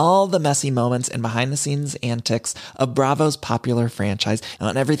down all the messy moments and behind-the-scenes antics of Bravo's popular franchise. And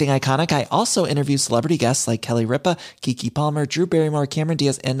on Everything Iconic, I also interview celebrity guests like Kelly Ripa, Keke Palmer, Drew Barrymore, Cameron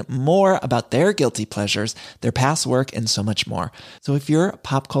Diaz, and more about their guilty pleasures, their past work, and so much more. So if you're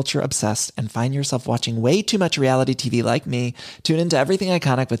pop culture obsessed and find yourself watching way too much reality TV like me, tune into Everything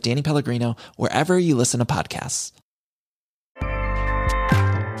Iconic with Danny Pellegrino, wherever you listen to podcasts.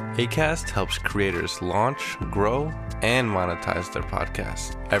 Acast helps creators launch, grow, and monetize their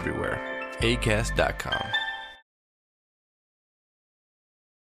podcasts everywhere. Acast.com.